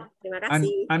caranya? Terima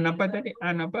kasih. Apa tadi?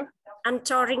 Apa?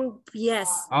 Anchoring bias.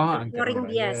 Oh, Anchoring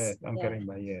bias. Anchoring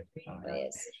bias.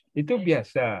 Bias. Itu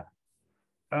biasa.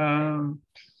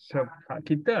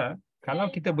 Kita kalau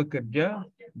kita bekerja,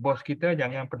 bos kita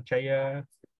jangan percaya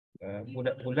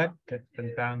bulat-bulat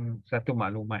tentang satu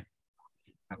maklumat.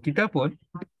 Kita pun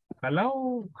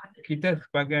kalau kita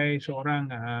sebagai seorang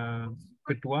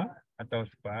ketua atau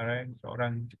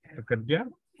seorang pekerja,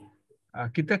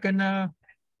 kita kena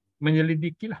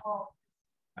menyelidikilah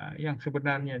yang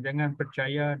sebenarnya. Jangan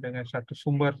percaya dengan satu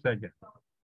sumber saja.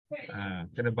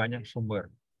 Kena banyak sumber.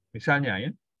 Misalnya ya,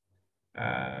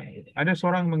 ada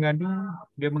seorang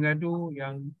dia mengadu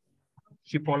yang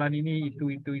si Polan ini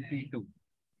itu.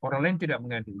 Orang lain tidak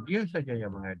mengadu, dia saja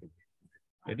yang mengadu.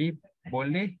 Jadi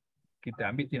boleh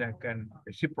kita ambil tindakan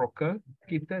reciprocal,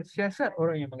 kita siasat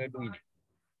orang yang mengadu ini.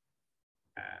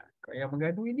 Yang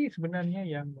mengadu ini sebenarnya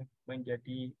yang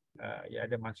menjadi ya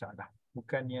ada masalah,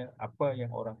 bukannya apa yang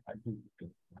orang adu itu.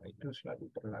 Itu selalu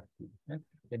berlaku.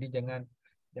 Jadi jangan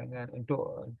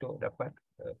untuk dapat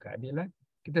keadilan,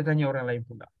 kita tanya orang lain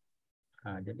pula.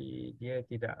 Jadi dia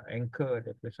tidak anchor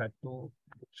daripada satu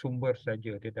sumber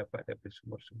saja, dia dapat daripada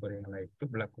sumber-sumber yang lain. Itu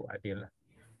berlaku adil lah.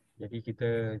 Jadi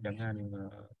kita jangan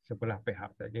sebelah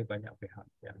pihak saja, banyak pihak.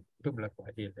 Yang itu berlaku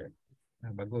adil.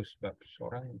 Bagus sebab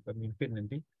seorang pemimpin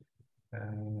nanti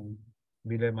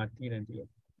bila mati nanti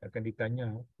akan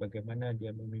ditanya bagaimana dia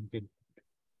memimpin,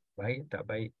 baik tak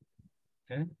baik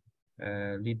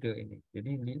leader ini.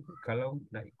 Jadi kalau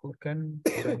nak ikutkan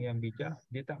orang yang bijak,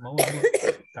 dia tak mau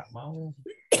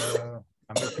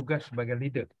ambil tugas sebagai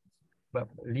leader. Sebab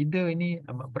leader ini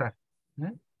amat berat.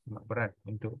 Amat berat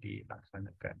untuk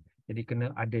dilaksanakan. Jadi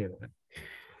kena adil.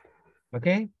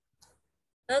 Okay?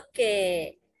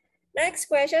 Okay. Next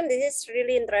question. This is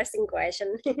really interesting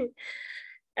question.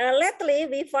 Lately,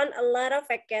 we found a lot of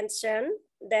vacancies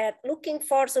that looking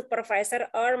for supervisor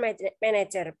or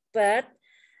manager, but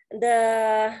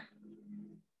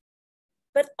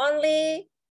only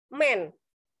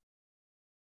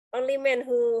men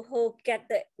who get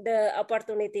the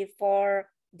opportunity for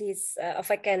this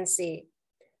vacancy.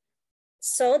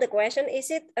 So the question,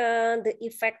 is it the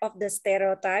effect of the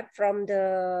stereotype from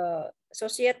the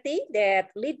society that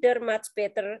leader much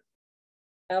better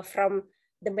from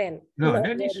the men? No,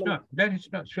 that is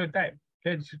not stereotype.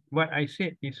 That's what I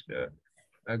said is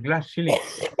a glass ceiling.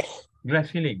 Glass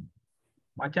ceiling.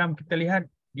 Macam kita lihat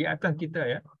di atas kita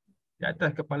ya, di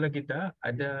atas kepala kita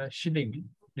ada shielding,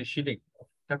 the shielding.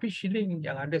 Tapi shielding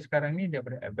yang ada sekarang ni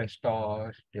daripada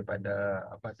asbestos, daripada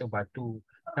batu.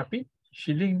 Tapi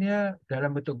shielding dia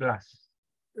dalam bentuk gelas.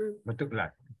 Bentuk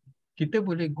gelas. Kita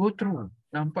boleh go through,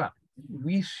 nampak.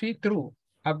 We see through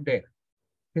up there.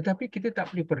 Tetapi kita tak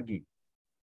boleh pergi.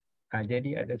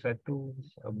 Jadi ada satu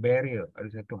barrier, ada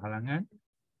satu halangan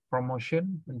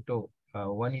promotion untuk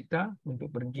wanita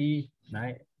untuk pergi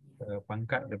naik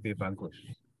pangkat lebih bagus.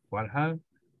 Walhal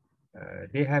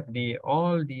they have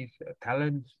all these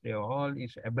talents, all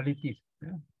these abilities,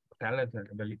 talents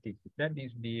and abilities. That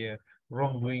is the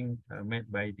wrongdoing made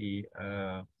by the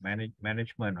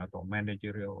management atau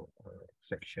managerial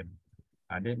section.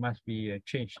 They must be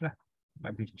changed lah,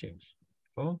 must be changed.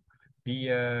 So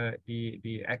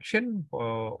the action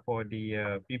for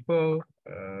the people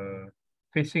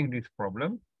facing this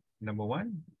problem, number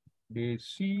one, they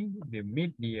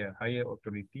meet the higher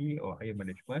authority or higher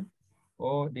management,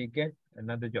 or they get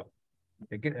another job.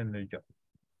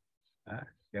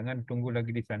 Jangan tunggu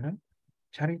lagi di sana,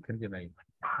 cari kerja lain.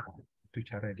 Itu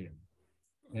cara dia.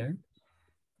 Yeah?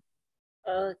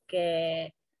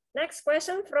 Okay. Next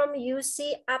question from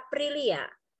UC Aprilia.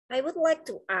 I would like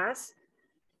to ask,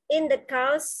 in the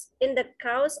cause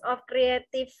of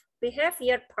creative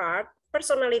behavior part,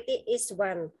 personality is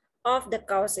one of the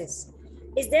causes.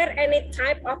 Is there any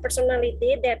type of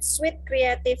personality that suit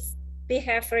creative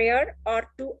behavior, or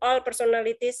do all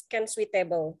personalities can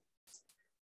suitable?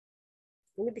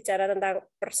 Ini bicara tentang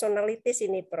personalities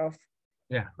ini, Prof.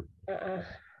 Ya.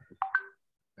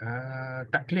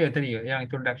 Tak clear tadi yang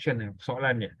introduction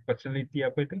soalannya. Personality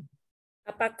apa itu?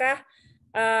 Apakah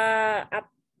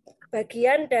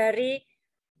bagian dari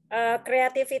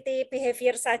creativity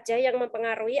behavior saja yang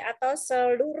mempengaruhi, atau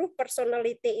seluruh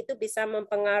personality itu bisa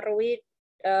mempengaruhi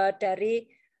dari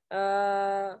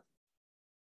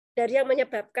yang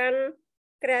menyebabkan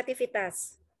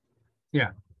kreativitas?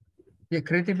 Ya, Ya,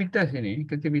 kreativitas ini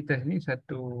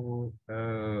satu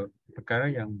perkara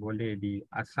yang boleh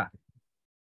diasah.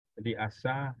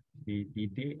 Diasah,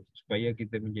 dididik supaya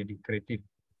kita menjadi kreatif.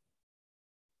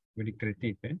 Very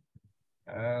creative.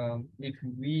 If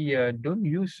we don't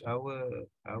use our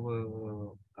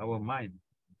mind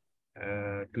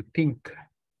to think,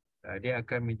 dia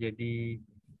akan menjadi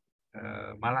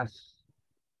malas.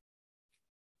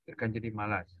 Akan jadi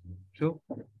malas. So,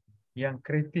 yang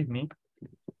kreatif ni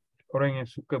orang yang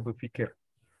suka berfikir.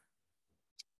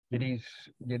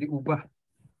 Jadi ubah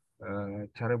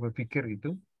cara berfikir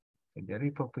itu.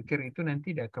 Dari berfikir itu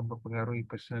nanti dia akan mempengaruhi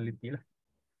personality lah.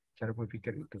 Cara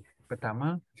berfikir itu.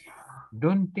 Pertama,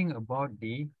 don't think about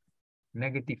the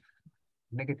negative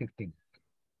thing.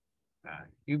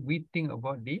 If we think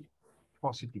about the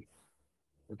positive,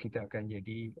 kita akan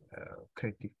jadi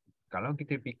kreatif. Kalau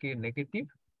kita fikir negatif,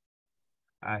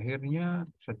 akhirnya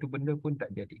satu benda pun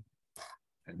tak jadi.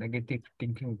 Negative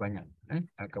thinking banyak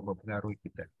akan mempengaruhi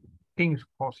kita. Think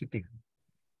positive.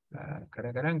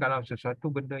 Kadang-kadang kalau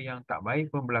sesuatu benda yang tak baik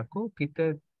pun berlaku,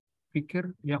 kita fikir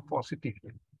yang positif.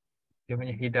 Dia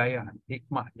punya hidayah,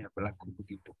 hikmahnya berlaku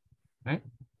begitu.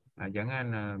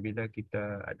 Jangan bila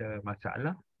kita ada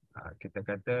masalah, kita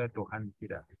kata Tuhan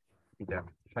tidak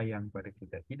sayang pada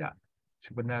kita. Tidak.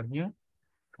 Sebenarnya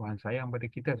Tuhan sayang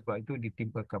pada kita sebab itu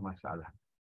ditimpakan masalah.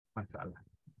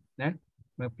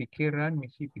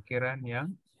 Misi pikiran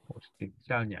yang positif.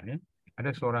 Misalnya,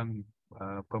 ada seorang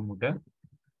pemuda,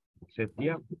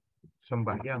 setiap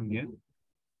sembahyangnya,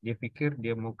 dia fikir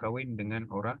dia mau kahwin dengan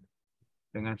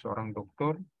seorang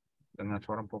doktor, dengan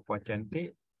seorang perempuan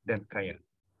cantik dan kaya.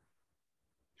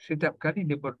 Setiap kali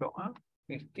dia berdoa,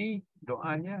 mesti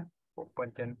doanya perempuan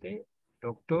cantik,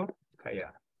 doktor, kaya.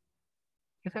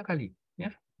 Setiap kali, ya.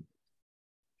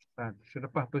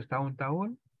 Selepas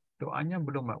bertahun-tahun, doanya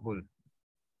belum makbul.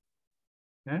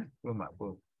 Belum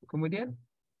makbul. Kemudian,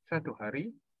 satu hari,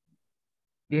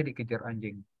 dia dikejar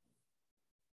anjing.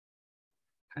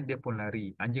 Dia pun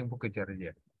lari, anjing pun kejar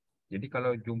dia. Jadi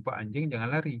kalau jumpa anjing,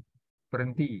 jangan lari.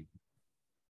 Berhenti.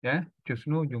 Ya,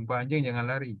 Cusnu jumpa anjing, jangan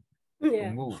lari.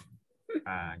 Tunggu.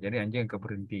 Jadi anjing akan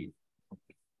berhenti.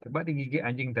 Sebab digigit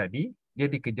anjing tadi, dia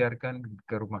dikejarkan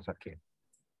ke rumah sakit.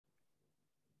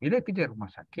 Bila kejar rumah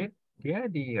sakit, dia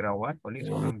dirawat oleh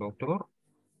seorang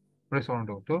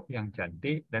doktor yang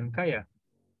cantik dan kaya.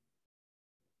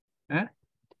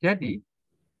 Jadi,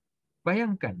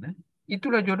 bayangkan,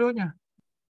 itulah jodohnya.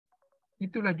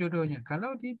 Itulah jodohnya.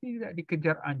 Kalau dia tidak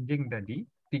dikejar anjing tadi,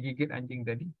 digigit anjing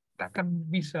tadi, takkan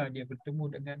bisa dia bertemu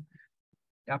dengan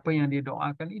apa yang dia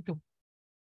doakan itu.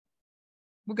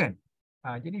 Bukan?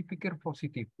 Jadi fikir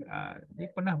positif.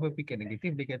 Dia pernah berfikir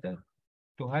negatif, dia kata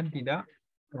Tuhan tidak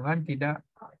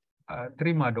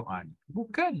terima doa.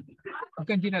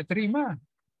 Bukan tidak terima,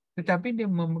 tetapi dia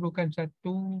memerlukan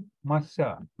satu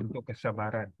masa untuk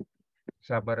kesabaran.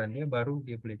 Kesabaran dia baru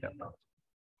dia boleh dapat.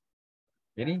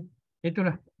 Jadi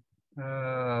itulah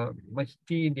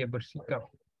mesti dia bersikap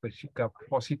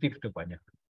positif tu banyak.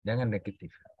 Jangan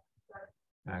negatif.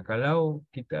 Kalau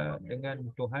kita dengan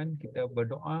Tuhan kita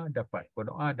berdoa dapat.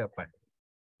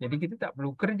 Jadi kita tak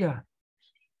perlu kerja.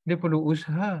 Dia perlu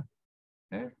usaha.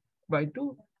 Sebab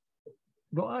itu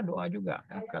doa juga.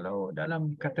 Kalau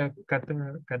dalam kata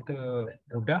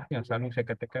mudah yang selalu saya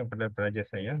katakan pada pelajar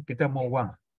saya, kita mau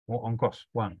ongkos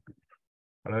wang.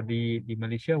 Kalau di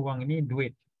Malaysia wang ini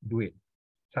duit.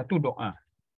 Satu doa.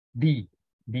 D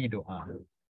doa.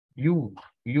 U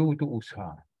tu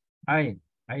usaha. I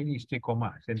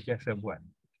istiqomah, sentiasa buat.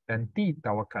 Dan T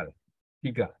tawakal.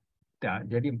 3.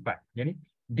 Jadi 4. Jadi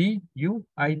D, U,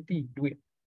 I, T, duit.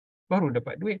 Baru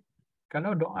dapat duit.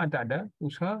 Kalau doa tak ada,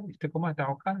 usaha, istiqomah,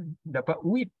 tawakal, dapat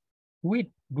duit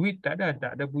tak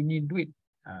ada bunyi duit.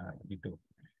 Gitu.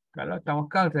 Kalau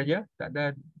tawakal saja, tak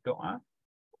ada doa,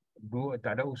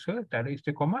 tak ada usaha, tak ada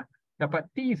istiqomah,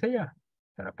 dapat T saja.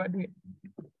 Tak dapat duit.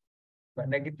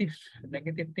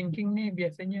 Negative thinking ni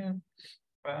biasanya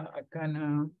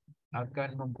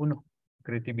akan membunuh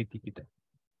kreativiti kita.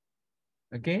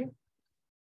 Okay?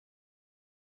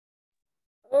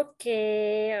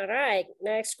 Okay, alright.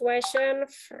 Next question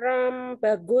from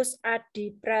Bagus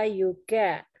Adi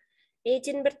Prayoga.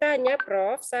 Izin bertanya,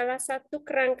 Prof. Salah satu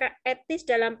kerangka etis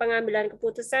dalam pengambilan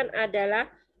keputusan adalah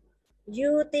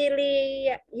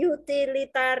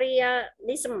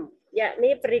utilitarianisme,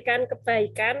 yakni berikan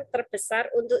kebaikan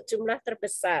terbesar untuk jumlah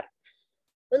terbesar.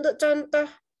 Untuk contoh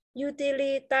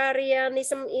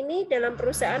utilitarianisme ini dalam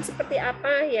perusahaan seperti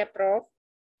apa ya, Prof?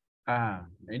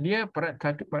 Dia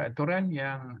satu peraturan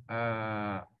yang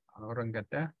orang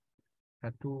kata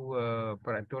satu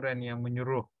peraturan yang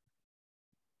menyuruh.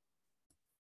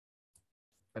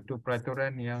 satu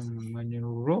peraturan yang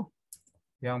menyeluruh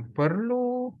yang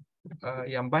perlu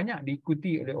yang banyak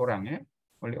diikuti oleh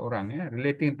orang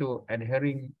relating to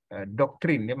adhering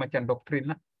doktrin. Dia macam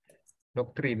doktrin lah,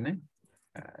 doktrin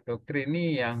doktrin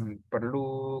ni yang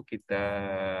perlu kita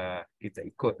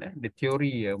ikut the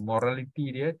teori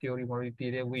morality dia,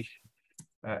 which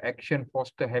action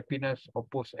foster happiness,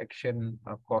 oppose action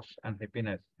cause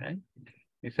unhappiness.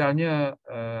 Misalnya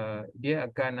dia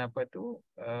akan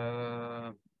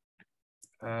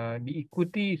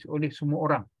diikuti oleh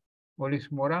semua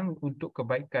orang untuk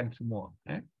kebaikan semua,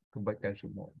 kebaikan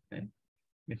semua.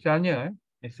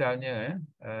 Misalnya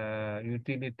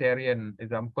utilitarian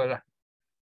example lah.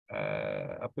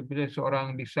 Apabila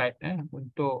seorang decide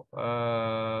untuk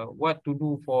what to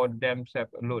do for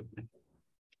themselves alone,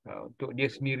 untuk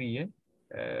dia sendiri,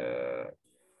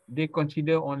 they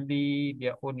consider only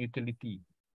their own utility.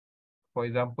 For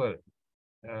example,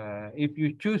 if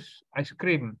you choose ice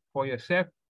cream for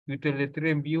yourself,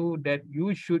 utilitarian view that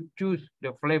you should choose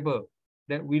the flavor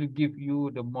that will give you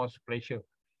the most pleasure.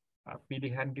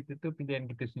 Pilihan kita tu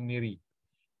pilihan kita sendiri.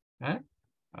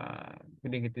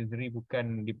 Pilihan kita sendiri,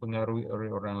 bukan dipengaruhi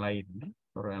oleh orang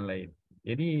lain.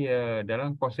 Jadi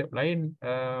dalam konsep lain,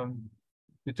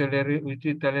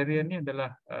 utilitarian ni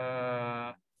adalah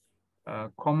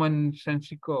common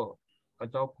sensical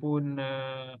ataupun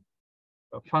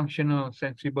functional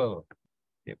sensible,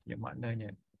 dia punya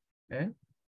maknanya.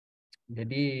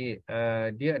 Jadi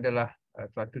dia adalah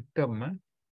suatu term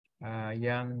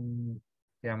yang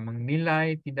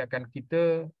menilai tindakan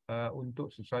kita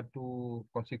untuk sesuatu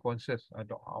consequences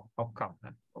atau outcome.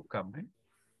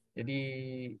 Jadi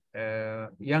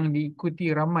yang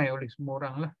diikuti ramai oleh semua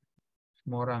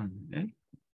orang.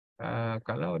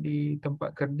 Kalau di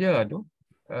tempat kerja tu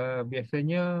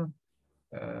biasanya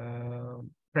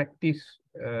practice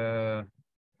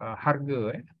harga,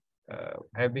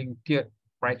 having tiered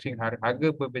pricing, harga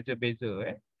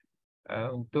berbeza-beza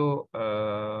untuk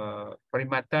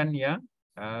perkhidmatan yang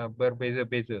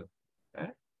berbeza-beza.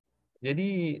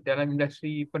 Jadi dalam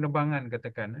industri penerbangan,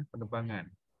 katakan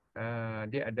penerbangan,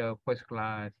 dia ada first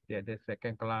class, dia ada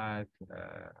second class,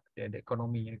 dia ada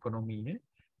ekonomi.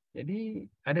 Jadi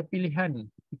ada pilihan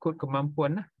ikut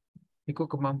kemampuan.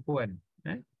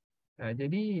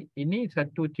 Jadi ini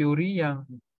satu teori yang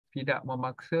tidak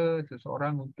memaksa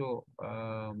seseorang untuk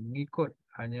mengikut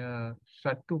hanya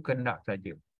satu kehendak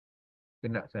saja.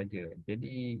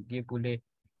 Jadi dia boleh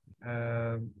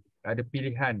ada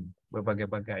pilihan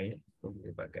berbagai-bagai.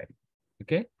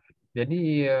 Okey.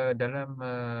 Jadi dalam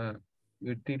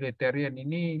utilitarian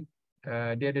ini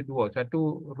dia ada dua.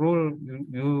 Satu rule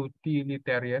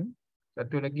utilitarian,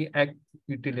 satu lagi act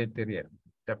utilitarian.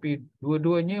 Tapi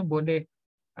dua-duanya boleh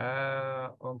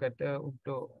orang kata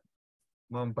untuk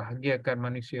membahagiakan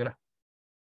manusia lah.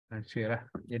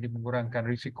 Jadi mengurangkan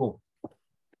risiko.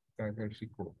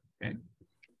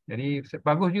 Jadi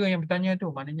bagus juga yang bertanya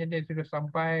tu, maknanya dia sudah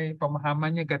sampai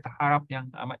pemahamannya ke tahap yang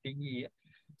amat tinggi,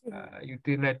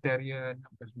 utilitarian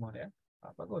apa semua ya.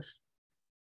 Bagus.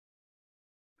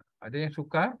 Ada yang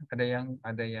suka,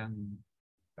 ada yang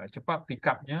cepat pick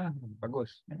up-nya,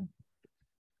 bagus.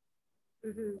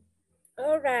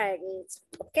 Alright.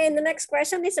 Okay, the next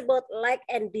question is about like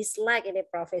and dislike ini,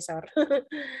 Professor.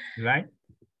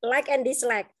 Like and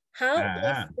dislike. How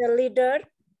if the leader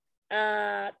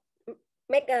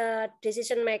make a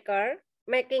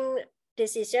making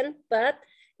decision, but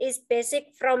is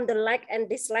basic from the like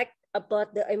and dislike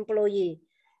about the employee.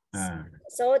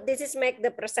 So this is make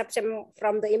the perception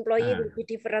from the employee will be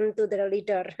different to the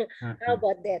leader. How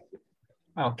about that?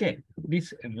 Okay,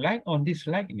 this like on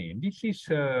dislike ni, this is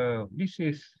the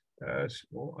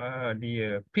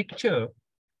picture.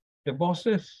 The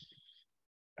bosses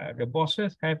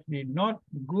have the not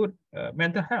good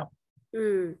mental health.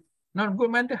 Not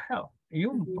good mental health.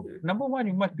 Number one,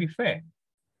 you must be fair.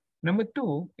 Number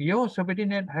two, your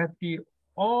subordinate have the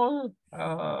all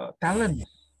talents.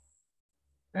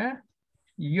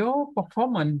 Your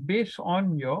performance based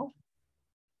on your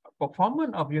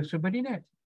performance of your subordinate.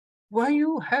 Why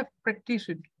you have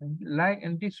practiced like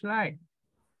and dislike?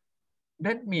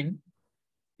 That means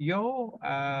your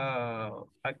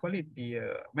I call it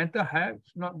the mental health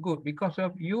is not good because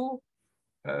of you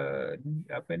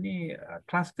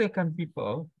clusterkan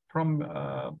people from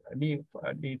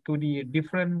to the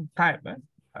different type.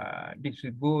 This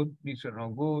is good, this is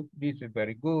not good, this is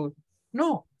very good.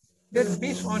 No, that's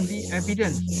based on the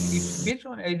evidence. It's based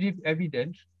on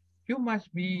evidence. You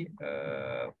must be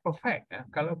perfect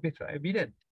kalau based on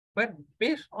evidence. But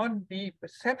based on the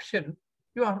perception,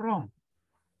 you are wrong.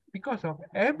 Because of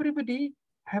everybody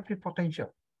have the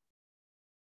potential.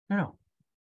 No.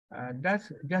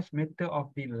 That's just matter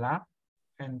of the luck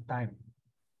and time.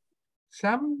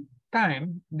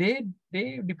 Sometimes they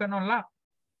depend on luck.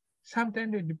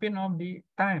 Sometimes they depend on the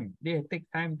time. They take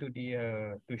time to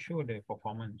show the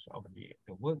performance of the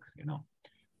work. You know,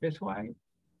 that's why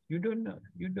you don't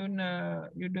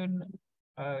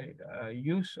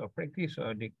use or practice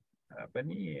or the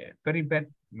very bad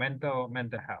mental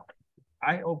health.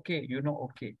 I okay, you know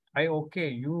okay. I okay,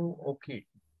 you okay.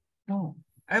 No,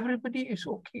 everybody is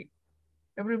okay.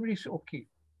 Everybody is okay.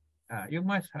 You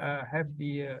must have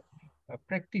the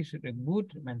practice the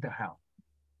good mental health.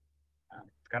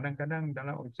 Kadang-kadang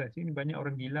dalam organisasi ini banyak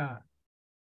orang gila.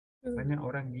 Banyak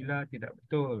orang gila tidak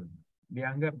betul. Dia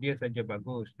anggap dia saja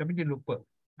bagus, tapi dia lupa.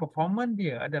 Performance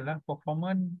dia adalah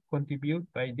performance contribute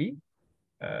by the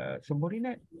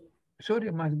subordinate. So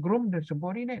they must groom the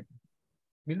subordinate.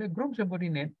 Bila groom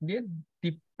subordinate, dia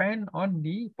depend on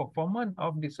the performance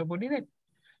of the subordinate.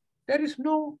 There is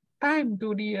no time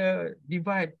to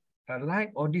divide like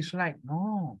or dislike.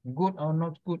 No, good or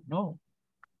not good. No,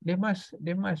 they must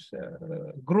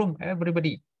groom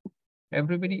everybody.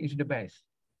 Everybody is the best.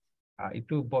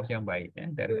 Itu bos yang baik.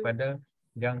 Daripada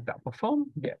yang tak perform,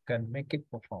 dia akan make it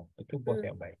perform. Itu bos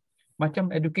yang baik.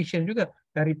 Macam education juga,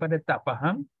 daripada tak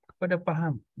faham kepada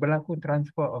faham, berlaku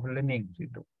transfer of learning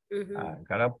situ.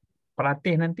 Kalau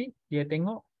pelatih nanti dia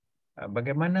tengok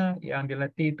bagaimana yang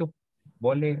dilatih itu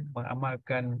boleh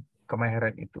mengamalkan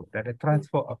kemahiran itu. Ada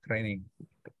transfer of training.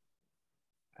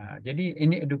 Jadi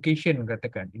ini education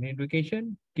katakan. Ini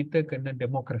education kita kena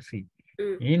demokrasi.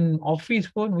 In office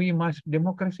pun we must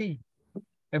democracy.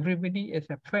 Everybody is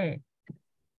fair.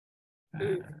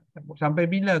 Sampai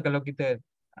bila kalau kita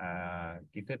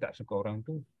tak suka orang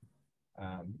tu,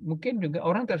 mungkin juga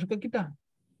orang tak suka kita.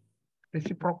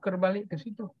 Reciprocal balik ke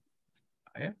situ.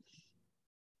 Ya.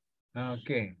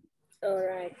 Okay.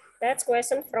 Alright. That's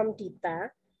question from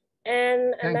Dita.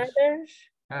 And another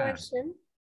question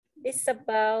is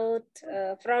about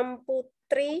from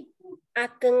Putri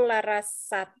Ageng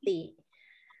Larasati.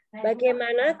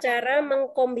 Bagaimana cara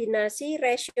mengkombinasi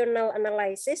rational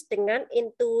analysis dengan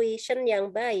intuition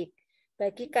yang baik?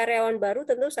 Bagi karyawan baru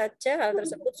tentu saja hal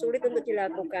tersebut sulit untuk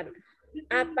dilakukan.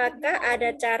 Apakah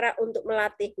ada cara untuk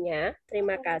melatihnya?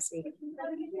 Terima kasih.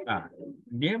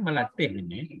 Dia melatih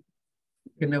ini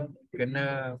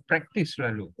kena practice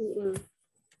selalu.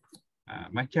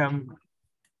 Macam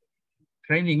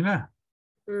training lah.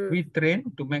 We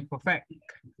train to make perfect.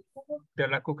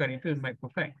 Kita lakukan itu to make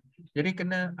perfect. Jadi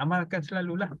kena amalkan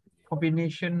selalulah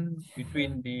combination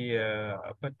between the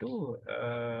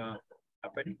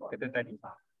kata tadi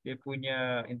dia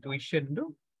punya intuition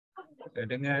tu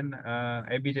dengan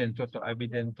evidence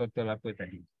total apa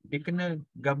tadi. Dia kena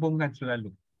gabungkan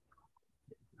selalu.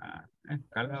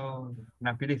 Kalau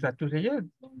nak pilih satu saja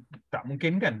tak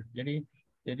mungkin kan.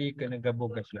 Jadi kena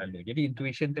gabungkan selalu. Jadi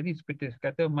intuition tadi seperti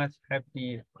kata must have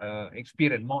the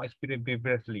experience, more experience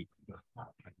previously.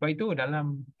 Sebab itu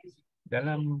dalam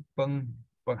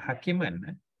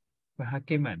penghakiman.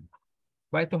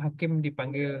 Sebab itu hakim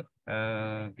dipanggil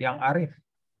yang arif.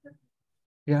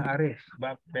 Yang arif.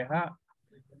 Sebab pihak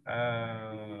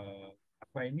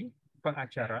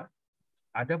pengacara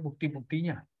ada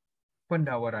bukti-buktinya.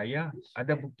 Pendakwa raya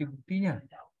ada bukti-buktinya.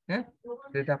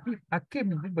 Tetapi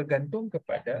hakim itu bergantung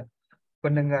kepada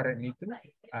pendengaran itu.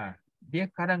 Dia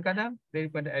kadang-kadang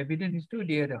daripada evidence itu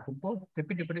dia ada kumpul,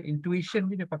 tapi daripada intuition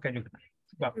dia pakai juga.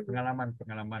 Sebab pengalaman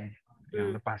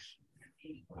yang lepas.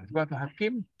 Sebab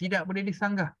hakim tidak boleh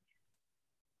disanggah.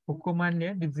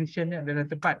 Hukumannya, decisionnya adalah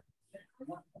tepat.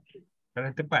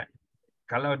 Adalah tepat.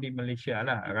 Kalau di Malaysia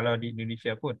lah, kalau di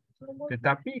Indonesia pun.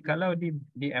 Tetapi kalau di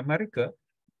Amerika,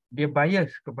 dia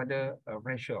bias kepada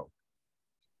racial.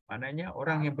 Maknanya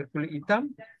orang yang berkulit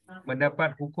hitam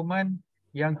mendapat hukuman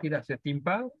yang tidak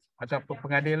setimpal atau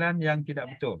pengadilan yang tidak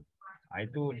betul.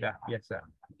 Itu dah biasa.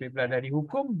 Bila dah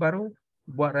dihukum baru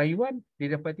buat rayuan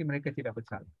didapati mereka tidak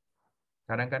bersalah.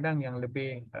 Kadang-kadang yang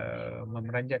lebih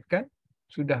memeranjatkan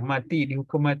sudah mati,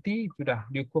 dihukum mati, sudah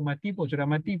dihukum mati pun, sudah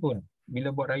mati pun.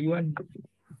 Bila buat rayuan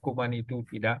hukuman itu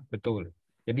tidak betul.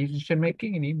 Jadi decision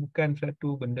making ini bukan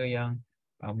satu benda yang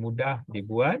mudah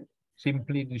dibuat.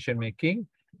 Simply decision making.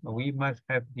 We must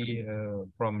have the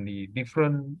from the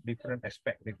different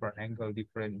aspect, different angle,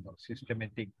 different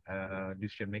systematic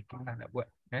decision making lah nak buat.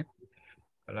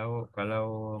 Kalau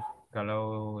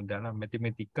dalam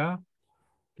matematika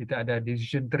kita ada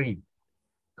decision tree,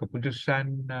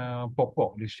 keputusan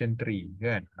pokok decision tree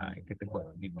kan, kita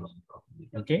buat gitu.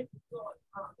 Okay.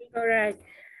 Alright.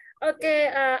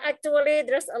 Okay. Actually,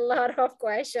 there's a lot of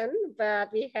questions, but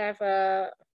we have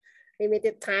a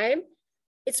limited time.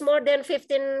 It's more than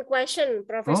 15 questions,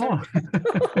 Professor.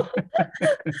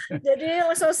 Jadi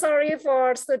also sorry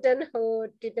for student who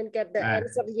didn't get the Ah,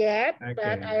 answer yet,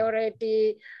 but okay. I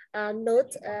already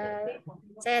note.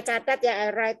 Saya catat ya,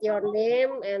 I write your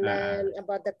name and then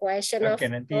about the question of Oke,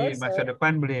 nanti course. masa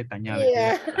depan boleh tanya lagi. Iya.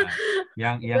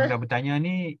 Ya. Yang udah bertanya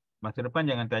nih masa depan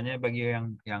jangan tanya bagi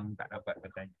yang tak dapat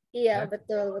bertanya. Iya, Ya.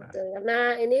 betul.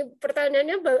 Nah, ini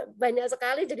pertanyaannya banyak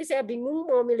sekali, jadi saya bingung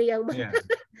mau milih yang mana. Iya.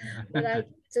 But I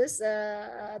choose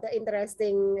the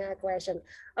interesting question.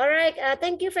 All right,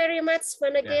 thank you very much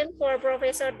once again for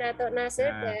Professor Dato Nasir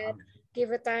that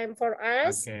give a time for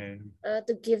us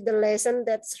to give the lesson.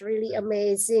 That's really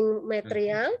amazing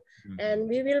material. And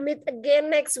we will meet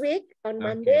again next week on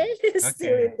Monday,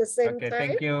 still in the same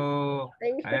time. Thank you.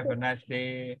 Thank you. Have a nice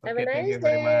day. Have a nice Thank you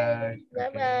very day. much.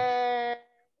 Bye-bye.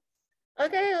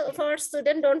 Okay, for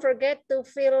student, don't forget to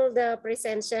fill the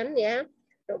presentation, yeah.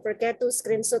 Don't forget to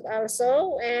screenshot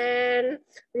also, and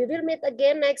we will meet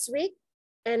again next week.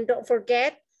 And don't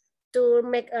forget to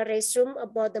make a resume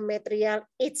about the material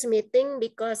each meeting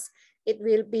because it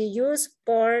will be used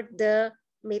for the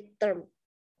midterm.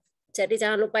 Jadi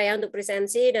jangan lupa ya untuk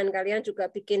presensi dan kalian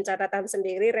juga bikin catatan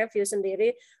sendiri, review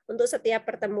sendiri untuk setiap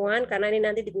pertemuan karena ini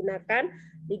nanti digunakan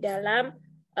di dalam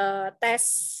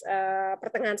tes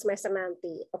pertengahan semester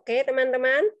nanti. Oke,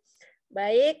 teman-teman.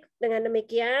 Baik, dengan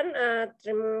demikian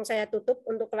saya tutup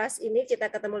untuk kelas ini. Kita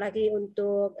ketemu lagi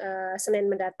untuk Senin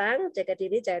mendatang. Jaga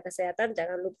diri, jaga kesehatan.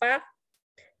 Jangan lupa.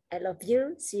 I love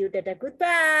you. See you. Dadah.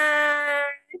 Goodbye.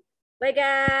 Bye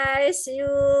guys. See you.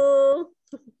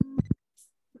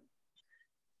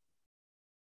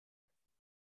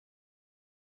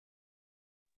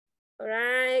 All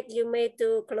right, you may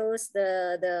to close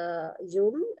the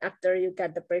Zoom after you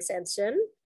got the presentation.